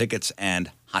Big Town Tickets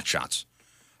and Hot Shots.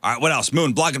 All right, what else?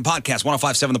 Moon, blog and podcast,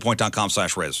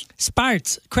 1057thepoint.com/Riz.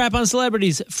 Sparts, crap on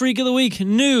celebrities, freak of the week,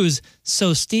 news.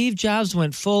 So Steve Jobs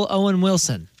went full Owen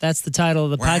Wilson. That's the title of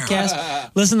the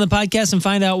podcast. Listen to the podcast and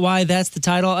find out why that's the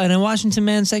title. And a Washington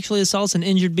man sexually assaults an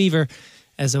injured beaver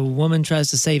as a woman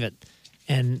tries to save it.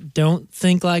 And don't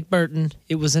think like Burton.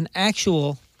 It was an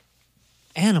actual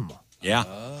animal. Yeah.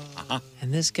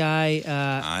 And this guy...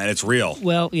 and it's real.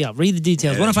 Well, yeah, read the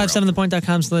details.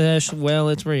 1057thepoint.com/well,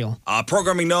 it's real.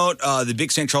 Programming note, the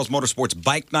Big St. Charles Motorsports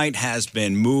Bike Night has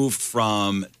been moved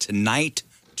from tonight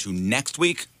to next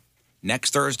week,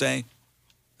 next Thursday.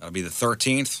 That'll be the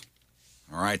 13th.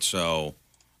 All right, so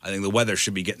I think the weather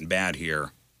should be getting bad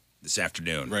here this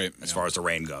afternoon, right? As far as the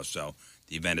rain goes, so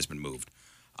the event has been moved.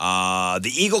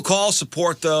 The Eagle Call,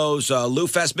 support those Lou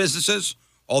Fest businesses.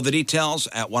 All the details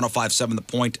at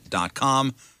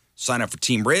 1057thepoint.com. Sign up for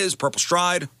Team Riz, Purple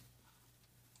Stride,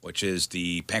 which is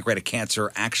the Pancreatic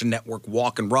Cancer Action Network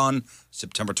Walk and Run,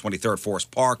 September 23rd,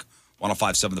 Forest Park,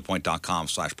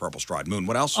 1057thepoint.com/Purple Stride. Moon,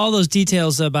 what else? All those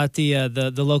details about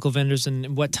the local vendors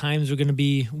and what times we're going to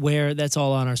be where, that's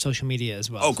all on our social media as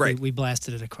well. Oh, great. We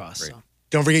blasted it across. So.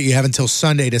 Don't forget, you have until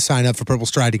Sunday to sign up for Purple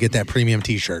Stride to get that premium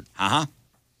T-shirt.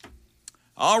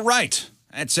 All right.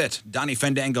 That's it. Donnie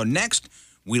Fandango next.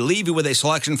 We leave you with a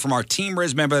selection from our Team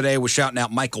Riz member today. We're shouting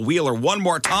out Michael Wheeler one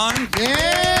more time.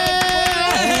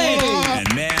 Yeah!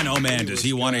 And man, oh man, does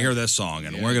he want to hear this song.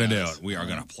 And we're going to do it. We are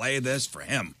going to play this for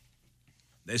him.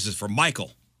 This is for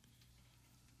Michael.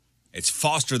 It's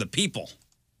Foster the People.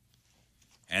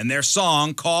 And their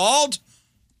song called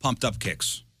Pumped Up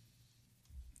Kicks.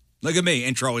 Look at me,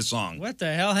 intro his song. What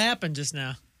the hell happened just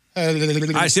now? All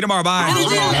right, see you tomorrow. Bye.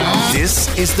 This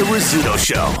is the Rizzuto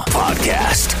Show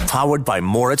podcast, powered by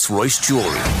Moritz Royce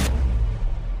Jewelry.